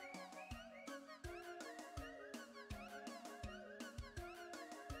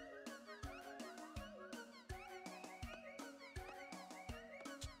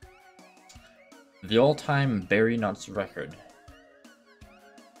 The all-time berry nuts record.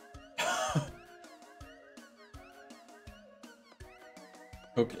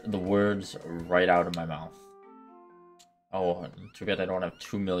 Took the words right out of my mouth. Oh, too bad I don't have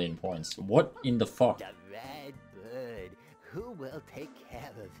 2 million points. What in the fuck? The red bird. Who will take care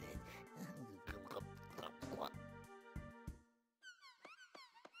of it?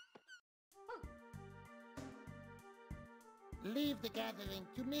 Leave the gathering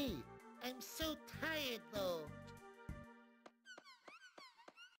to me. I'm so tired, though.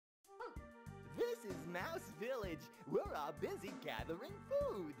 This is Mouse Village. We're all busy gathering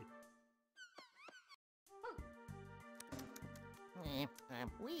food.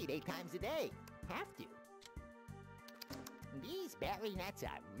 We eat 8 times a day. Have to. These berry nuts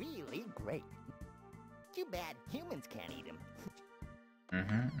are really great. Too bad humans can't eat them.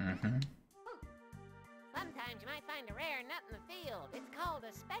 Sometimes you might find a rare nut in the field. It's called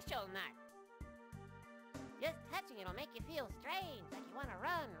a special nut. Just touching it'll make you feel strange, like you want to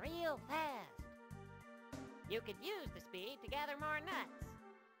run real fast. You could use the speed to gather more nuts.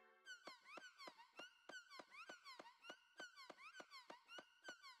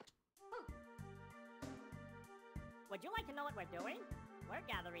 Would you like to know what we're doing? We're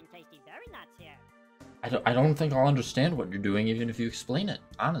gathering tasty berry nuts here. I don't think I'll understand what you're doing even if you explain it,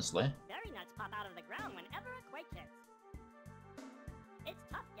 honestly. Berry nuts pop out of the ground whenever a quake hits. It's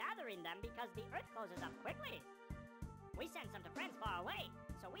tough gathering them because the earth closes up quickly. We send some to friends far away,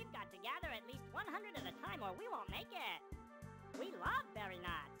 so we've got to gather at least 100 at a time or we won't make it. We love berry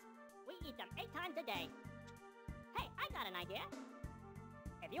nuts. We eat them 8 times a day. Hey, I got an idea.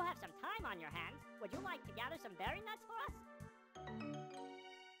 If you have some time on your hands, would you like to gather some berry nuts for us?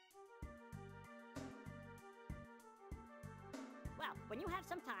 Well, when you have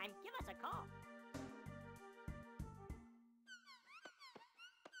some time, give us a call.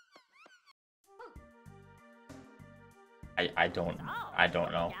 I don't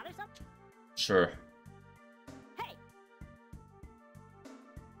know. Sure. Hey.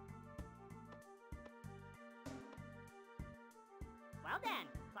 Well then,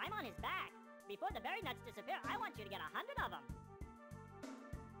 climb on his back. Before the berry nuts disappear, I want you to get 100 of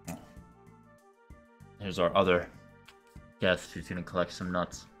them. Here's our other guest who's gonna collect some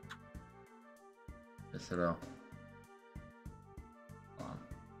nuts. Yes, hello.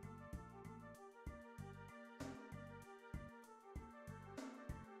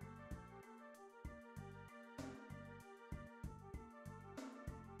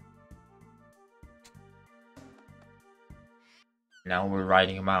 Now we're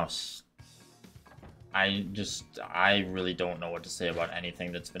riding a mouse. I really don't know what to say about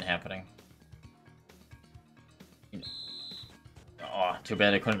anything that's been happening. Oh, too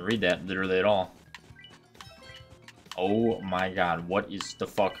bad I couldn't read that literally at all. Oh my god, what is the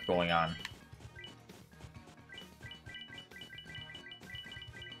fuck going on?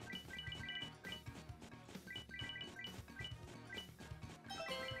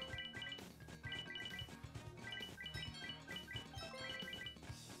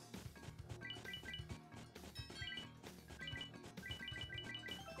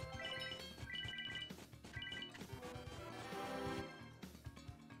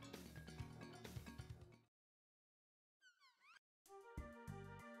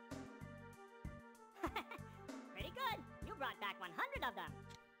 Pretty good. You brought back 100 of them.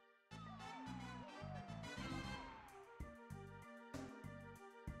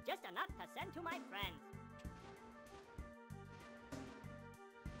 Just enough to send to my friends.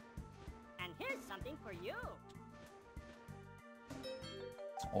 And here's something for you.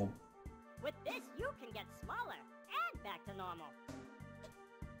 Oh. With this, you can get smaller and back to normal.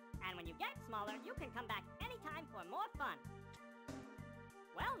 And when you get smaller, you can come back anytime for more fun.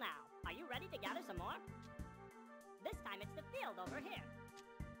 Well now, are you ready to gather some more? This time it's the field over here.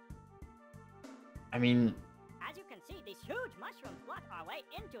 I mean... As you can see, these huge mushrooms block our way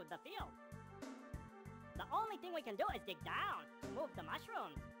into the field. The only thing we can do is dig down to move the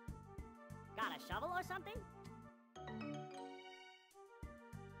mushrooms. Got a shovel or something?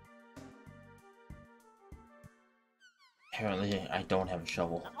 Apparently, I don't have a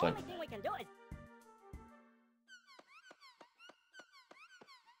shovel, The but... only thing we can do is...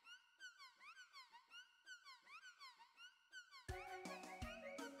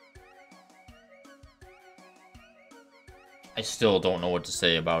 I still don't know what to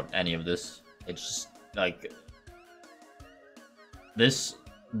say about any of this. It's just, like... This,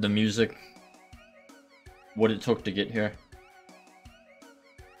 the music, what it took to get here.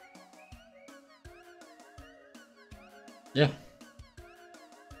 Yeah.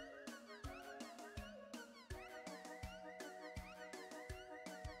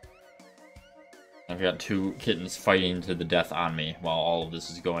 got two kittens fighting to the death on me while all of this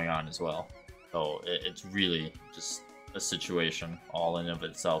is going on as well. So it's really just a situation all in of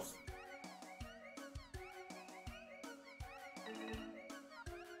itself.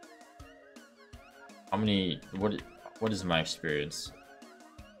 How many, what is my experience?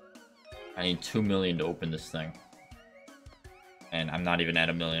 I need 2 million to open this thing. And I'm not even at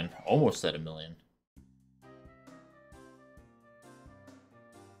 1 million. Almost at 1 million.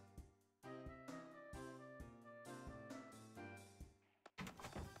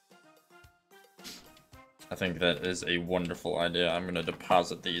 I think that is a wonderful idea. I'm gonna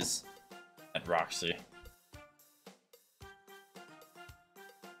deposit these at Roxy.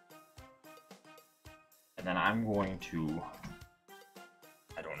 And then I'm going to...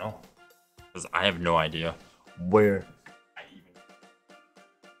 I don't know. Because I have no idea where I even...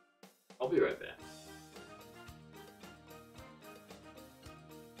 I'll be right back.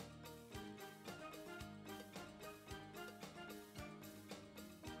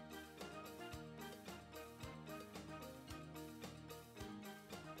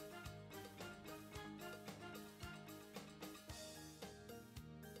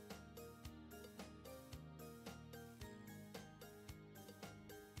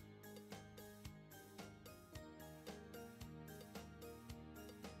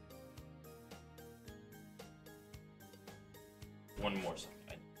 One more second.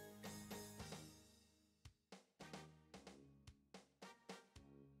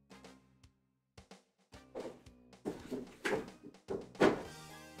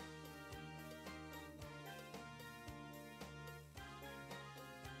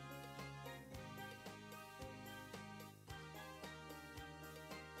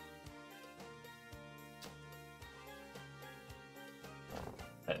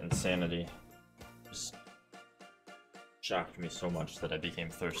 That insanity just shocked me so much that I became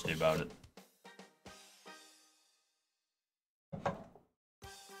thirsty about it.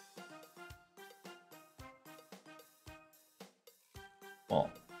 Well,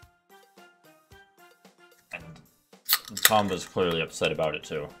 and Tomba's clearly upset about it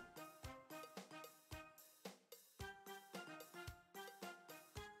too.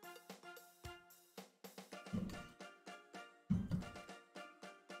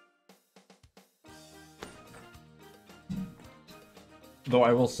 Though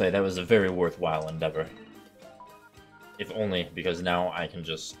I will say that was a very worthwhile endeavor. If only because now I can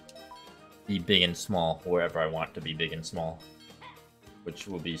just be big and small wherever I want to be big and small. Which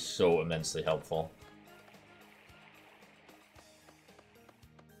will be so immensely helpful.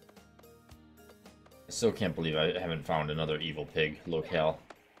 I still can't believe I haven't found another evil pig locale.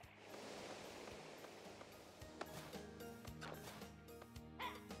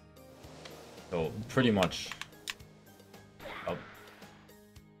 So pretty much...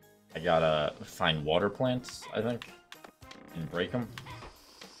 I gotta find water plants, I think, and break them.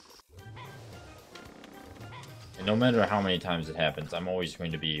 And no matter how many times it happens, I'm always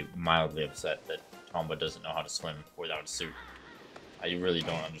going to be mildly upset that Tomba doesn't know how to swim without a suit. I really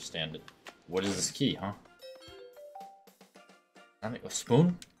don't understand it. What is this key, huh? A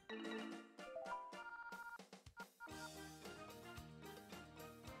spoon?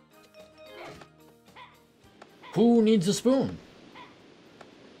 Who needs a spoon?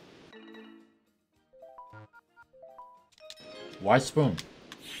 Why spoon?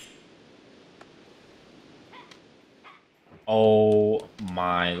 Oh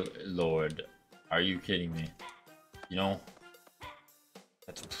my lord. Are you kidding me? You know,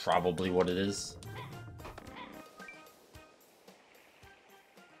 that's probably what it is.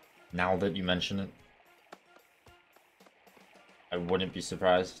 Now that you mention it, I wouldn't be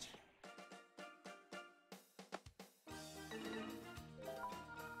surprised.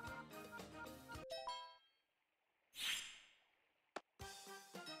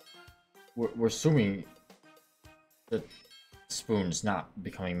 We're assuming that spoon's not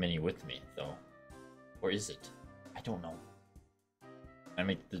becoming mini with me, though. Or is it? I don't know. I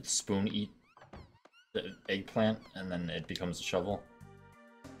make the spoon eat the eggplant, and then it becomes a shovel.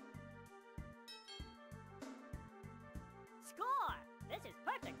 Score! This is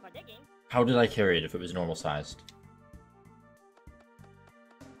perfect for digging. How did I carry it if it was normal sized?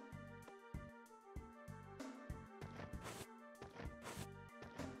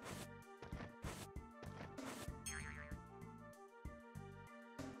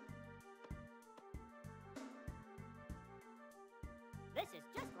 This is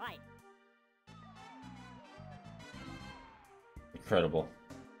just right. Incredible.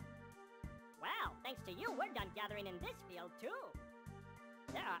 Well, thanks to you, we're done gathering in this field, too.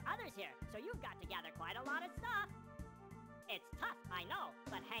 There are others here, so you've got to gather quite a lot of stuff. It's tough, I know,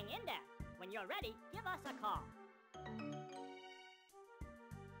 but hang in there. When you're ready, give us a call.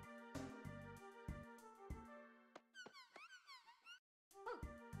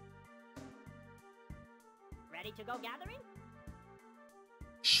 Ready to go gathering?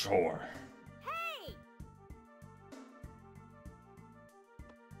 Sure. Hey!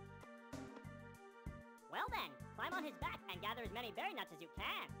 Well then, climb on his back and gather as many berry nuts as you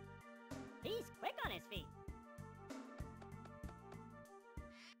can. He's quick on his feet.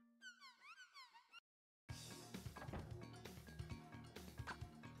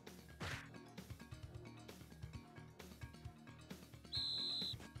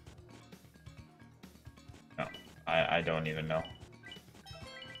 No, I don't even know.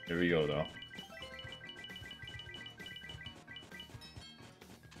 Here we go, though.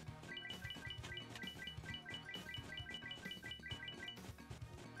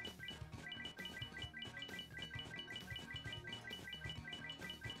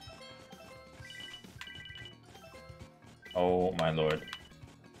 Oh my lord.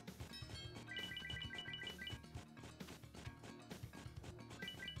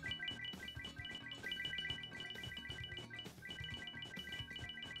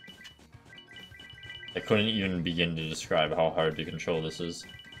 I couldn't even begin to describe how hard to control this is.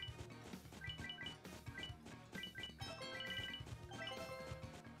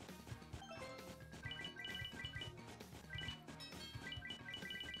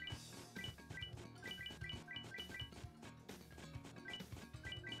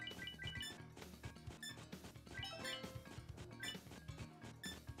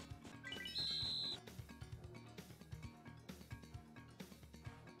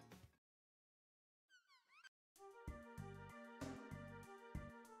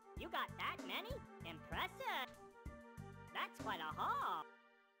 You got that many? Impressive! That's quite a haul!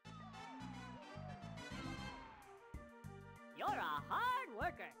 You're a hard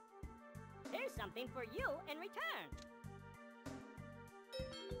worker! Here's something for you in return!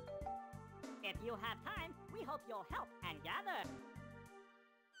 If you have time, we hope you'll help and gather!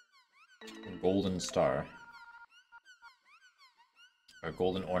 Golden star. A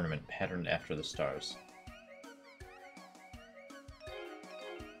golden ornament patterned after the stars.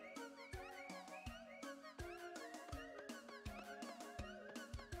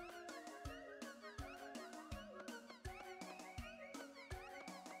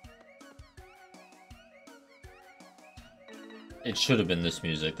 It should have been this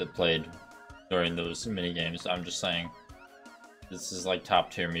music that played during those mini games. I'm just saying. This is like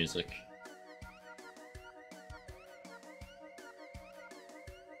top tier music.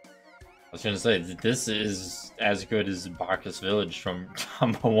 I was gonna say, this is as good as Bacchus Village from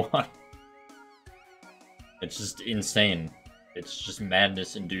Tomba 1. It's just insane. It's just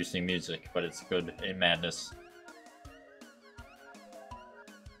madness-inducing music, but it's good in madness.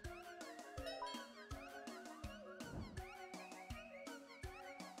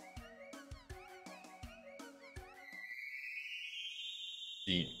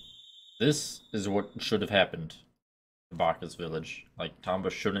 See, this is what should have happened to Bacchus Village. Like, Tomba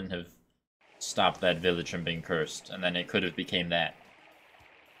shouldn't have stopped that village from being cursed, and then it could have became that.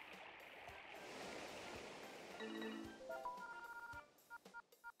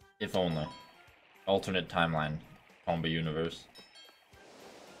 If only. Alternate timeline, Tomba universe.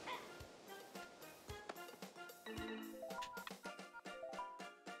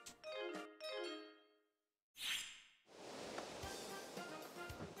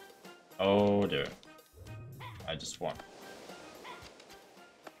 Oh dear. I just want to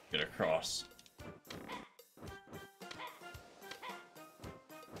get across.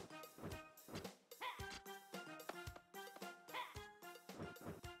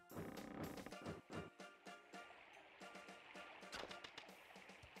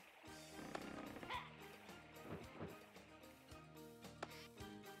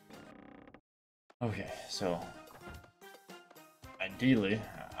 Okay, so ideally,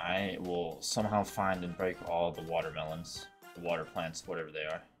 I will somehow find and break all the watermelons, the water plants, whatever they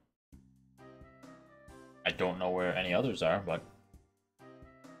are. I don't know where any others are, but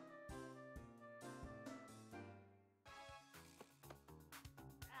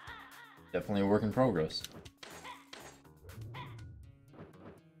definitely a work in progress.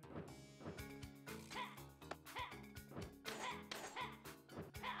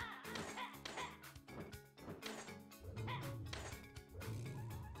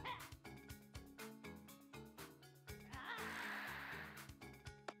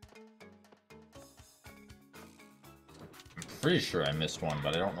 Pretty sure I missed one,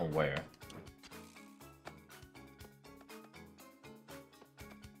 but I don't know where.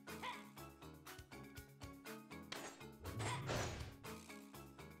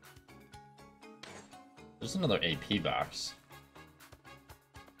 There's another AP box.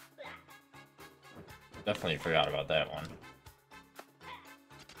 Definitely forgot about that one.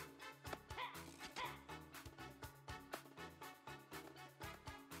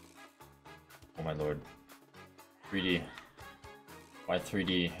 Oh my lord. 3D. Why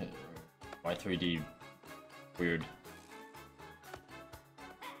 3D? Why 3D? Weird.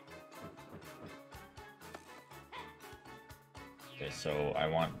 Okay, so I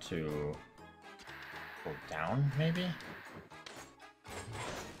want to go down, maybe?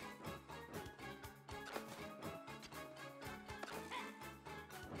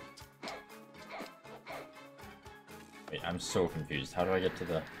 Wait, I'm so confused. How do I get to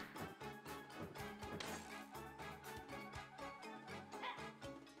the...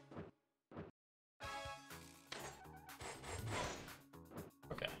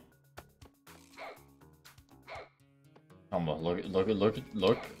 Okay. Tomba,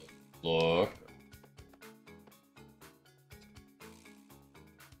 look.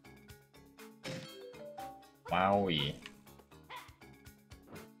 Wowie.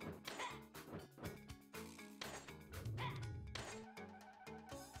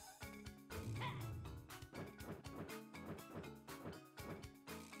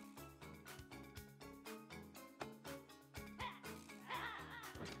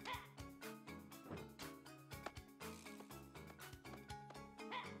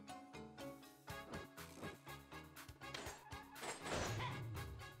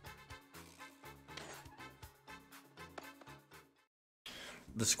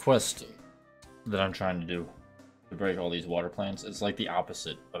 This quest that I'm trying to do to break all these water plants, it's like the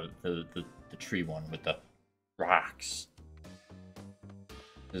opposite of the tree one with the rocks.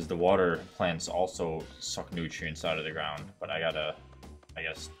 Because the water plants also suck nutrients out of the ground, but I gotta, I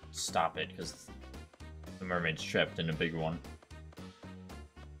guess, stop it because the mermaid's trapped in a big one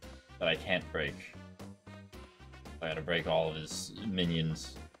that I can't break. I gotta break all of his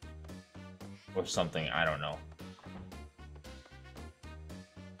minions or something, I don't know.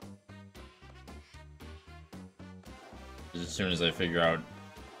 As soon as I figure out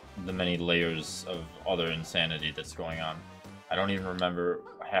the many layers of other insanity that's going on. I don't even remember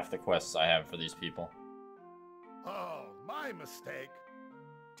half the quests I have for these people. Oh, my mistake.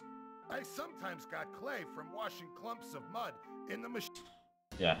 I sometimes got clay from washing clumps of mud in the machine.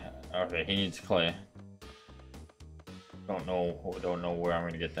 Yeah, okay, he needs clay. Don't know where I'm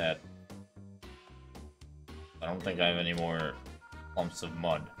gonna get that. I don't think I have any more clumps of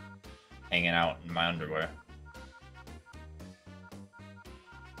mud hanging out in my underwear.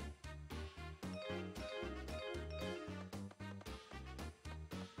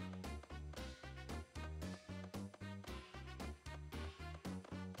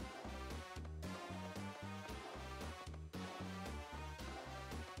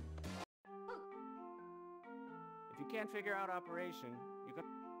 If you can't figure out operation, you can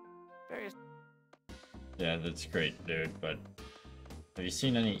various. Yeah, that's great, dude, but have you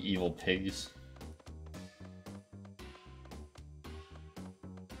seen any evil pigs?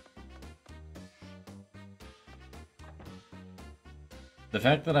 The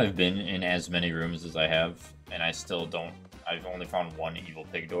fact that I've been in as many rooms as I have, and I still don't, I've only found one evil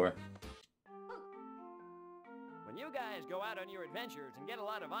pig door. When you guys go out on your adventures and get a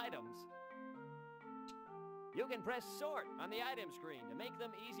lot of items, you can press sort on the item screen to make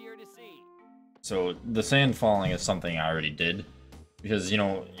them easier to see. So the sand falling is something I already did, because, you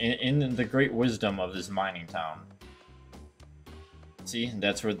know, in the great wisdom of this mining town, see,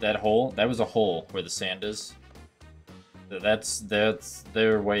 that's where that hole, that was a hole where the sand is. That's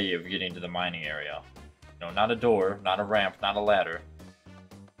their way of getting to the mining area. You know, not a door, not a ramp, not a ladder.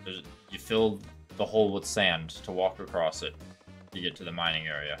 You fill the hole with sand to walk across it to get to the mining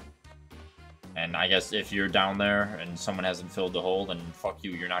area. And I guess if you're down there and someone hasn't filled the hole, then fuck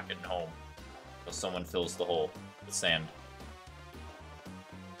you, you're not getting home. Until someone fills the hole with sand.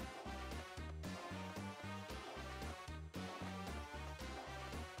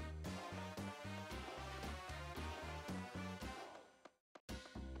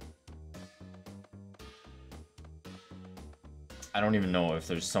 I don't even know if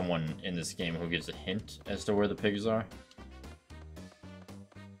there's someone in this game who gives a hint as to where the pigs are.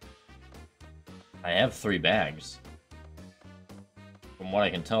 I have 3 bags. From what I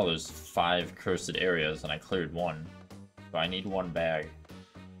can tell, there's 5 cursed areas, and I cleared 1. So I need 1 bag.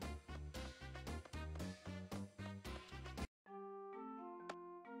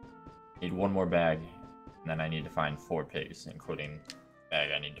 Need 1 more bag, and then I need to find 4 pigs, including the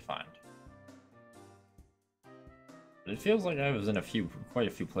bag I need to find. But it feels like I was in quite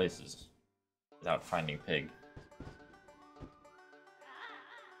a few places without finding pig.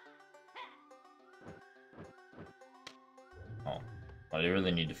 What I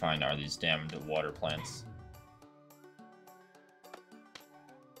really need to find are these damned water plants.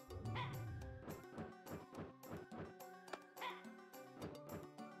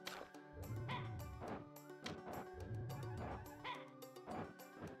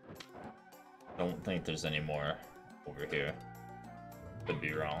 Don't think there's any more over here. Could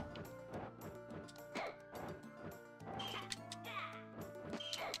be wrong.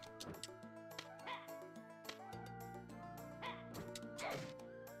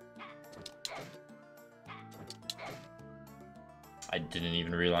 I didn't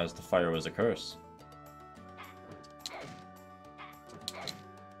even realize the fire was a curse.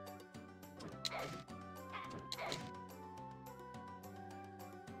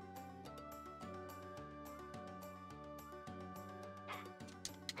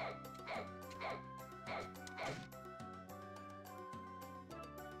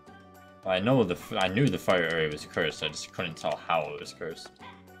 I knew the fire area was cursed, I just couldn't tell how it was cursed.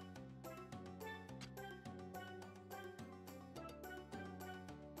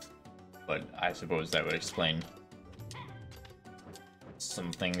 But I suppose that would explain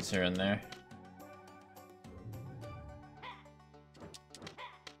some things here and there.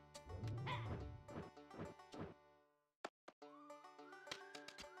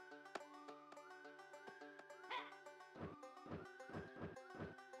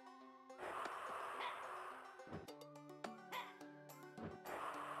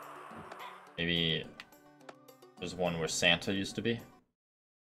 Maybe there's one where Santa used to be.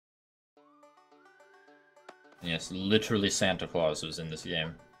 Yes, literally Santa Claus was in this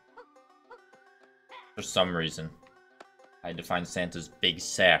game. For some reason. I had to find Santa's big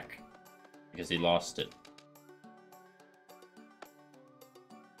sack because he lost it.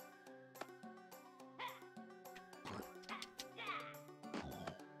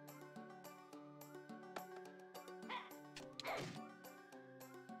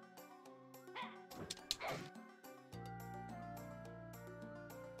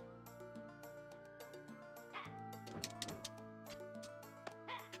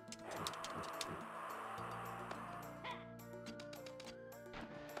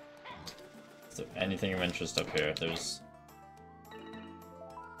 So anything of interest up here? There's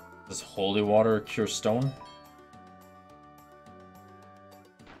this holy water cure stone.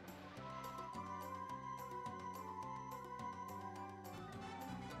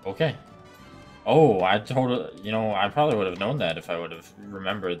 Okay. Oh, I totally, you know, I probably would have known that if I would have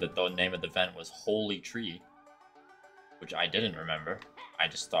remembered that the name of the event was Holy Tree. Which I didn't remember. I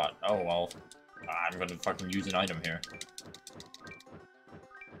just thought, oh, well, I'm gonna fucking use an item here.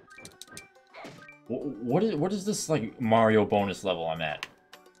 What is this, like, Mario bonus level I'm at?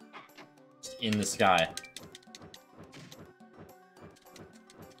 Just in the sky.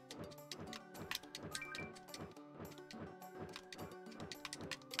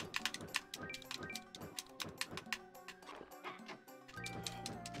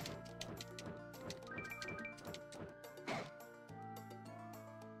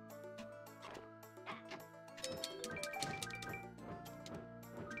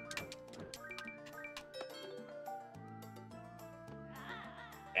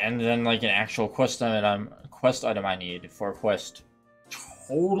 And then, like, an actual quest item I need for a quest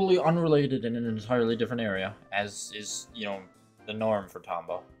totally unrelated in an entirely different area, as is, you know, the norm for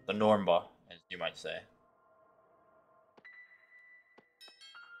Tomba. The Normba, as you might say.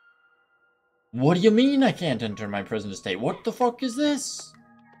 What do you mean I can't enter my present estate? What the fuck is this?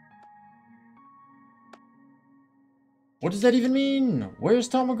 What does that even mean? Where's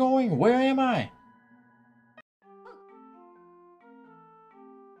Tomba going? Where am I?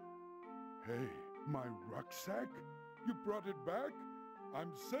 Hey, my rucksack? You brought it back?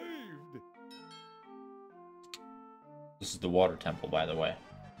 I'm saved! This is the water temple, by the way.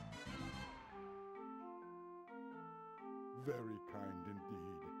 Very kind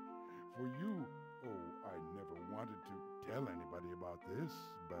indeed. For you, oh, I never wanted to tell anybody about this,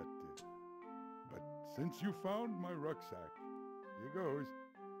 but since you found my rucksack, here goes,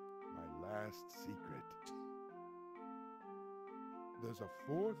 my last secret. There's a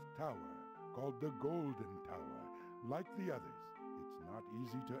fourth tower called the Golden Tower. Like the others, it's not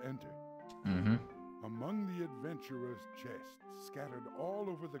easy to enter. Mm-hmm. Among the adventurers' chests scattered all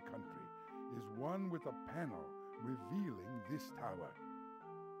over the country is one with a panel revealing this tower.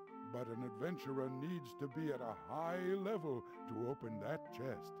 But an adventurer needs to be at a high level to open that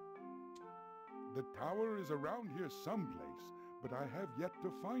chest. The tower is around here someplace, but I have yet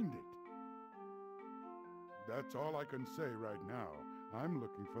to find it. That's all I can say right now. I'm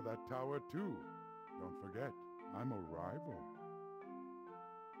looking for that tower too. Don't forget, I'm a rival.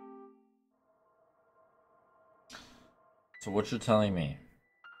 So what you're telling me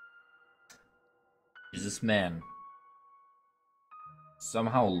is this man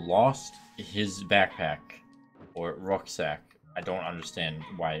somehow lost his backpack or rucksack. I don't understand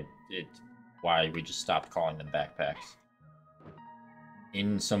why we just stopped calling them backpacks.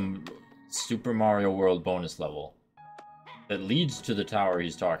 In some Super Mario World bonus level that leads to the tower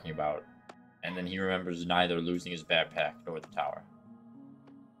he's talking about, and then he remembers neither losing his backpack nor the tower.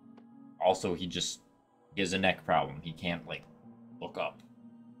 Also, he has a neck problem. He can't, like, look up.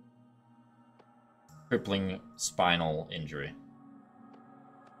 Crippling spinal injury.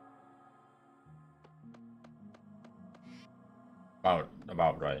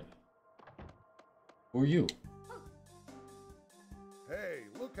 About right. Who are you? Hey,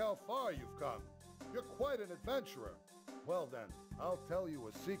 look how far you've come. You're quite an adventurer. Well then, I'll tell you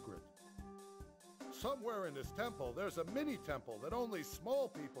a secret. Somewhere in this temple, there's a mini-temple that only small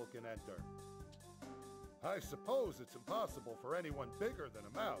people can enter. I suppose it's impossible for anyone bigger than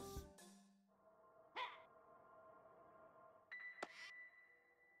a mouse.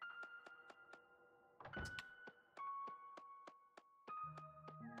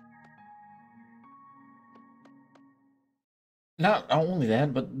 Not only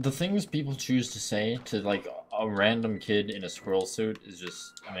that, but the things people choose to say to, like, a random kid in a squirrel suit is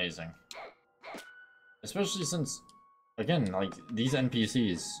just amazing. Especially since, again, like, these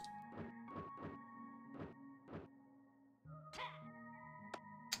NPCs...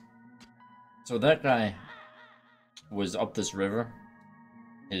 So that guy was up this river.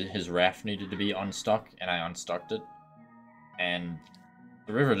 His raft needed to be unstuck, and I unstucked it. And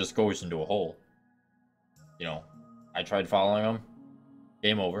the river just goes into a hole. You know, I tried following him.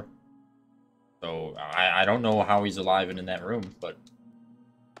 Game over. So, I don't know how he's alive and in that room, but...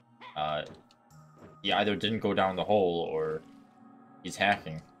 he either didn't go down the hole, or he's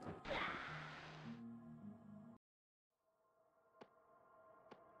hacking.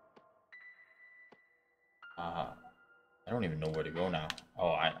 I don't even know where to go now.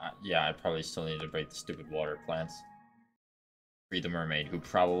 Oh, yeah, I probably still need to break the stupid water plants. Free the mermaid, who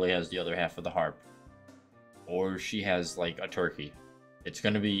probably has the other half of the harp. Or she has, like, a turkey. It's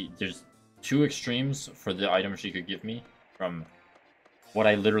gonna be... There's two extremes for the item she could give me. From what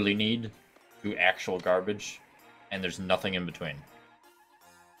I literally need to actual garbage. And there's nothing in between.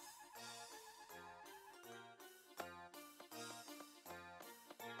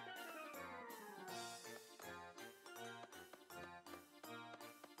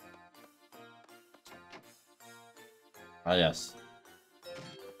 Ah, yes.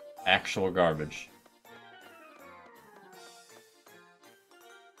 Actual garbage.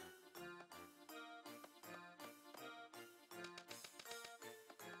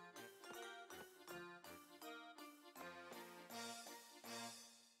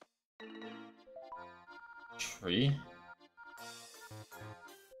 Tree?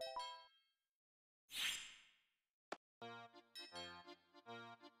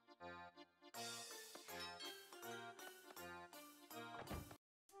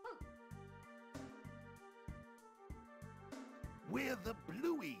 We're the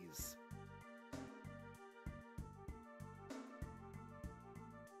Blueies.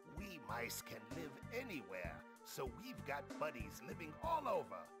 We mice can live anywhere, so we've got buddies living all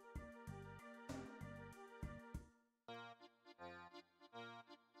over.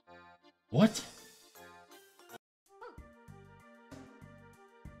 What?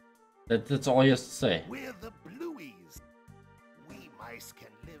 That's all he has to say. We're the Blueies. We mice can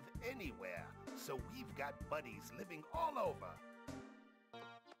live anywhere, so we've got buddies living all over.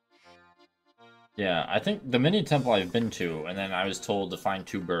 Yeah, I think the mini temple I've been to, and then I was told to find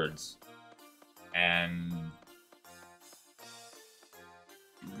 2 birds. And...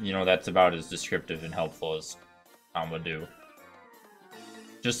 you know, that's about as descriptive and helpful as Tomba do.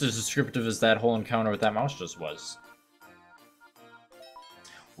 Just as descriptive as that whole encounter with that mouse just was.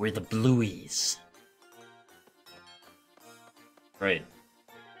 We're the Blueies. Great.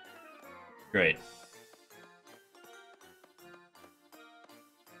 Great.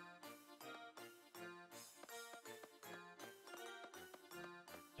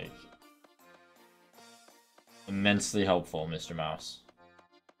 Like, immensely helpful, Mr. Mouse.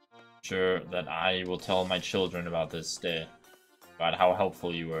 Sure that I will tell my children about this day. About how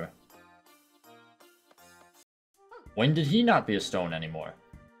helpful you were. When did he not be a stone anymore?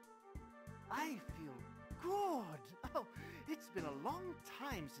 I feel good. Oh, it's been a long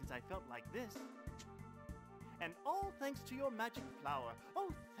time since I felt like this. And all thanks to your magic flower.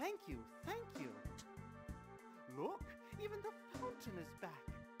 Oh, thank you, thank you. Look, even the fountain is back.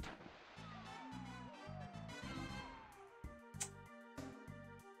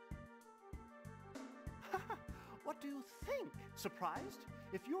 What do you think? Surprised?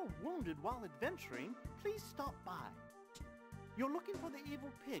 If you're wounded while adventuring, please stop by. You're looking for the evil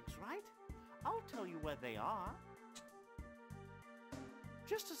pigs, right? I'll tell you where they are.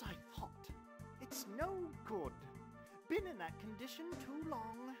 Just as I thought. It's no good. Been in that condition too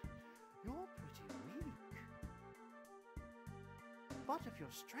long. You're pretty weak. But if your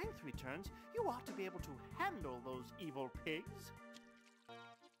strength returns, you ought to be able to handle those evil pigs.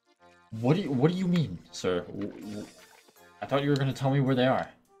 What do you mean, sir? I thought you were going to tell me where they are.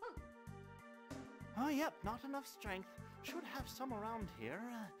 Oh, yep, not enough strength. Should have some around here.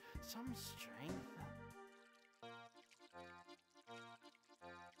 Some strength.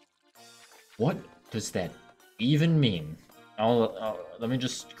 What does that even mean? Let me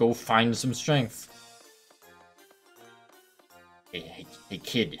just go find some strength. Hey,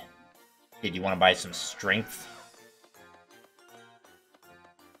 kid. Kid, you want to buy some strength?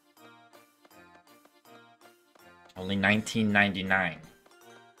 Only $19.99.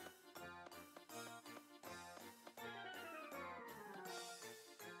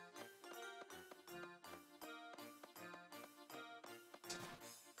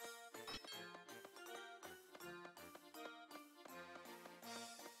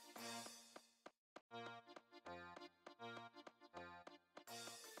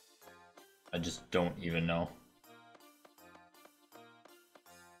 I just don't even know.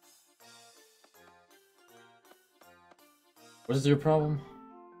 What is your problem?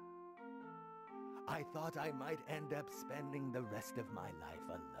 I thought I might end up spending the rest of my life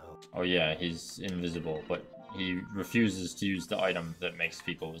alone. Oh yeah, he's invisible, but he refuses to use the item that makes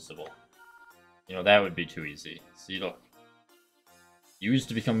people visible. You know, that would be too easy. See, look. Use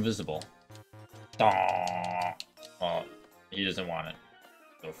to become visible. Well, he doesn't want it.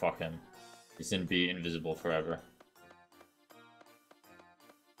 So fuck him. He's gonna be invisible forever.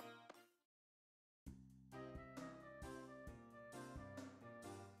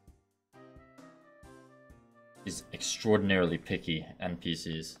 These extraordinarily picky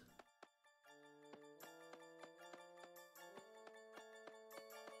NPCs.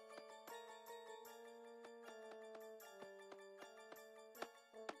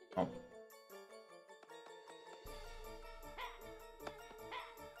 Oh.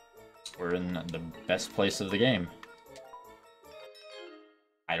 We're in the best place of the game.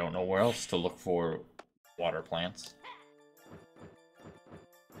 I don't know where else to look for water plants.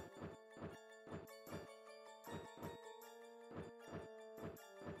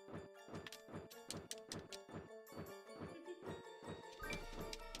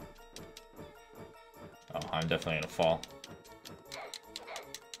 Oh, I'm definitely gonna fall.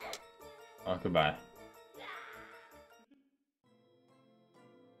 Oh, goodbye.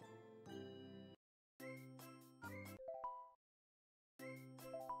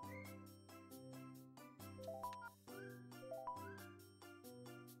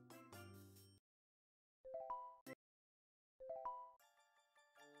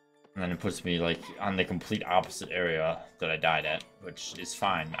 And then it puts me, like, on the complete opposite area that I died at, which is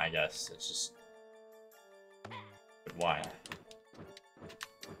fine, I guess. It's just... But why?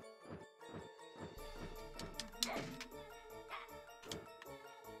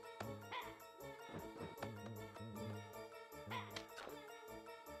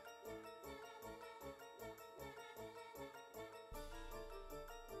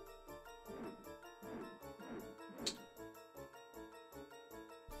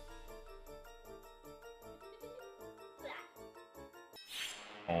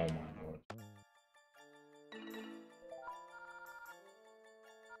 Oh my lord.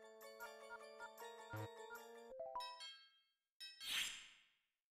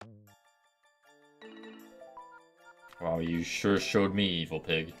 Wow, you sure showed me, evil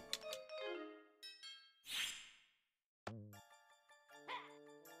pig.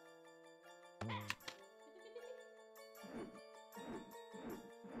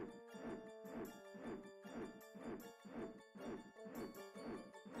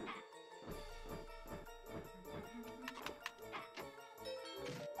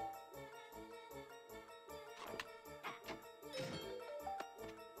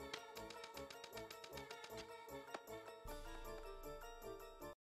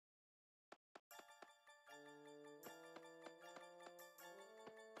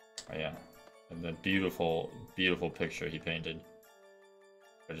 Oh yeah, and the beautiful, beautiful picture he painted.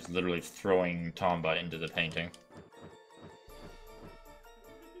 By just literally throwing Tomba into the painting.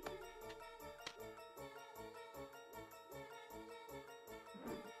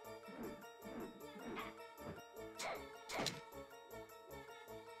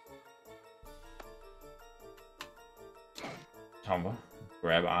 Tomba,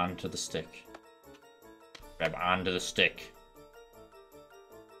 grab onto the stick. Grab onto the stick.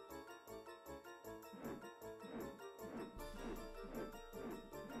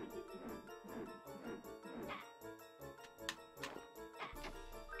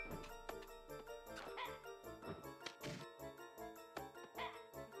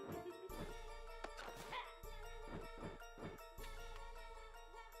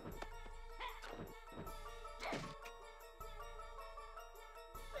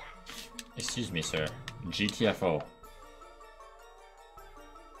 Excuse me, sir. GTFO.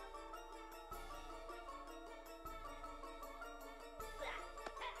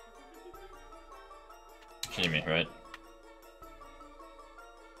 Kidding me, right?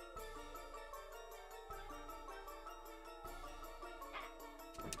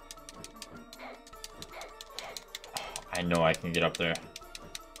 I know I can get up there.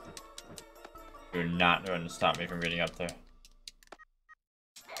 You're not going to stop me from getting up there.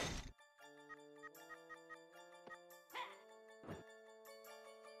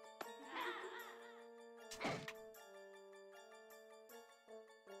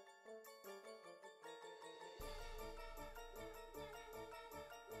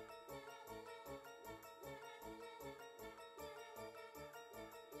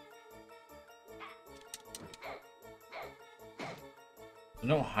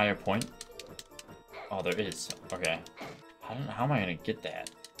 No higher point? Oh, there is. Okay. How am I gonna get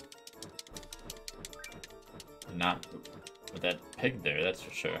that? Not with that pig there, that's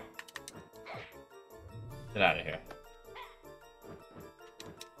for sure. Get out of here.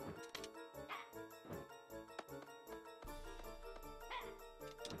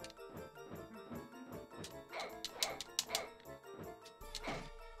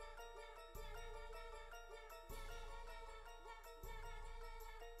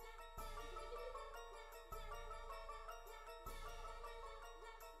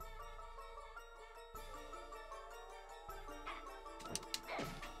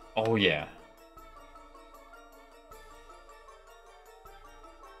 Oh yeah.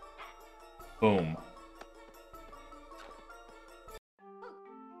 Boom.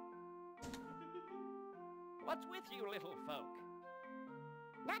 What's with you little folk?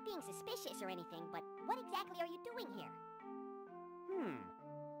 Not being suspicious or anything, but what exactly are you doing here?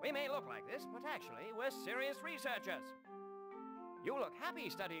 We may look like this, but actually, we're serious researchers. You look happy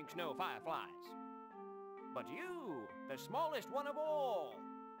studying snow fireflies. But you, the smallest one of all.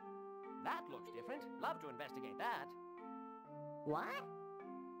 That looks different. Love to investigate that. What?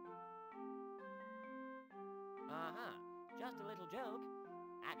 Uh-huh. Just a little joke.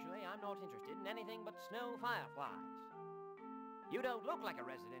 Actually, I'm not interested in anything but snow fireflies. You don't look like a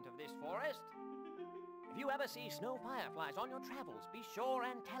resident of this forest. If you ever see snow fireflies on your travels, be sure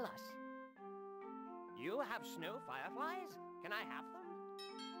and tell us. You have snow fireflies? Can I have them?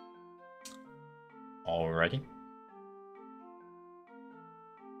 Alrighty.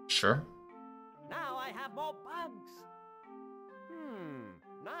 Sure. Now I have more bugs.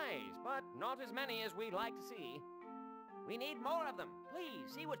 Nice, but not as many as we'd like to see. We need more of them.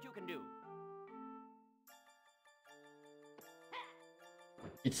 Please, see what you can do.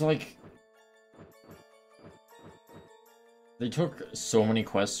 It's like they took so many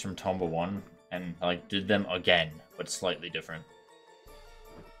quests from Tomba 1 and like did them again, but slightly different.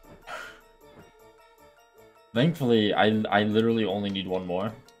 Thankfully, I literally only need one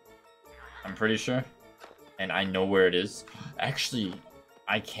more. I'm pretty sure. And I know where it is. Actually,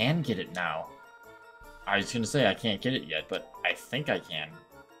 I can get it now. I was gonna say I can't get it yet, but I think I can.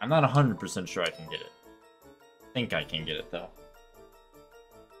 I'm not 100% sure I can get it. I think I can get it though.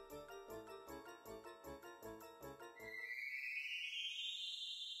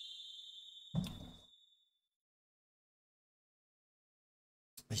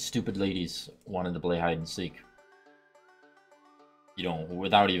 These stupid ladies wanted to play hide and seek. You know,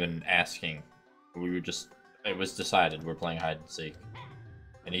 without even asking. We were just, it was decided we're playing hide and seek.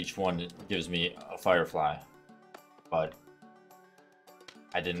 And each one gives me a firefly. But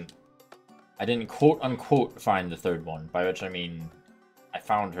I didn't quote unquote find the third one, by which I mean I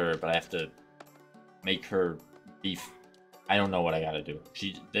found her, but I have to make her beef. I don't know what I gotta do.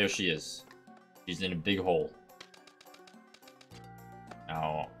 There she is. She's in a big hole.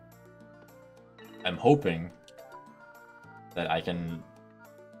 Now, I'm hoping that I can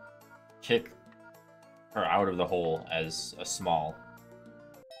kick her out of the hole as a small.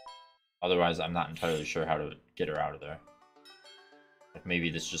 Otherwise, I'm not entirely sure how to get her out of there. Like maybe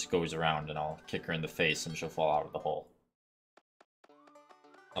this just goes around and I'll kick her in the face and she'll fall out of the hole.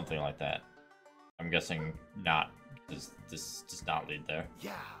 Something like that. I'm guessing not, because this does not lead there.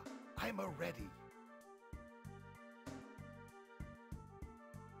 Yeah, I'm ready.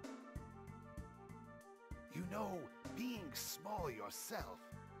 You know, being small yourself,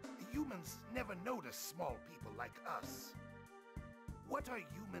 humans never notice small people like us. What are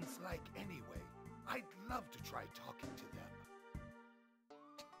humans like anyway? I'd love to try talking to them.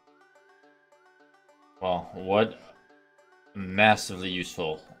 Well, what massively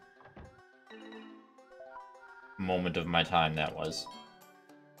useful moment of my time that was.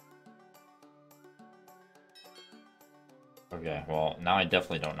 Okay, well, now I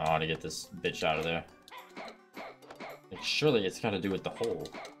definitely don't know how to get this bitch out of there. Like, surely it's got to do with the hole.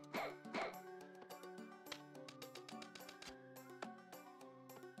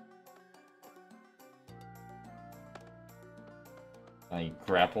 Can I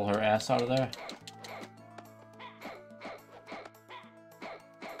grapple her ass out of there?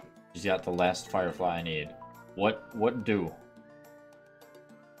 She's got the last firefly I need. What do?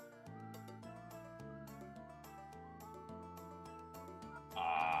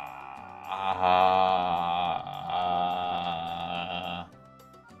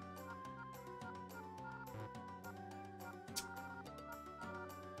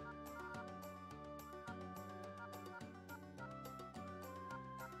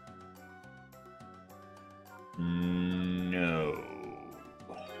 No.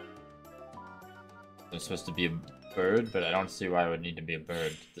 It's supposed to be a bird, but I don't see why I would need to be a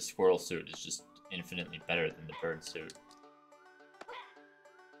bird. The squirrel suit is just infinitely better than the bird suit.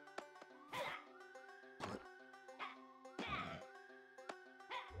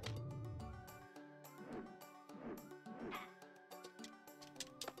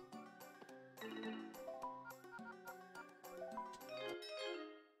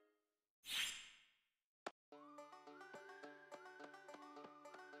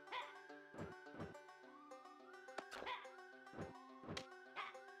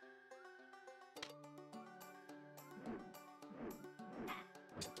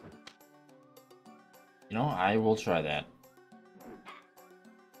 You know, I will try that.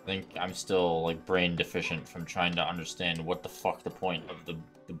 I think I'm still, like, brain deficient from trying to understand what the fuck the point of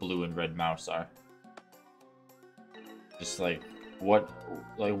the blue and red mouse are. Just, like, what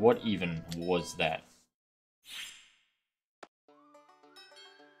even was that?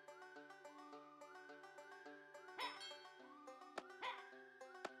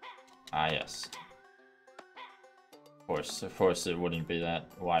 Ah, yes. Of course it wouldn't be that.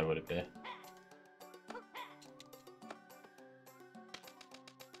 Why would it be?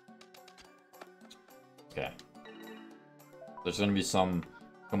 Okay. There's gonna be some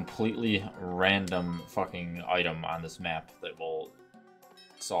completely random fucking item on this map that will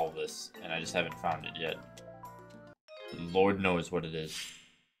solve this, and I just haven't found it yet. Lord knows what it is.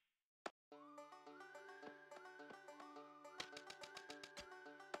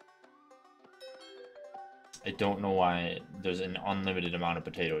 I don't know why there's an unlimited amount of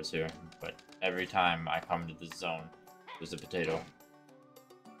potatoes here, but every time I come to this zone, there's a potato.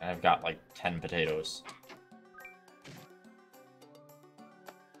 And I've got like 10 potatoes.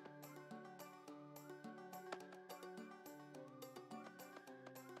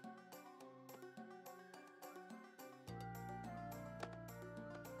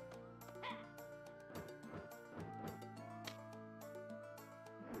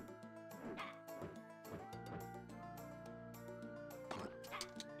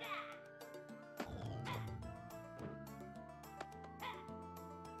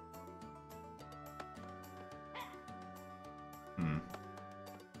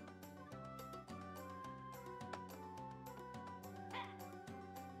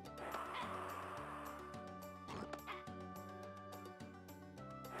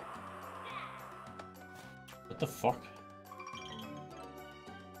 What the fuck?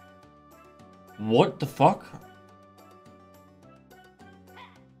 What the fuck?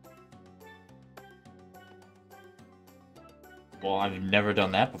 Well, I've never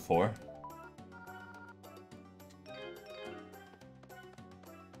done that before.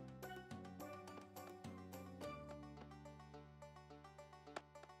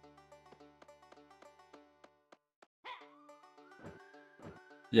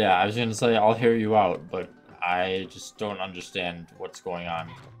 Yeah, I was gonna say I'll hear you out, but I just don't understand what's going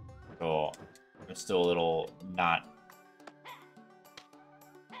on. So I'm still a little not.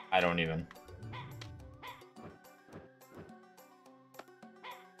 I don't even.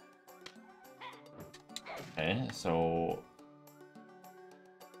 Okay, so.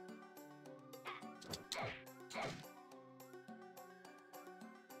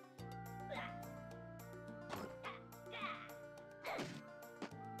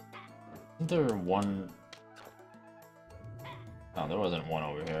 Isn't there one? No, there wasn't one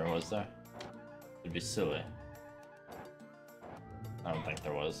over here, was there? It'd be silly. I don't think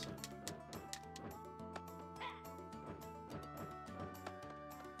there was.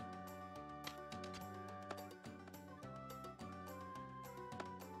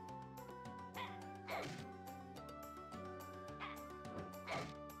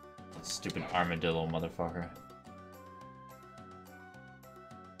 Stupid armadillo motherfucker.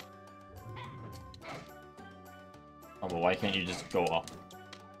 Oh, but why can't you just go up?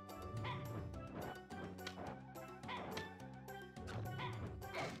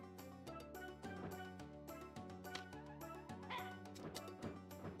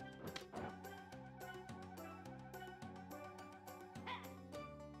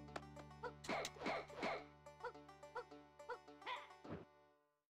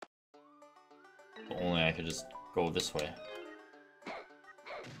 If only I could just go this way.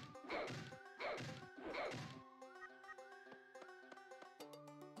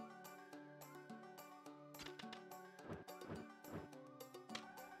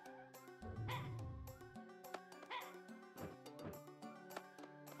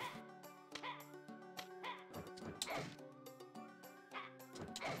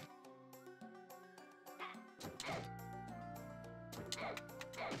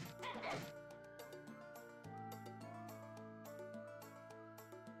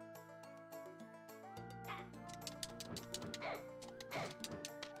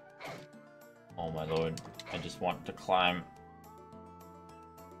 Oh my lord, I just want to climb.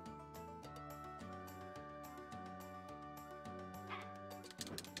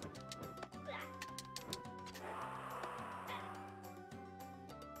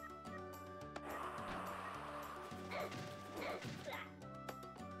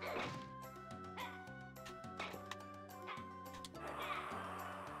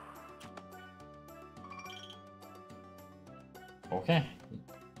 Okay.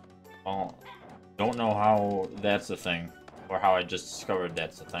 Well, don't know how that's a thing, or how I just discovered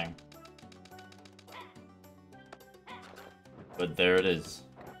that's a thing. But there it is.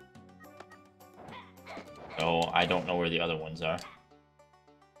 So I don't know where the other ones are.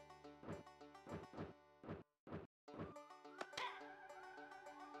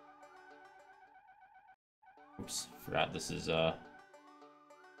 Oops, forgot this is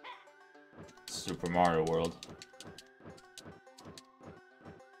Super Mario World.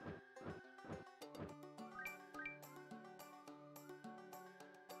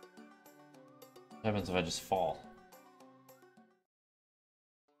 What happens if I just fall?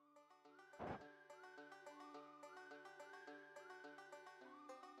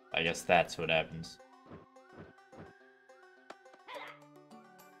 I guess that's what happens.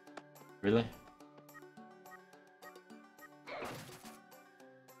 Really?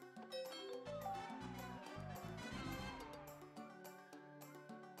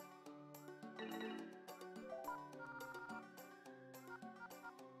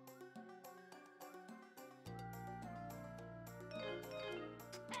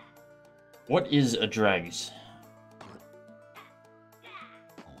 What is a dregs?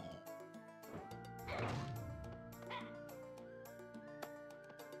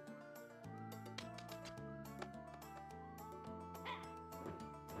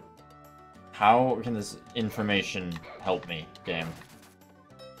 How can this information help me, game?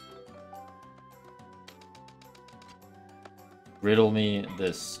 Riddle me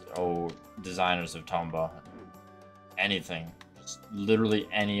this, oh, designers of Tomba. Anything. Just literally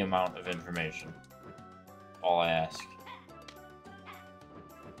any amount of information. All I ask.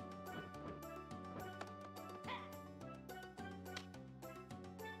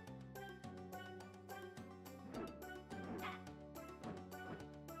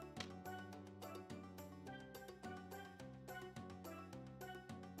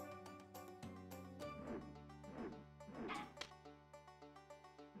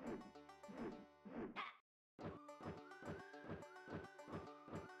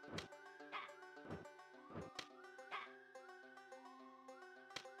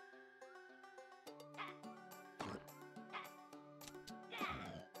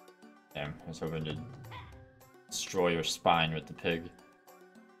 Damn, I was hoping to destroy your spine with the pig.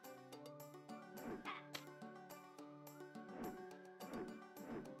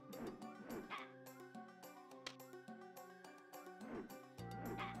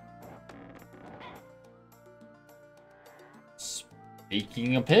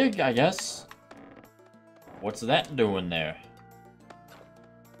 Speaking of pig, I guess. What's that doing there?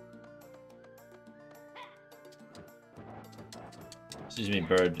 Excuse me,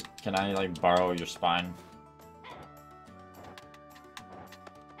 bird. Can I, like, borrow your spine?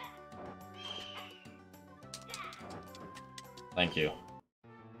 Thank you.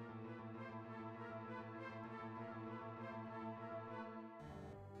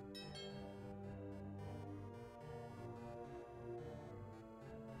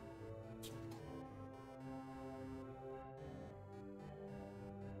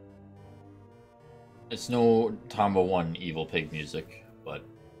 It's no Tomba 1 evil pig music, but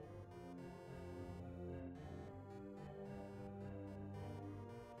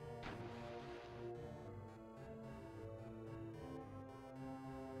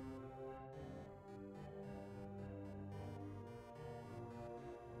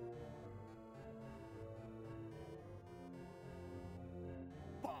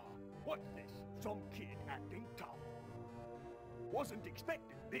What's this? Some kid acting tough. Wasn't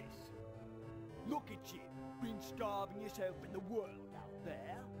expecting this. Look at you, been starving yourself in the world out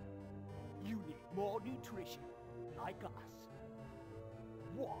there. You need more nutrition, like us.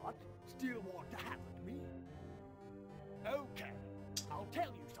 What? Still want to have with me? Okay, I'll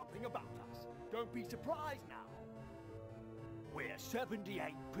tell you something about us. Don't be surprised now. We're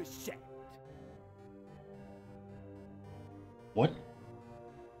 78%. What?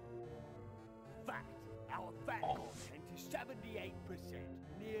 Fat. Our fat content is 78%.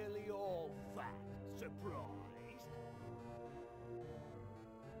 Nearly all fat. Surprised?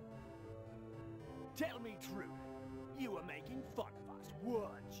 Tell me true. You were making fun of us,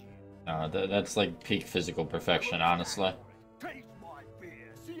 weren't you? That's like peak physical perfection, honestly. Taste my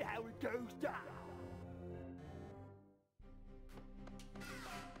fear. See how it goes down.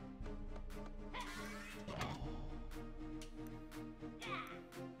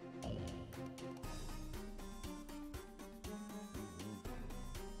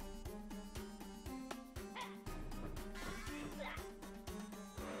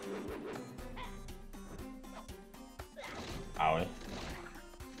 Owie.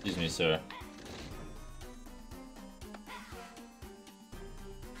 Excuse me, sir.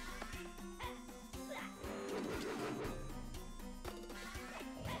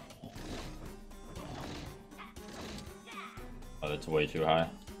 Oh, that's way too high.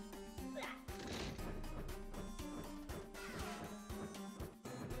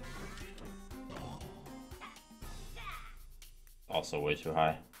 Also way too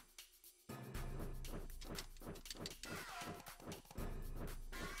high.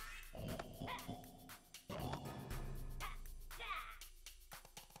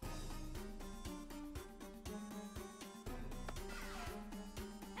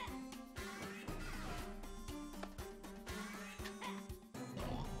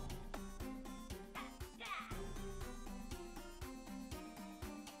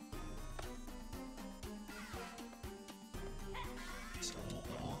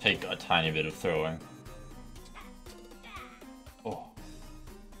 Take a tiny bit of throwing. Oh.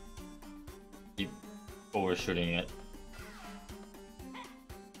 Keep overshooting it.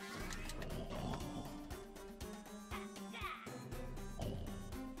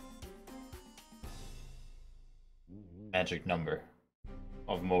 Magic number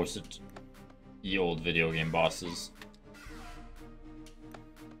of most ye old video game bosses.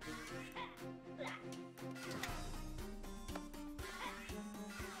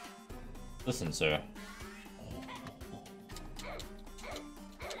 Listen, sir.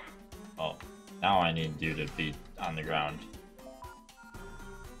 Oh, now I need you to be on the ground.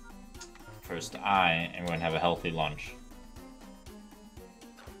 First, I am going to have a healthy lunch.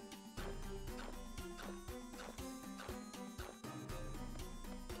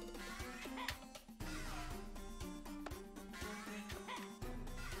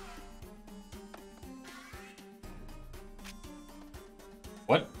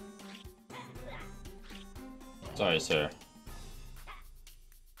 What? Sorry, sir.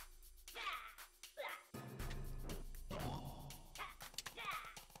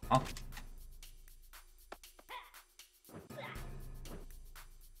 Huh?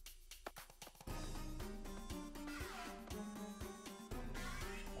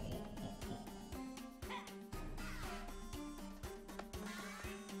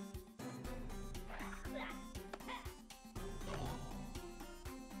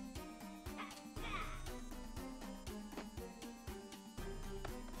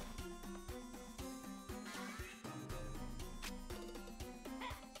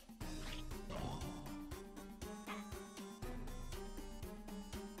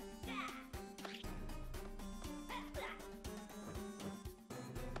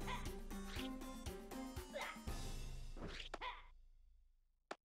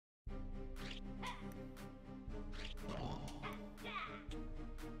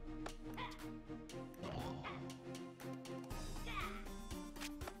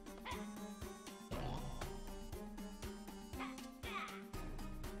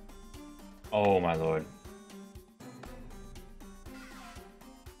 Oh my lord.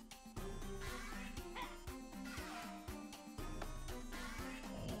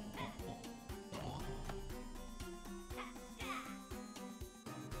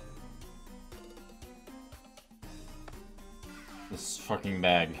 This fucking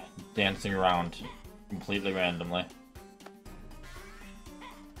bag dancing around completely randomly.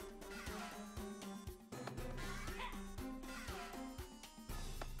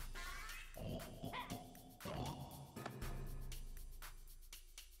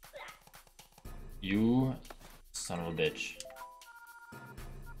 You son of a bitch.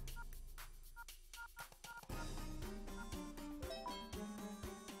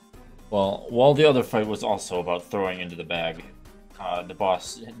 Well, while the other fight was also about throwing into the bag, the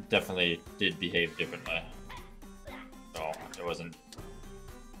boss definitely did behave differently. So, it wasn't...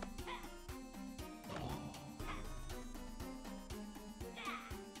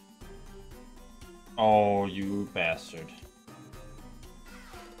 Oh, you bastard.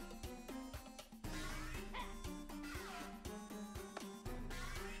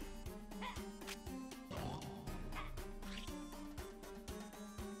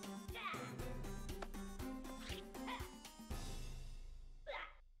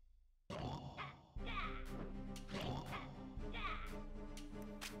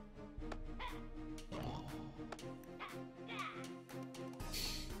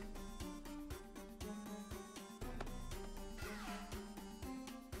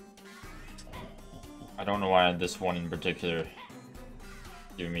 I don't know why this one in particular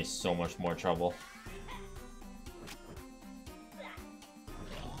giving me so much more trouble.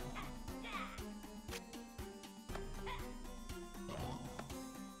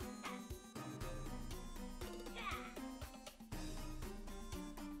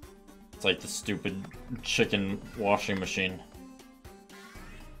 It's like the stupid chicken washing machine.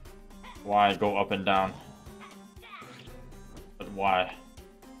 Why go up and down? But why?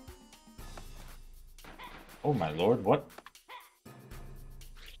 Oh my lord, what?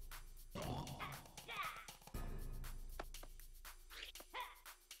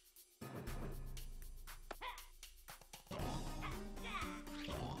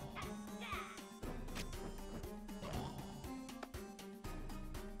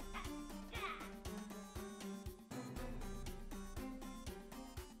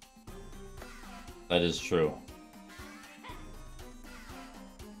 That is true.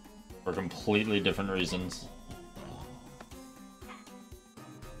 For completely different reasons.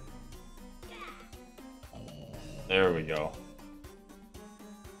 There we go.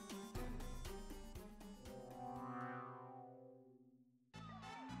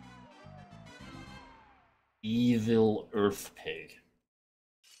 Evil Earth Pig.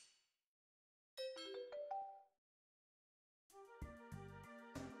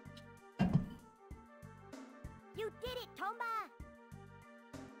 You did it, Tomba!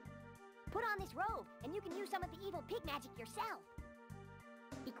 Put on this robe, and you can use some of the evil pig magic yourself.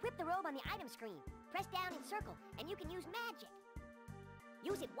 Equip the robe on the item screen. Press down in circle, and you can use magic.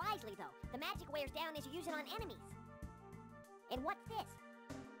 Use it wisely, though. The magic wears down as you use it on enemies. And what's this?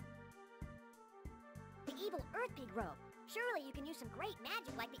 The evil Earth Pig robe. Surely you can use some great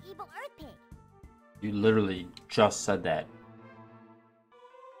magic like the evil Earth Pig. You literally just said that.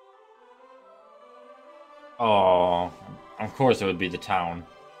 Oh, of course it would be the town.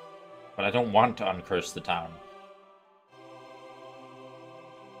 But I don't want to uncurse the town.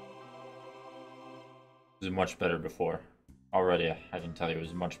 It was much better before. Already, I can tell you it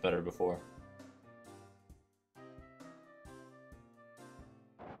was much better before.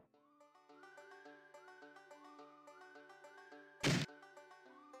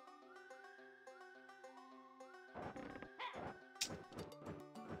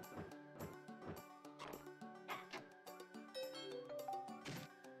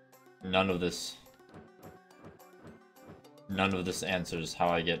 None of this answers how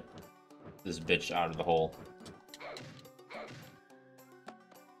I get this bitch out of the hole.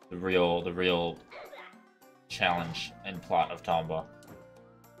 The real challenge and plot of Tomba.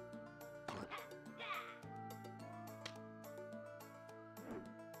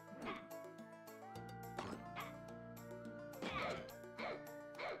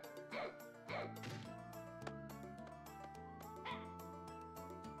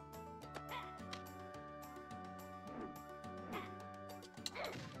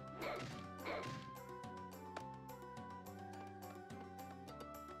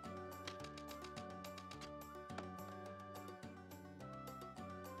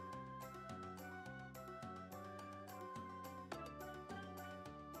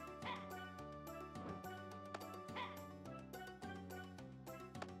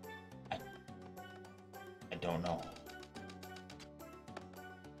 I don't know.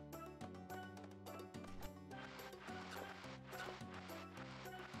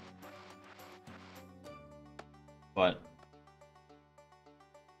 But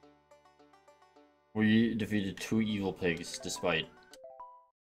we defeated 2 evil pigs despite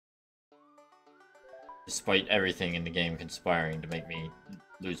everything in the game conspiring to make me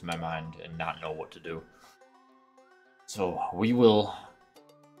lose my mind and not know what to do. So we will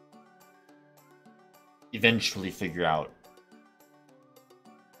eventually figure out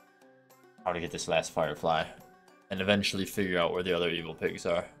how to get this last firefly, and eventually figure out where the other evil pigs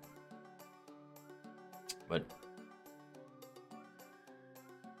are. But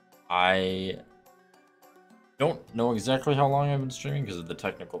I don't know exactly how long I've been streaming because of the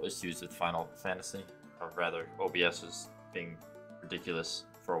technical issues with Final Fantasy, or rather OBS is being ridiculous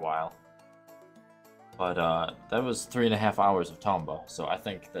for a while. But that was 3.5 hours of Tomba, so I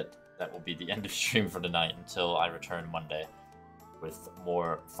think that will be the end of stream for tonight until I return Monday with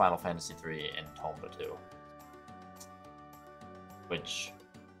more Final Fantasy 3 and Tomba 2. Which...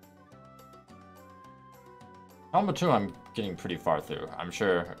 Tomba 2 I'm getting pretty far through. I'm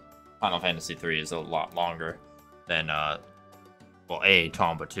sure Final Fantasy 3 is a lot longer than, well, A,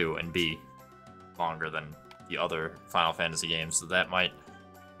 Tomba 2, and B, longer than the other Final Fantasy games, so that might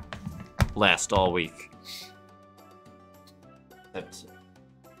last all week. Except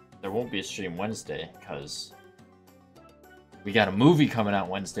there won't be a stream Wednesday, because we got a movie coming out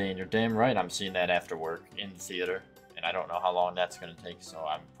Wednesday, and you're damn right I'm seeing that after work in the theater, and I don't know how long that's going to take, so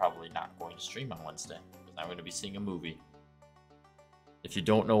I'm probably not going to stream on Wednesday, because I'm going to be seeing a movie. If you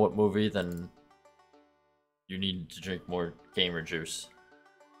don't know what movie, then you need to drink more gamer juice.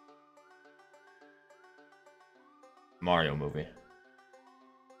 Mario movie.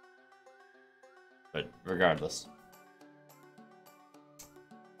 But regardless.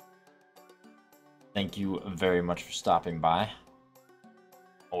 Thank you very much for stopping by.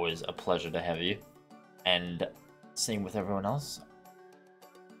 Always a pleasure to have you. And same with everyone else.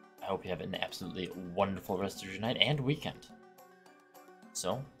 I hope you have an absolutely wonderful rest of your night and weekend.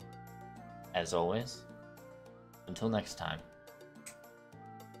 So, as always, until next time.